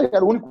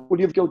 Era o único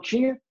livro que eu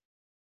tinha,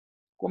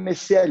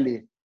 comecei a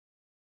ler.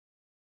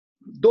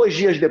 2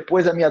 dias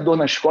depois, a minha dor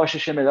nas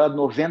costas tinha melhorado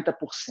 90%.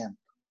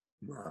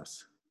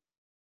 Nossa.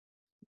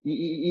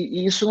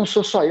 E isso não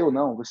sou só eu,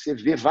 não. Você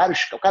vê vários...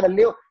 O cara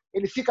leu,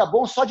 ele fica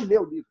bom só de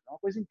ler o livro. É uma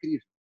coisa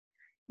incrível.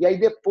 E aí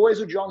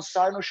depois o John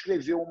Sarno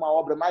escreveu uma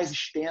obra mais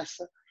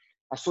extensa,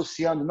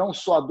 associando não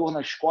só a dor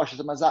nas costas,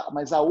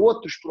 mas a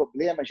outros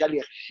problemas de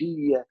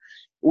alergia,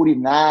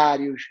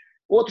 urinários,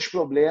 outros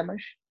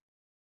problemas,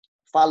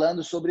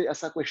 falando sobre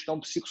essa questão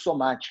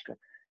psicossomática,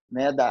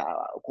 né?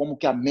 Como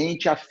que a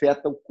mente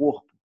afeta o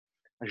corpo,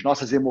 as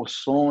nossas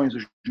emoções,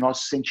 os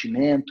nossos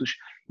sentimentos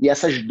e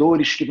essas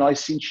dores que nós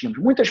sentimos.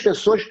 Muitas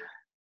pessoas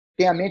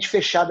têm a mente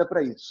fechada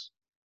para isso.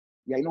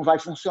 E aí não vai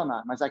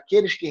funcionar. Mas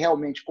aqueles que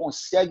realmente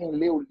conseguem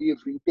ler o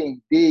livro,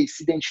 entender e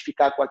se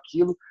identificar com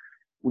aquilo,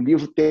 o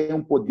livro tem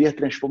um poder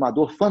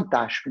transformador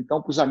fantástico.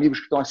 Então, para os amigos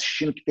que estão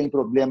assistindo que têm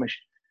problemas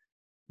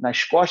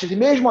nas costas, e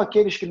mesmo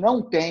aqueles que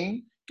não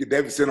têm... Que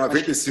deve ser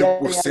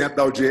 95%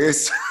 da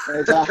audiência.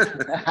 Exato.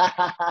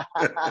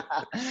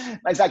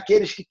 Mas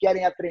aqueles que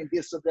querem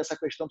aprender sobre essa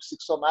questão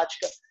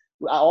psicossomática,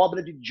 a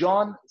obra de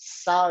John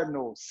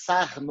Sarno,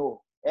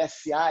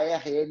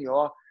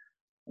 S-A-R-N-O,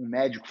 um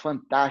médico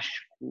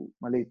fantástico,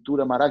 uma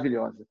leitura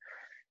maravilhosa,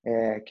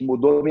 que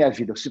mudou a minha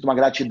vida. Eu sinto uma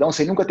gratidão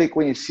sem nunca ter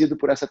conhecido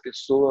por essa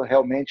pessoa,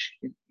 realmente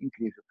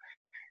incrível.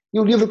 E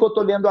o livro que eu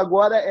estou lendo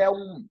agora é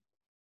um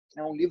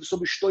livro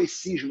sobre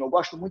estoicismo. Eu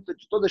gosto muito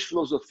de todas as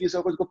filosofias, é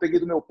uma coisa que eu peguei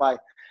do meu pai.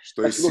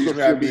 Estoicismo a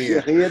filosofia dos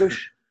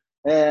guerreiros.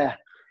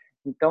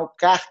 Então,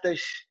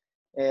 cartas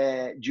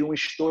de um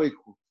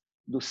estoico,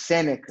 do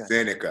Sêneca.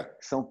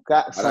 São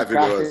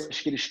cartas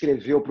que ele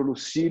escreveu para o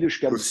Lucílios,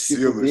 que era o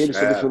discípulo dele,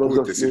 sobre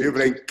filosofia. Puta, esse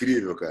livro é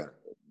incrível, cara.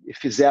 E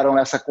fizeram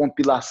essa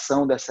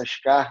compilação dessas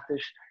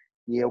cartas,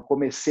 e eu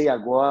comecei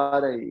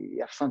agora, e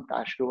é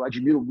fantástico. Eu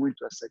admiro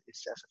muito essa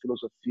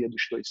filosofia do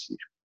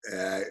estoicismo.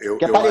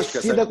 Que é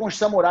parecida com os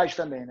samurais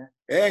também, né?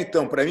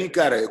 Então, para mim,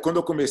 cara, quando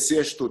eu comecei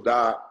a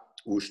estudar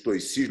o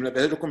estoicismo, na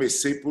verdade eu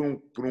comecei por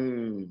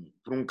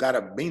um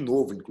cara bem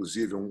novo,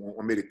 inclusive, um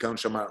americano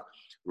chamado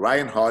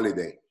Ryan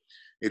Holiday.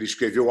 Ele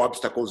escreveu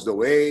Obstacles the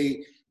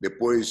Way,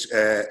 depois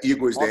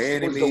Ego is the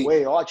Enemy.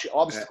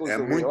 É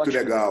muito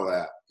legal.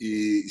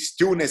 E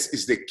Stillness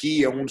is the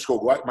Key é um dos que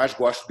eu mais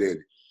gosto dele.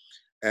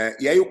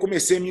 E aí eu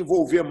comecei a me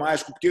envolver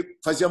mais, porque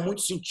fazia muito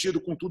sentido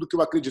com tudo que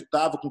eu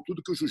acreditava, com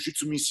tudo que o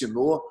jiu-jitsu me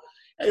ensinou.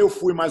 Aí eu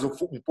fui mais um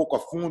pouco a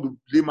fundo,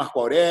 li Marco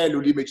Aurélio,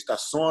 li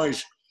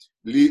Meditações,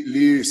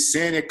 li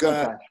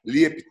Sêneca,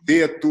 li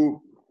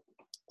Epiteto,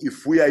 e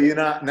fui aí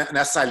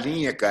nessa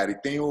linha, cara.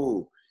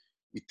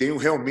 E tenho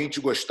realmente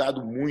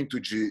gostado muito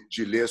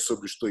de ler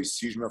sobre o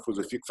estoicismo e a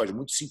filosofia, que faz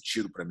muito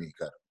sentido para mim,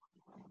 cara.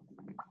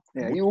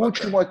 E o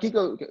último aqui,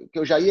 que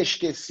eu já ia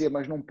esquecer,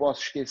 mas não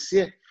posso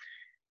esquecer,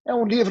 é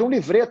um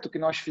livreto que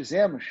nós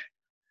fizemos,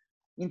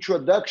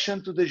 Introduction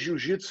to the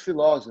Jiu-Jitsu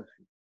Philosophy,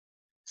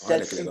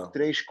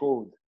 753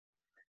 Code.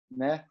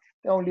 Né?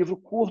 É um livro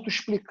curto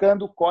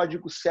explicando o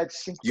código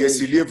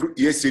 753.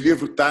 E esse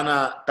livro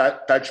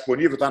tá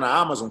disponível? Está na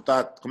Amazon?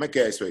 Como é que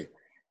é isso aí?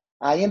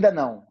 Ainda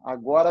não.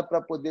 Agora,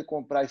 para poder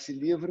comprar esse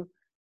livro,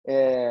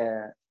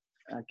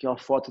 aqui uma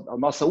foto, a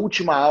nossa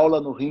última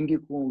aula no ringue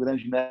com o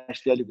grande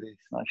mestre Hélio Gracie,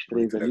 nós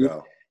 3 ali.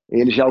 Legal.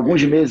 Ele já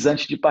alguns meses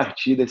antes de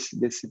partir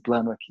desse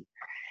plano aqui.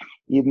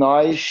 E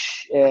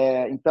nós...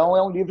 então,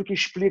 é um livro que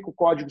explica o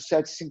código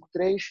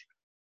 753,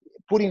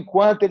 Por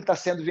enquanto, ele está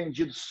sendo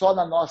vendido só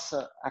na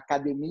nossa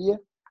academia,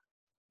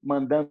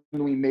 mandando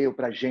um e-mail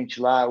para a gente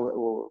lá,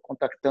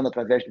 contactando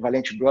através do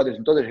Valente Brothers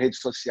em todas as redes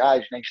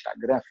sociais, né?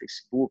 Instagram,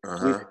 Facebook,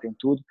 Twitter, tem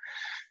tudo.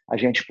 A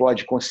gente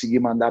pode conseguir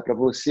mandar para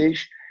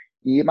vocês.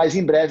 Mas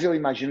em breve eu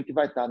imagino que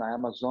vai estar na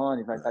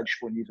Amazon, vai estar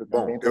disponível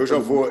também. Bom,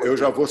 eu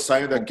já vou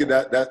saindo aqui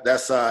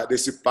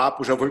desse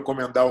papo, já vou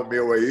encomendar o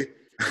meu aí.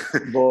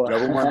 Boa. Já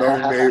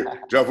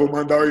vou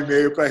mandar um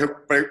e-mail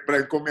para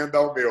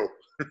encomendar o meu.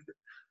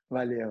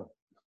 Valeu.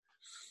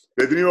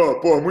 Pedrinho,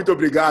 pô, muito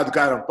obrigado,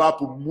 cara. Um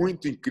papo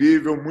muito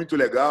incrível, muito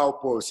legal.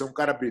 Pô, você é um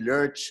cara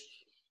brilhante.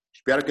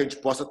 Espero que a gente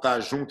possa estar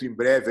junto em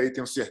breve aí.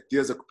 Tenho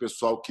certeza que o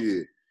pessoal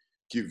que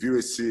viu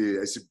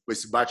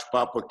esse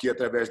bate-papo aqui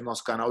através do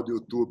nosso canal do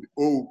YouTube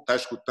ou está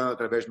escutando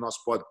através do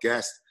nosso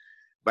podcast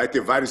vai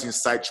ter vários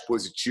insights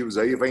positivos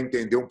aí, vai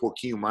entender um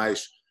pouquinho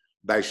mais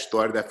da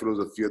história, da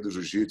filosofia do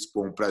jiu-jitsu.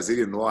 Pô, um prazer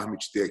enorme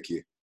te ter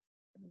aqui.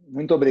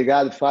 Muito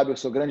obrigado, Fábio. Eu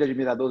sou grande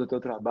admirador do teu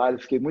trabalho.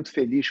 Fiquei muito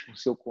feliz com o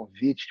seu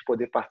convite de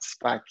poder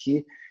participar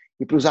aqui.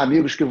 E para os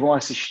amigos que vão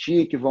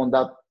assistir, que vão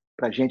dar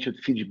para a gente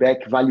o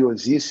feedback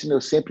valiosíssimo,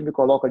 eu sempre me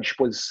coloco à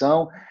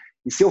disposição.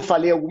 E se eu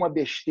falei alguma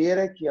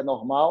besteira, que é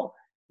normal,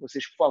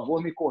 vocês, por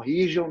favor, me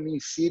corrijam, me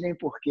ensinem,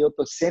 porque eu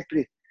estou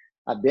sempre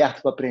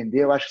aberto para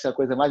aprender. Eu acho que isso é a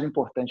coisa mais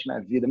importante na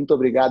vida. Muito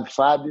obrigado,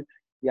 Fábio,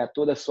 e a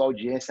toda a sua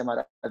audiência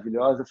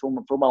maravilhosa. Foi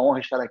uma honra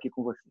estar aqui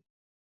com você.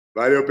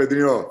 Valeu,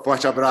 Pedrinho.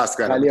 Forte abraço,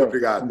 cara. Valeu. Muito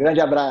obrigado. Um grande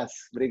abraço.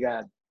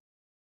 Obrigado.